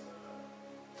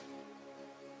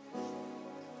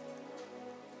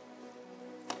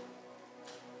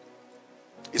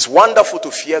 It's wonderful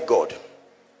to fear God.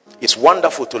 It's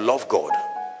wonderful to love God,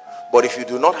 but if you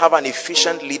do not have an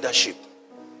efficient leadership,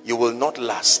 you will not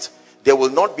last. There will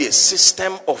not be a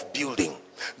system of building.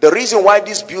 The reason why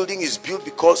this building is built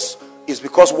is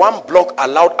because one block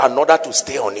allowed another to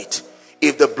stay on it.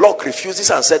 If the block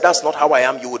refuses and said, that's not how I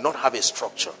am, you would not have a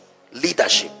structure.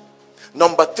 Leadership.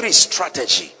 Number 3,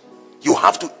 strategy. You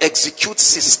have to execute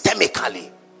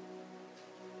systemically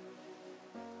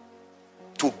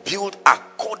to build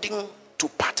according to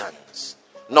patterns.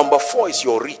 Number 4 is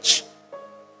your reach.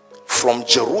 From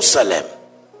Jerusalem,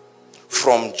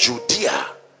 from Judea,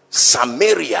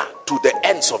 Samaria to the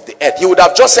ends of the earth. He would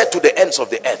have just said to the ends of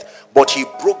the earth, but he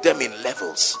broke them in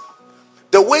levels.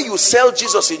 The way you sell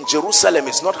Jesus in Jerusalem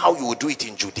is not how you would do it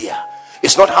in Judea.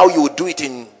 It's not how you would do it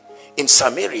in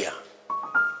Samaria.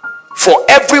 For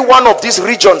every one of these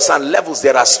regions and levels,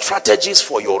 there are strategies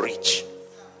for your reach.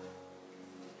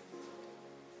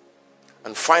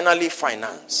 And finally,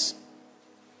 finance.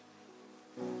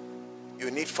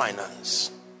 You need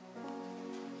finance.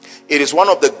 It is one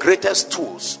of the greatest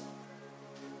tools.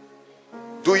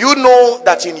 Do you know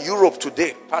that in Europe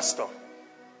today, Pastor,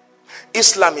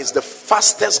 Islam is the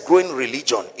fastest growing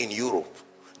religion in Europe?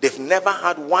 They've never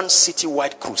had one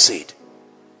citywide crusade.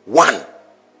 One.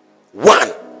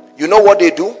 You know what they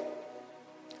do?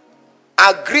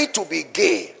 Agree to be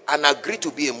gay and agree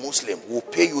to be a Muslim. We'll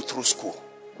pay you through school.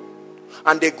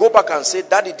 And they go back and say,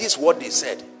 Daddy, this is what they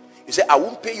said. You say, I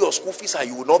won't pay your school fees and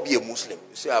you will not be a Muslim.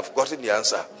 You say, I've gotten the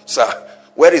answer. Sir,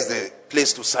 where is the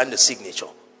place to sign the signature?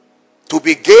 To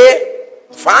be gay,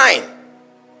 fine.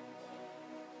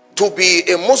 To be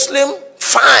a Muslim,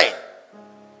 fine.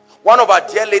 One of our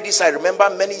dear ladies, I remember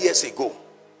many years ago,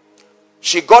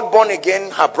 she got born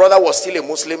again. Her brother was still a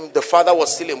Muslim. The father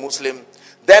was still a Muslim.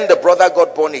 Then the brother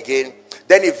got born again.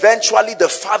 Then eventually the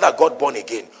father got born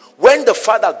again. When the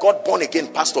father got born again,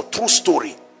 Pastor, true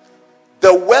story,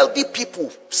 the wealthy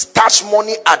people stashed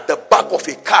money at the back of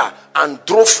a car and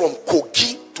drove from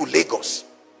Kogi to Lagos.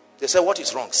 They said, what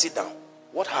is wrong? Sit down.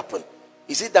 What happened?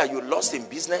 Is it that you lost in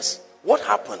business? What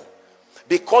happened?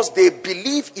 Because they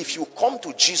believe if you come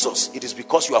to Jesus, it is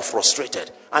because you are frustrated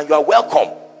and you are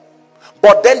welcome.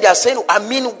 But then they are saying, I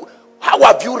mean, how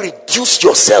have you reduced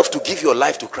yourself to give your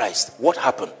life to Christ? What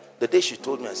happened? The day she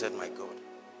told me, I said, my God.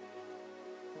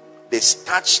 They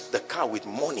starched the car with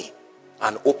money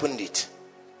and opened it.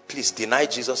 Please deny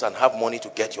Jesus and have money to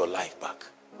get your life back.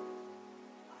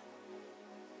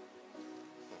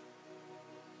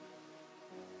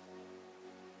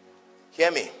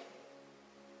 Hear me.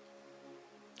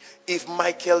 If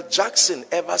Michael Jackson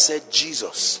ever said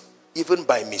Jesus, even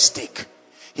by mistake,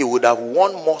 he would have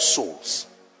won more souls.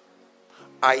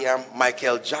 I am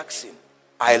Michael Jackson.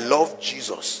 I love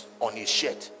Jesus on his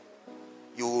shirt.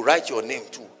 You will write your name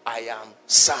too. I am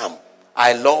Sam.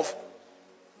 I love.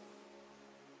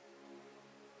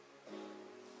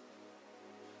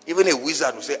 Even a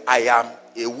wizard will say, I am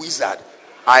a wizard.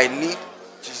 I need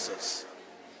Jesus.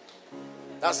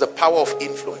 That's the power of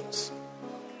influence.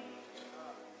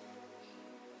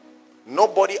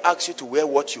 Nobody asks you to wear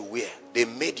what you wear. They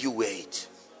made you wear it.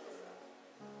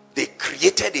 They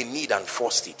created a need and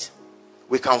forced it.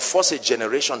 We can force a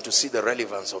generation to see the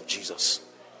relevance of Jesus.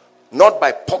 Not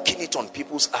by poking it on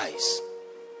people's eyes,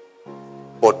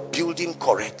 but building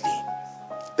correctly.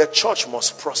 The church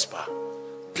must prosper.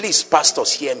 Please,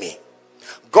 pastors, hear me.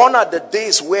 Gone are the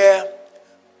days where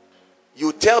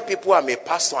you tell people I'm a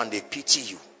pastor and they pity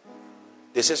you.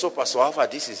 They say, so Pastor Alpha,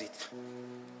 this is it.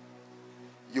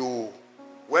 You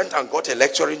went and got a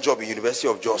lecturing job in University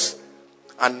of Jos.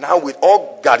 And now with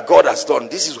all that God has done,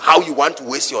 this is how you want to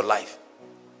waste your life.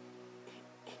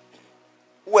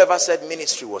 Whoever said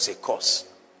ministry was a curse?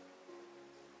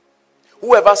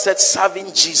 Whoever said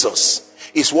serving Jesus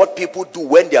is what people do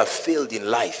when they have failed in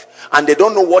life and they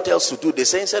don't know what else to do? They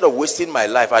say, instead of wasting my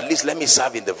life, at least let me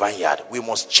serve in the vineyard. We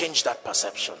must change that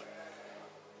perception.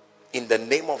 In the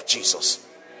name of Jesus.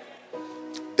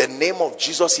 The name of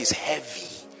Jesus is heavy.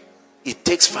 It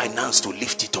takes finance to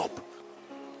lift it up.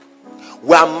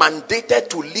 We are mandated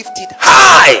to lift it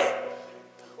high.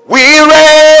 We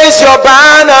raise your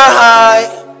banner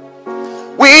high.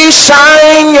 We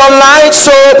shine your light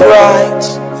so bright.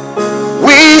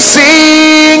 We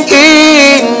sing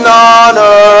in honor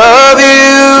of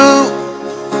you.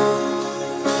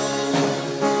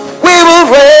 We will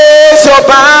raise your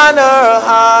banner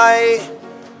high.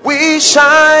 We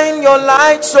shine your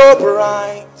light so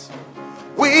bright.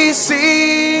 We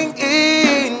sing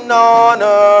in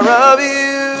honor of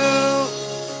you.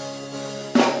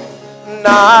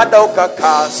 Nadoka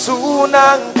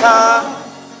kasunanka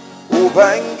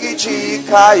ubangiji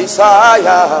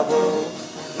kaisayabo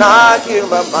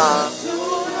nakirmama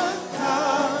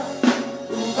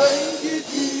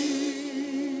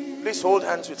Please hold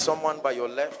hands with someone by your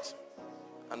left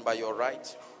and by your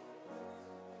right.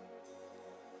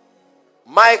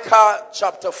 Micah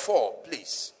chapter 4,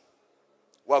 please.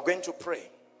 We are going to pray.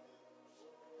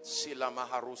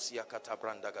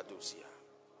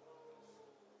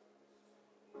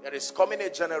 There is coming a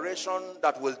generation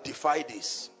that will defy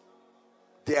this.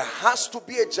 There has to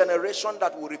be a generation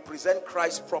that will represent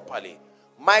Christ properly.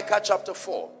 Micah chapter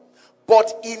 4.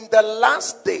 But in the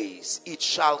last days it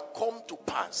shall come to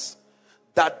pass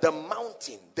that the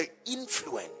mountain, the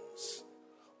influence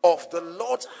of the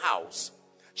Lord's house,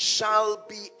 shall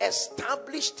be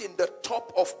established in the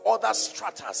top of other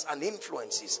stratas and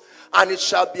influences, and it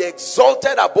shall be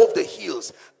exalted above the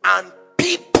hills, and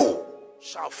people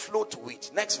shall flow to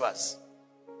it. Next verse.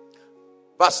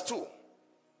 Verse 2.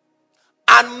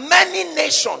 And many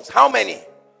nations, how many?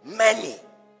 Many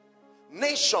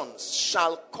nations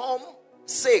shall come,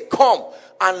 say, come,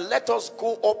 and let us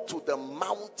go up to the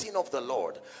mountain of the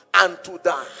Lord, and to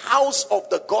the house of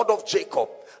the God of Jacob,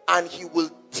 and he will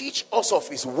teach us of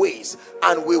his ways,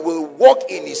 and we will walk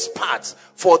in his paths.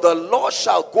 For the Lord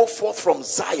shall go forth from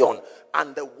Zion,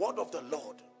 and the word of the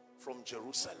Lord from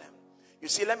Jerusalem. You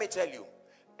see, let me tell you,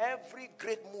 every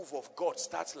great move of God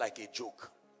starts like a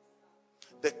joke.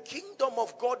 The kingdom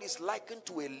of God is likened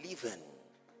to a leaven.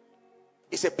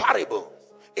 It's a parable.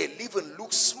 A leaven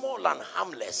looks small and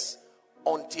harmless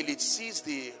until it sees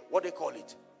the, what they call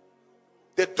it,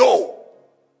 the dough.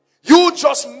 You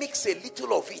just mix a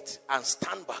little of it and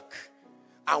stand back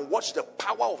and watch the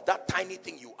power of that tiny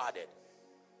thing you added.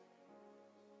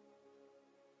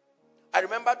 I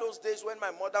remember those days when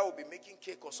my mother would be making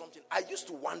cake or something. I used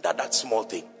to wonder that small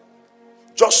thing.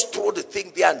 Just throw the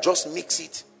thing there and just mix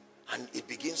it, and it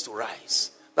begins to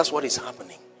rise. That's what is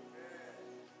happening.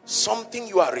 Something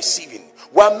you are receiving.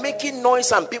 We are making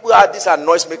noise, and people are, these are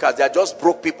noise makers. They are just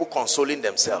broke people consoling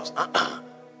themselves.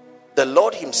 The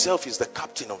Lord himself is the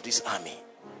captain of this army.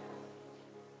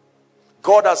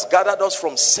 God has gathered us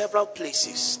from several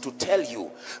places to tell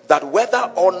you that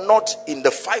whether or not in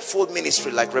the fivefold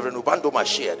ministry, like Reverend Ubandoma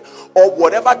shared, or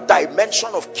whatever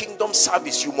dimension of kingdom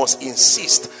service, you must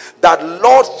insist that,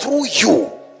 Lord, through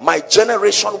you, my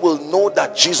generation will know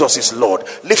that Jesus is Lord.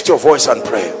 Lift your voice and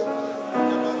pray.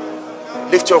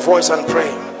 Lift your voice and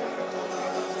pray.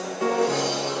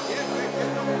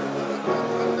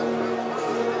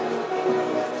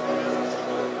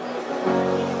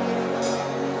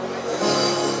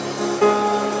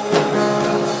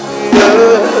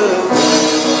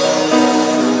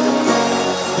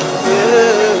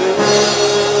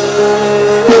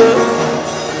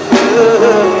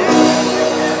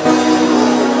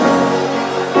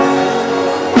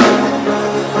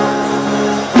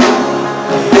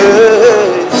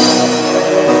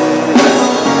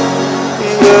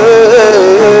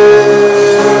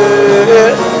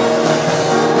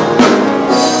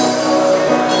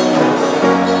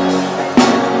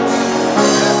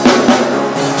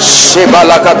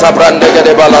 Balakata brandege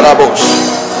de balarabosh.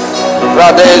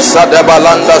 Radesa de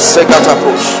balanda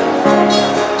sekatapush.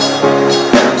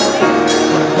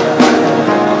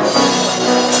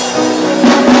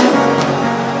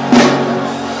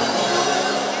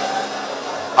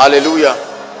 Hallelujah.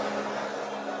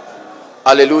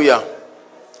 Hallelujah.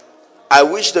 I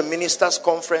wish the ministers'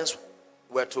 conference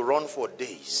were to run for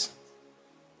days.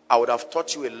 I would have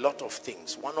taught you a lot of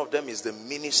things. One of them is the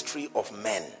ministry of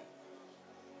men.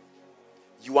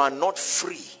 You are not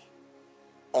free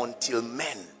until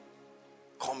men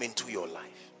come into your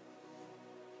life.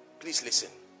 Please listen.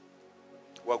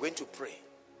 We are going to pray.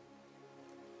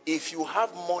 If you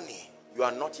have money, you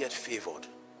are not yet favored.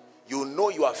 You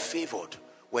know you are favored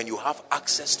when you have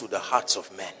access to the hearts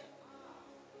of men.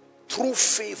 True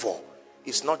favor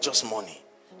is not just money.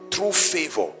 True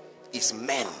favor is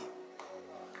men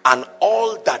and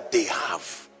all that they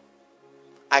have.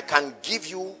 I can give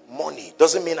you money,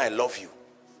 doesn't mean I love you.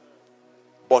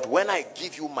 But when I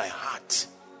give you my heart,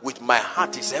 with my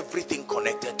heart is everything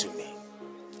connected to me.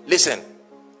 Listen,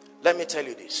 let me tell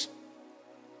you this.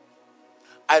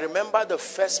 I remember the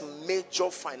first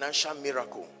major financial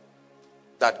miracle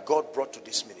that God brought to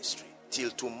this ministry.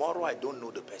 Till tomorrow, I don't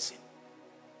know the person.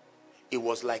 It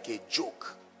was like a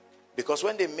joke. Because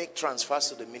when they make transfers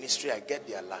to the ministry, I get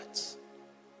the alerts.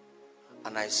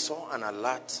 And I saw an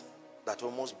alert that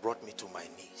almost brought me to my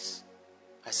knees.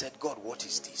 I said, God, what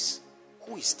is this?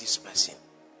 Who is this person?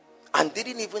 And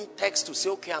didn't even text to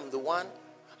say, okay, I'm the one.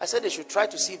 I said they should try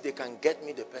to see if they can get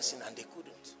me the person, and they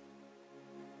couldn't.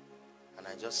 And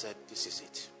I just said, this is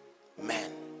it.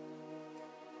 Men.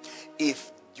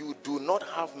 If you do not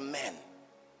have men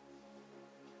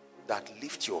that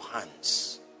lift your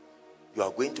hands, you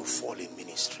are going to fall in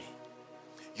ministry.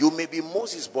 You may be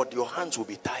Moses, but your hands will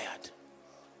be tired.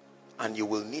 And you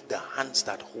will need the hands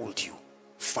that hold you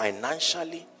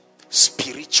financially,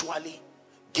 spiritually,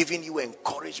 giving you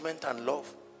encouragement and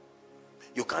love.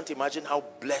 You can't imagine how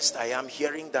blessed I am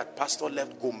hearing that pastor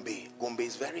left Gombe. Gombe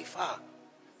is very far.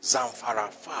 Zamfara,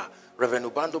 far. Reverend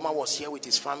Ubandoma was here with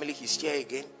his family. He's here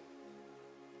again.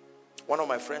 One of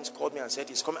my friends called me and said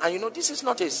he's coming. And you know, this is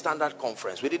not a standard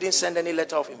conference. We didn't send any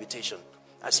letter of invitation.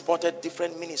 I spotted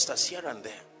different ministers here and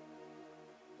there.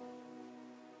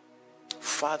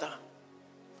 Father,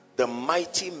 the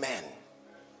mighty men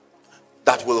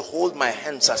that will hold my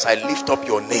hands as I lift up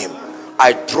your name,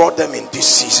 I draw them in this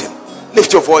season.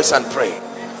 Lift your voice and pray.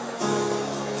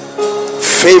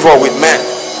 Favor with men.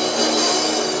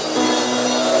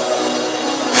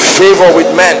 Favor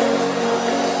with men.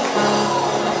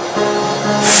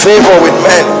 Favor with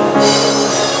men.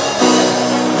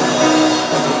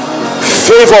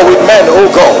 Favor with men, oh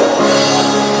God.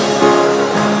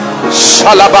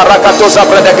 Shalabarakatoza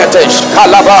bredeketesh.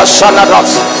 Kalaba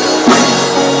shanadas.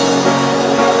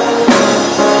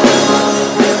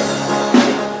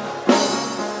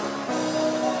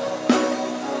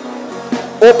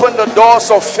 Open the doors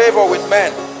of favor with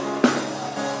men.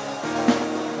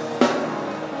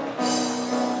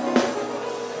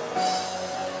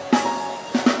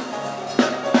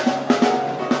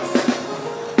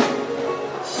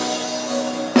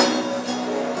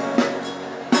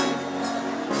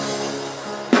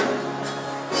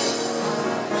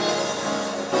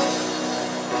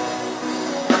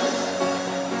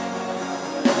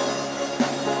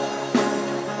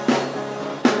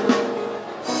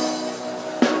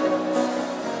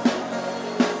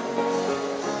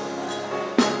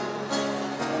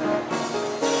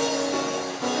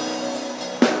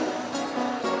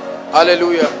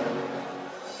 Hallelujah.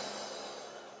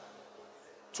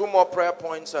 2 more prayer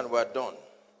points and we're done.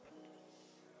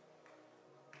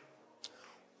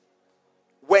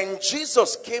 When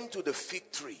Jesus came to the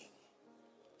fig tree,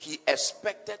 he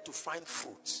expected to find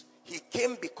fruits. He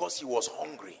came because he was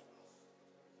hungry.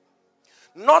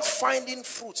 Not finding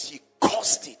fruits, he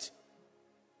cursed it.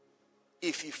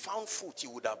 If he found fruit, he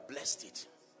would have blessed it.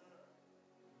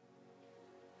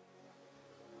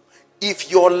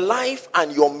 If your life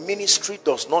and your ministry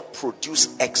does not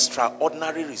produce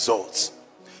extraordinary results,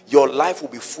 your life will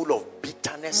be full of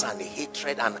bitterness and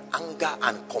hatred and anger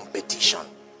and competition.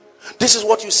 This is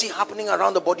what you see happening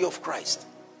around the body of Christ.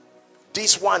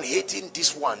 This one hating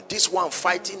this one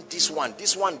fighting this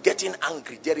one getting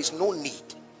angry. There is no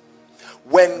need.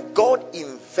 When God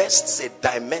invests a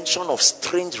dimension of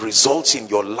strange results in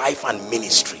your life and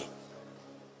ministry,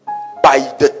 by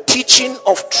the teaching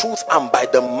of truth and by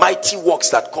the mighty works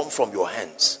that come from your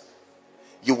hands,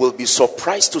 you will be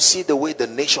surprised to see the way the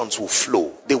nations will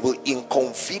flow. They will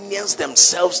inconvenience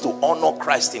themselves to honor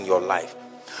Christ in your life.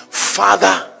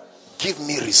 Father, give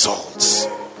me results.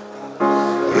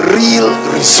 Real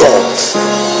results.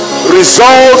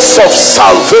 Results of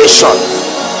salvation.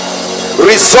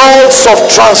 Results of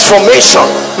transformation.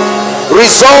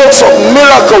 Results of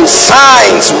miracles,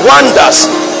 signs, wonders,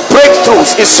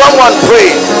 breakthroughs. Is someone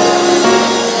praying?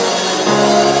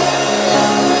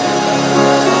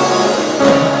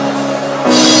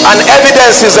 And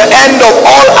evidence is the end of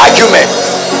all argument.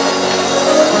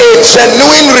 A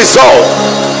genuine result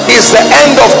is the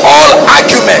end of all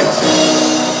argument.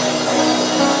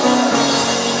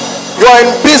 You are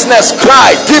in business,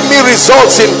 cry, give me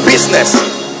results in business.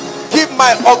 Give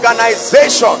my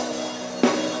organization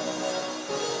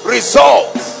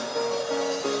results.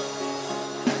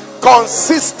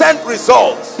 Consistent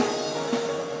results.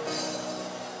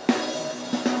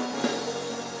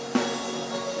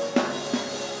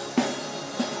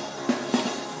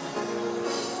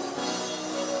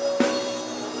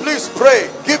 Please pray,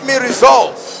 give me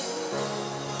results.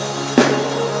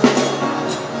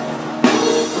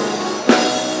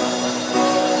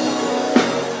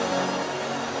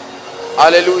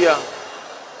 Hallelujah.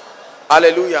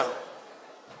 Hallelujah.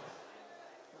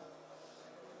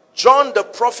 John the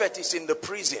prophet is in the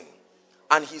prison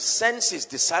and he sends his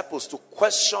disciples to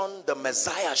question the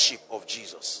messiahship of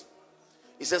Jesus.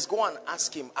 He says, go and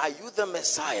ask him, are you the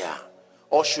Messiah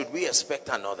or should we expect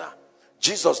another?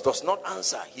 Jesus does not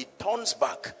answer. He turns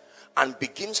back and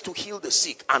begins to heal the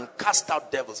sick and cast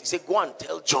out devils. He said, go and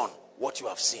tell John what you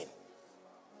have seen.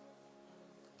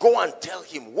 Go and tell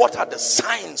him what are the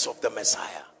signs of the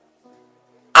Messiah.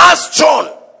 Ask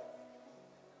John.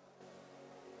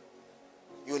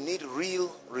 You need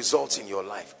real results in your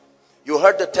life. You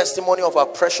heard the testimony of our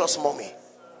precious mommy.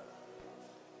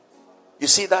 You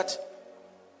see that?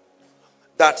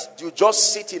 That you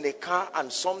just sit in a car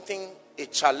and something, a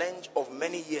challenge of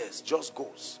many years just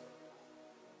goes.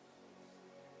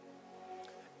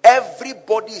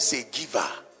 Everybody is a giver.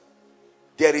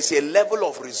 There is a level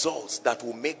of results that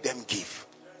will make them give.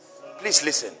 Please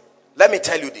listen. Let me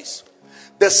tell you this.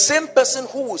 The same person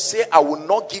who will say, I will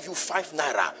not give you 5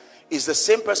 naira, is the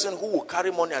same person who will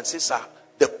carry money and say, sir,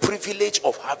 the privilege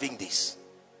of having this.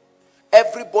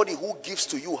 Everybody who gives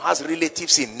to you has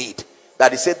relatives in need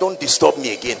that they say, don't disturb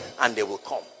me again, and they will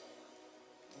come.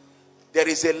 There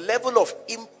is a level of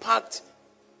impact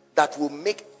that will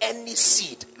make any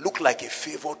seed look like a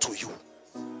favor to you.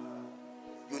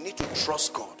 You need to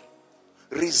trust God.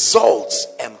 Results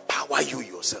empower you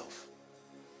yourself.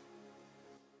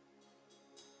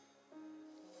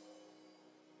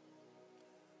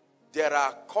 There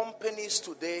are companies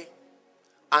today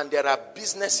and there are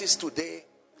businesses today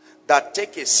that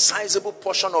take a sizable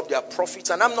portion of their profits,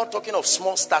 and I'm not talking of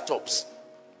small startups,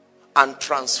 and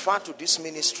transfer to this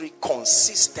ministry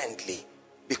consistently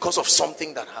because of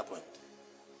something that happened.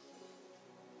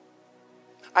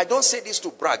 I don't say this to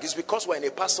brag. It's because we're in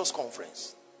a pastor's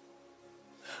conference.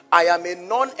 I am a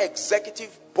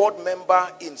non-executive board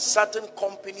member in certain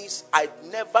companies. I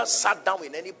never sat down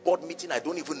in any board meeting. I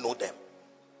don't even know them.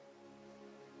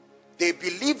 They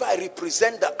believe I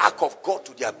represent the ark of God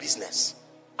to their business,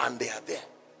 and they are there.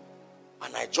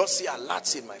 And I just see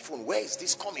alerts in my phone. Where is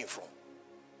this coming from?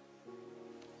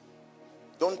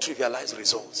 Don't trivialize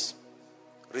results.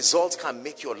 Results can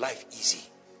make your life easy.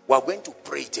 We are going to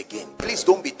pray it again. Please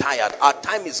don't be tired. Our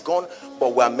time is gone,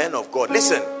 but we are men of God.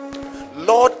 Listen,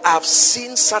 Lord, I've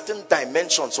seen certain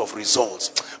dimensions of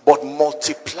results, but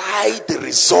multiply the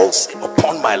results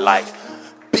upon my life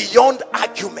beyond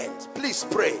argument. Please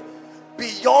pray.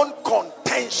 Beyond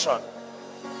contention.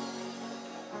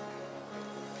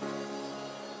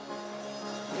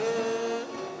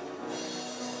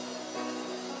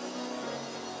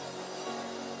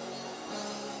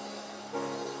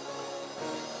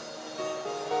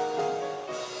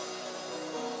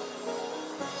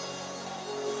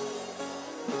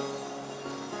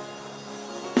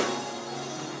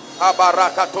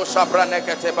 Abarakato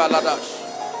sabranekete baladash.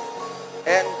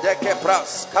 Endeke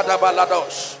pras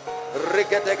kadabaladosh.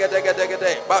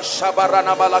 Rigedegedegedegede.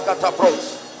 Bashabarana balakata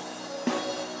pros.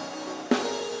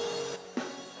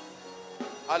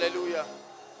 Hallelujah.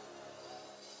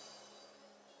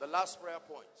 The last prayer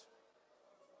point.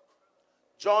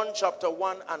 John chapter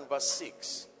 1 and verse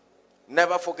 6.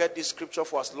 Never forget this scripture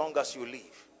for as long as you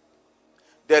live.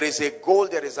 There is a goal,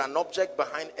 there is an object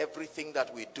behind everything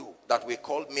that we do, that we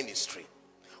call ministry.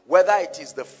 Whether it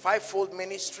is the fivefold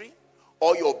ministry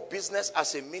or your business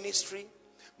as a ministry,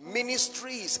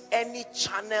 ministry is any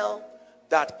channel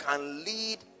that can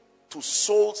lead to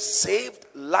souls saved,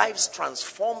 lives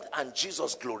transformed, and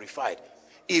Jesus glorified.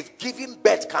 If giving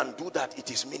birth can do that,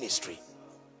 it is ministry.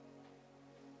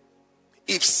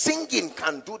 If singing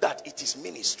can do that, it is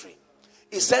ministry.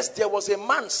 It says there was a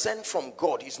man sent from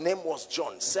God. His name was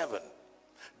John 7.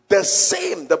 The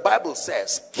same, the Bible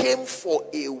says, came for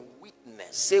a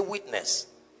witness. Say witness.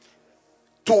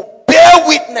 To bear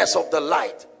witness of the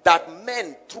light, that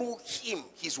men through him,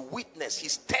 his witness,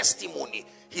 his testimony,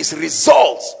 his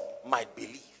results might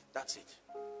believe. That's it.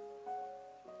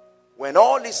 When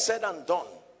all is said and done,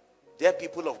 dear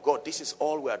people of God, this is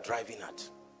all we are driving at.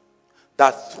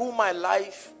 That through my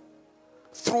life,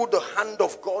 through the hand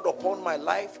of God upon my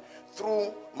life,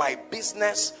 through my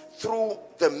business, through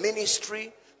the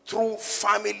ministry, through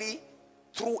family,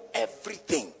 through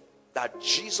everything, that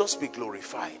Jesus be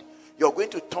glorified. You're going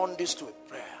to turn this to a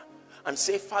prayer and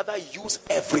say, Father, use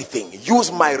everything.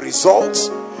 Use my results,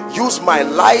 use my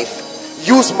life,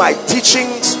 use my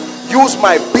teachings, use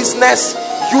my business,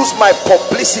 use my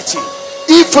publicity,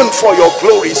 even for your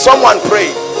glory. Someone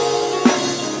pray.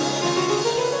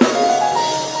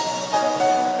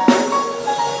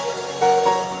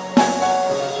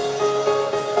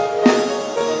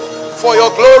 For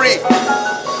your glory.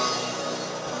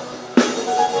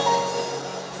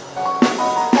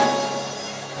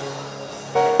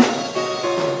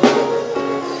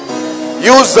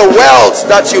 Use the wealth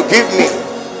that you give me.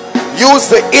 Use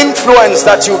the influence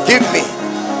that you give me.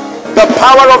 The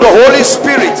power of the Holy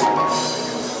Spirit.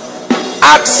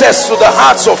 Access to the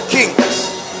hearts of kings.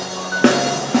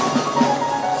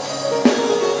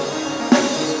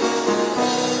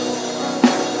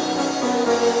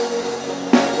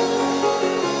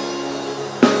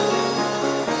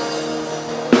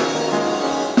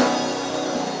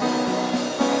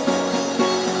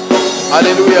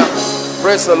 Hallelujah.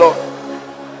 Praise the Lord.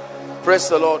 Praise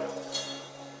the Lord.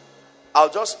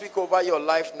 I'll just speak over your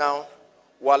life now.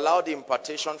 We'll allow the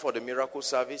impartation for the miracle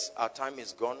service. Our time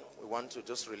is gone. We want to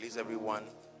just release everyone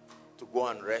to go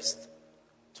and rest.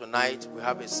 Tonight we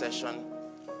have a session,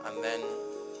 and then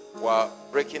we're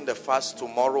breaking the fast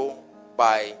tomorrow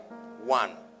by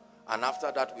 1. And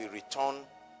after that we return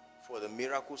for the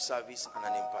miracle service and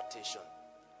an impartation.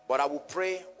 But I will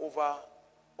pray over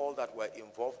all that we're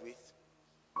involved with.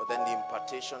 But then the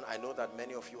impartation, I know that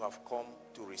many of you have come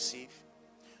to receive.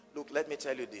 Look, let me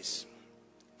tell you this.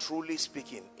 Truly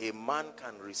speaking, a man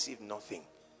can receive nothing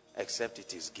except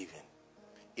it is given.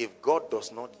 If God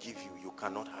does not give you, you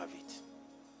cannot have it.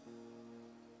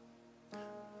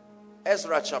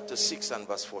 Ezra chapter 6 and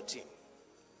verse 14.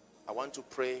 I want to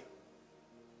pray.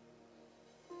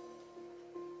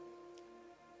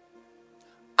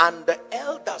 And the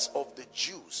elders of the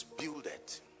Jews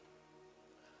builded,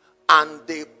 and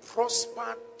they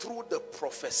prospered through the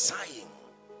prophesying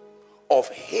of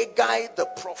Haggai the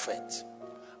prophet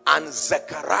and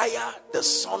Zechariah the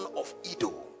son of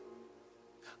Iddo.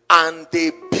 And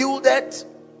they builded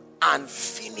and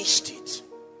finished it.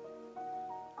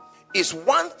 It's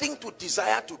one thing to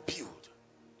desire to build,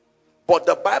 but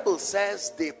the Bible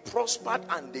says they prospered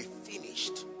and they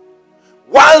finished.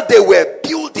 While they were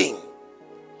building,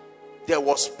 there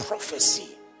was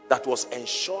prophecy that was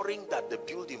ensuring that the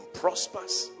building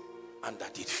prospers and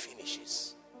that it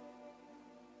finishes.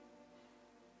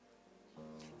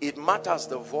 It matters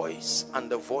the voice and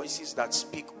the voices that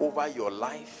speak over your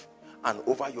life and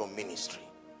over your ministry.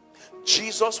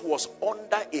 Jesus was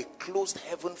under a closed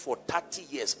heaven for 30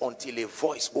 years until a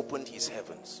voice opened his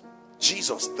heavens.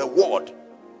 Jesus, the Word,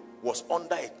 was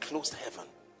under a closed heaven.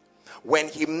 When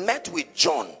he met with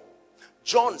John,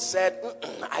 John said,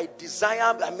 I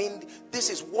desire, this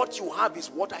is what you have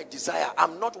is what I desire.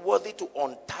 I'm not worthy to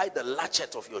untie the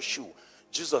latchet of your shoe.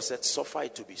 Jesus said, suffer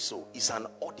it to be so. It's an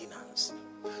ordinance.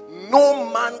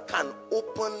 No man can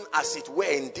open, as it were,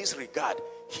 in this regard,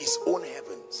 his own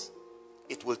heavens.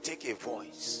 It will take a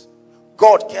voice.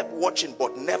 God kept watching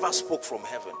but never spoke from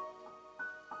heaven.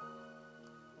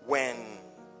 When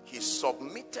he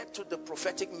submitted to the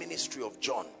prophetic ministry of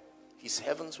John, his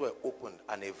heavens were opened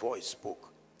and a voice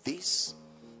spoke. This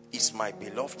is my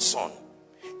beloved son,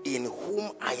 in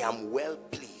whom I am well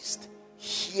pleased.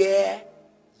 Hear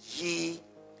ye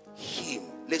him.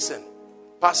 Listen,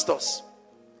 pastors,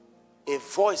 a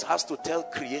voice has to tell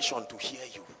creation to hear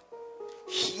you.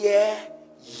 Hear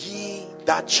ye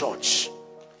that church.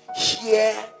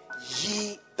 Hear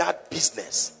ye that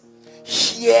business.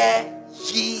 Hear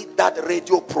ye that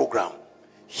radio program.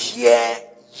 Hear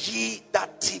ye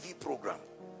that TV program.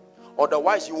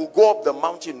 Otherwise you will go up the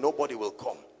mountain, nobody will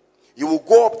come. You will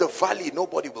go up the valley,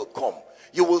 nobody will come.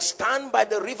 You will stand by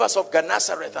the rivers of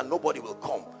Gennesaret and nobody will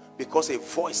come, because a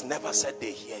voice never said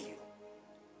they hear you.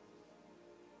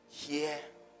 Hear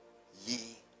ye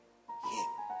him.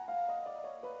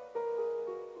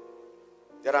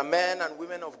 There are men and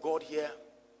women of God here.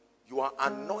 You are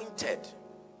anointed.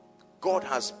 God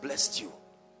has blessed you.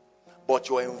 But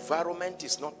your environment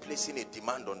is not placing a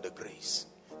demand on the grace.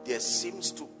 There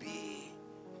seems to be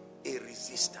a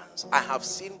resistance. I have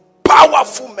seen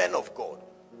powerful men of God,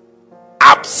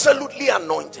 absolutely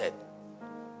anointed,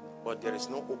 but there is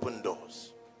no open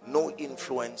doors, no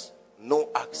influence, no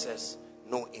access,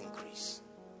 no increase.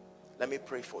 Let me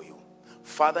pray for you.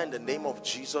 Father, in the name of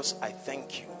Jesus, I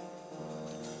thank you.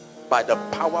 By the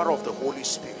power of the Holy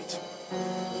Spirit,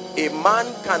 a man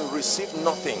can receive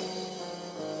nothing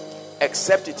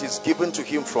except it is given to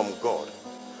him from God.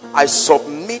 I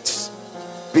submit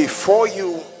before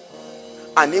you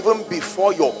and even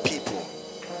before your people.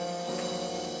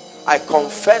 I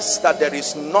confess that there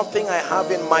is nothing I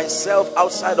have in myself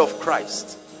outside of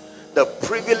Christ. The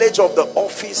privilege of the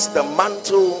office, the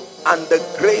mantle, and the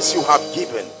grace you have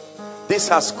given, this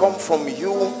has come from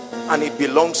you and it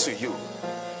belongs to you.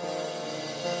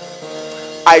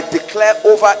 I declare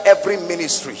over every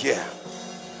ministry here,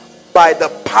 by the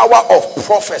power of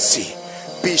prophecy,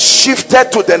 be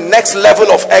shifted to the next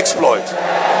level of exploit.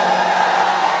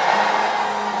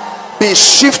 Be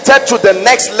shifted to the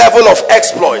next level of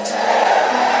exploit.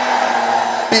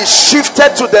 Be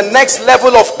shifted to the next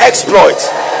level of exploit.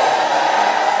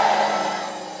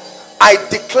 I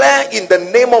declare in the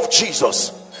name of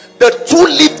Jesus, the two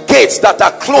lift gates that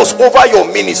are closed over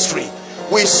your ministry,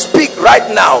 we speak right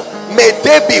now, may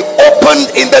they be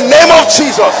opened in the name of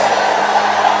Jesus.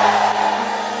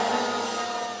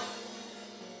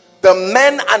 The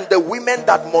men and the women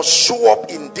that must show up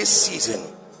in this season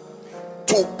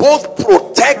to both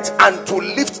protect and to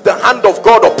lift the hand of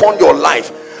God upon your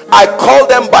life, I call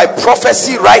them by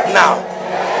prophecy right now.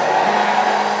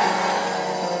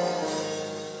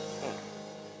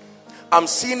 I'm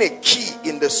seeing a key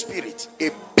in the spirit,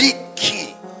 a big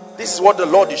key. This is what the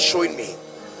Lord is showing me.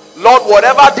 Lord,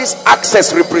 whatever this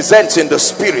access represents in the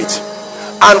spirit,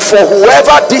 and for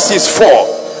whoever this is for,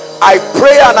 I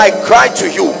pray and I cry to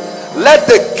you, let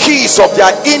the keys of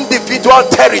their individual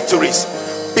territories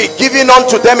be given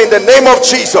unto them in the name of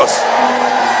Jesus.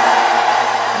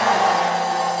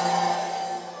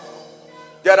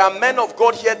 There are men of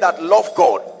God here that love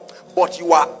God, but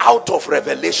you are out of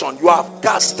revelation. You have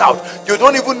gassed out. You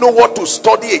don't even know what to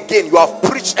study again. You have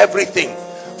preached everything.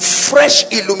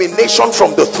 Fresh illumination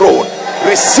from the throne.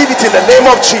 Receive it in the name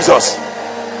of Jesus.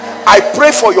 I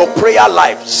pray for your prayer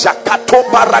life.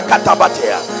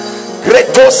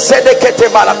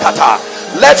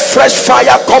 Let fresh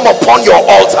fire come upon your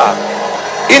altar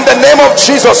in the name of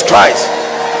Jesus Christ.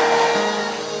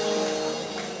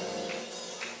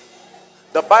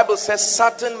 The Bible says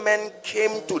certain men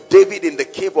came to David in the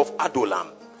cave of Adullam.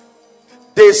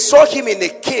 They saw him in a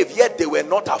cave, yet they were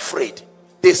not afraid.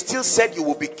 They still said, you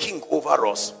will be king over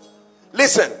us.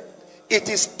 Listen, it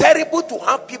is terrible to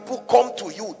have people come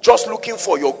to you just looking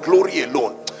for your glory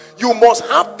alone. You must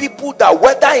have people that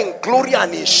whether in glory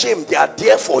and in shame, they are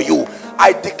there for you.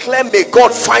 I declare, may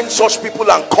God find such people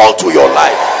and call to your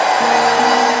life.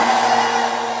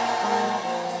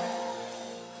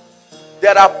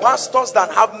 There are pastors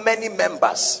that have many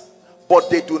members,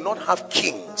 but they do not have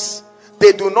kings.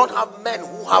 They do not have men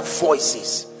who have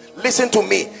voices. Listen to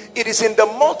me. It is in the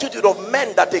multitude of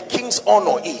men that a king's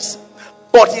honor is.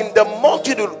 But in the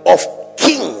multitude of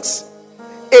kings,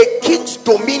 a king's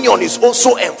dominion is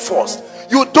also enforced.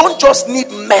 You don't just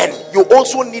need men, you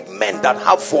also need men that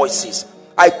have voices.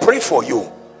 I pray for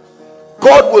you.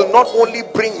 God will not only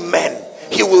bring men,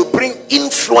 he will bring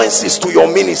influences to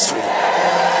your ministry.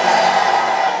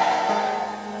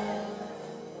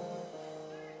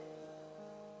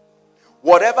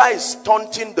 Whatever is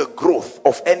stunting the growth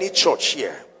of any church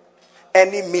here,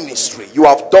 any ministry, you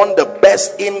have done the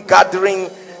best in gathering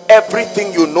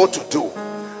everything you know to do.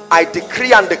 I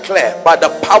decree and declare by the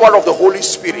power of the Holy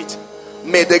Spirit,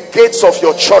 may the gates of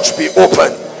your church be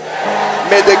open.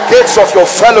 May the gates of your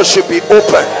fellowship be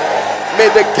open. May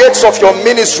the gates of your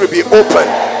ministry be open.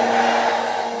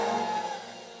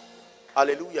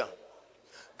 Hallelujah.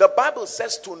 The Bible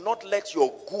says to not let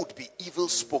your good be evil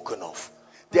spoken of.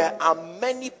 There are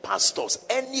many pastors,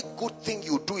 any good thing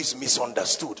you do is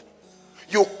misunderstood.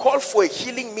 You call for a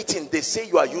healing meeting, they say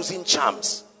you are using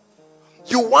charms.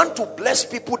 You want to bless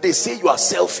people, they say you are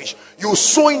selfish. You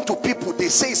sow into people, they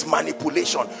say it's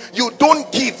manipulation. You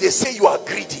don't give, they say you are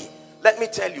greedy. Let me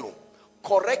tell you,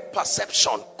 correct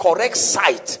perception, correct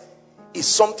sight is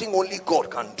something only God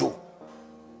can do.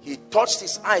 He touched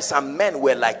his eyes and men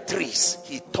were like trees.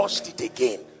 He touched it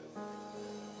again.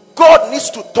 God needs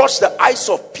to touch the eyes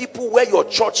of people where your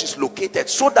church is located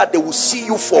so that they will see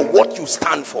you for what you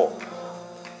stand for.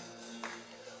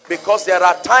 Because there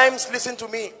are times, listen to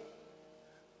me,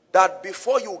 that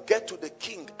before you get to the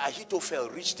king, Ahithophel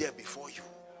reached there before you.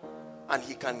 And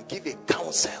he can give a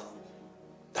counsel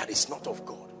that is not of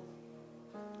God.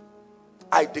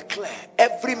 I declare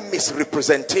every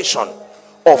misrepresentation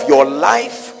of your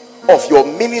life, of your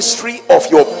ministry, of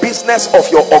your business,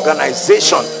 of your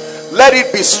organization, let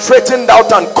it be straightened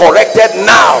out and corrected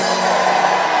now.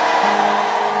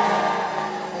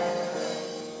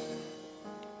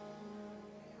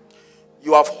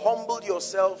 You have humbled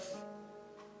yourself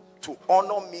to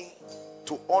honor me,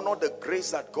 to honor the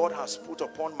grace that God has put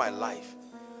upon my life.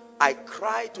 I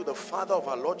cry to the Father of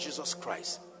our Lord Jesus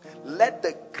Christ, let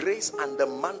the grace and the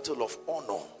mantle of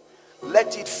honor,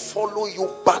 let it follow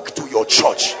you back to your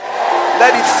church.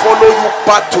 Let it follow you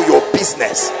back to your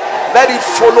business. Let it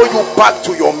follow you back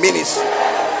to your ministry.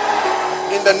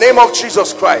 In the name of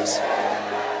Jesus Christ.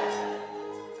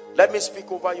 Let me speak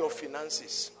over your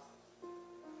finances.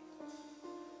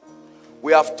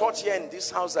 We have taught here in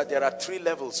this house that there are 3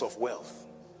 levels of wealth.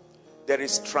 There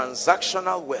is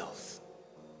transactional wealth.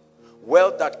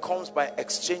 Wealth that comes by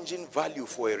exchanging value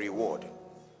for a reward.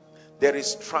 There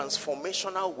is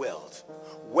transformational wealth.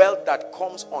 Wealth that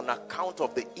comes on account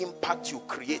of the impact you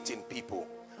create in people.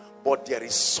 But there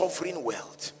is sovereign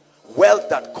wealth. Wealth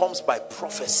that comes by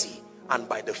prophecy and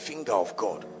by the finger of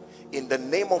God. In the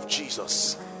name of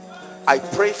Jesus, I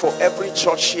pray for every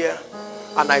church here,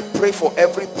 and I pray for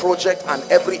every project and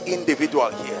every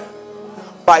individual here.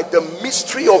 By the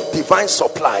mystery of divine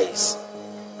supplies,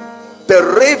 the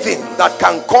raven that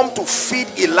can come to feed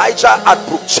Elijah at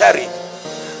Brook Cherry,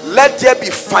 let there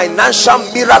be financial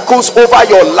miracles over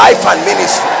your life and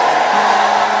ministry.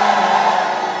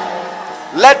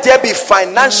 Let there be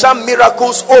financial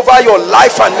miracles over your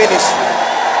life and ministry.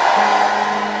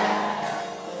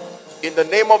 In the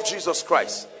name of Jesus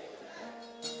Christ.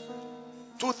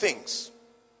 2 things.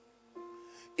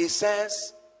 It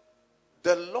says,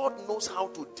 The Lord knows how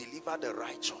to deliver the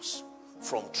righteous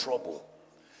from trouble.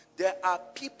 There are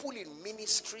people in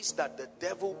ministries that the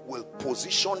devil will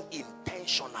position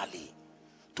intentionally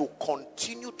to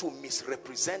continue to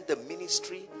misrepresent the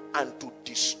ministry and to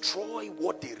destroy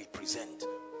what they represent.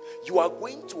 You are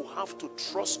going to have to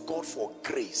trust God for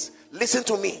grace. Listen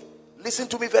to me. Listen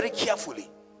to me very carefully.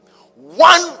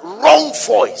 One wrong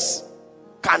voice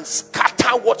can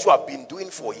scatter what you have been doing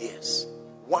for years.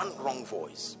 One wrong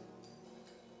voice.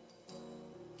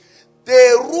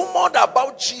 They rumored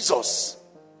about Jesus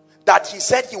that he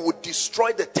said he would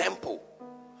destroy the temple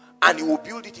and he will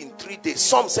build it in 3 days.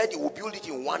 Some said he will build it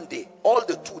in 1 day. All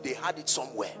the two, they had it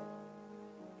somewhere.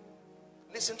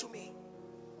 Listen to me.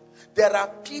 There are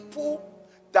people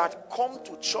that come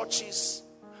to churches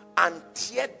and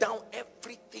tear down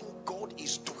everything God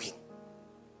is doing.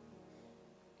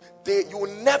 You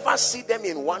will never see them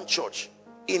in one church.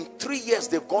 In 3 years,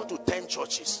 they've gone to 10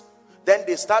 churches. Then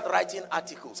they start writing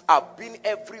articles. I've been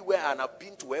everywhere and I've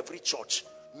been to every church.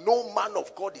 No man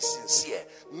of God is sincere.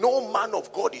 No man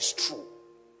of God is true.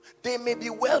 They may be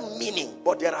well-meaning,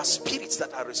 but there are spirits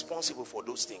that are responsible for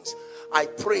those things. I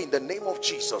pray in the name of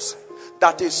Jesus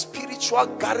that a spiritual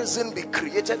garrison be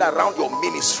created around your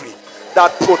ministry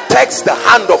that protects the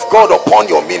hand of God upon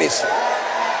your ministry.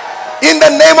 In the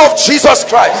name of Jesus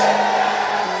Christ.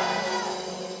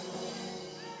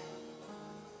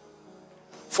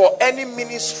 For any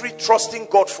ministry trusting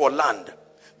God for land,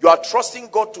 you are trusting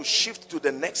God to shift to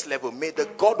the next level. May the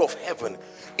God of heaven,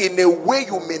 in a way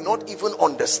you may not even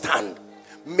understand,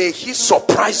 may he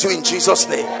surprise you in Jesus'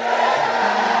 name.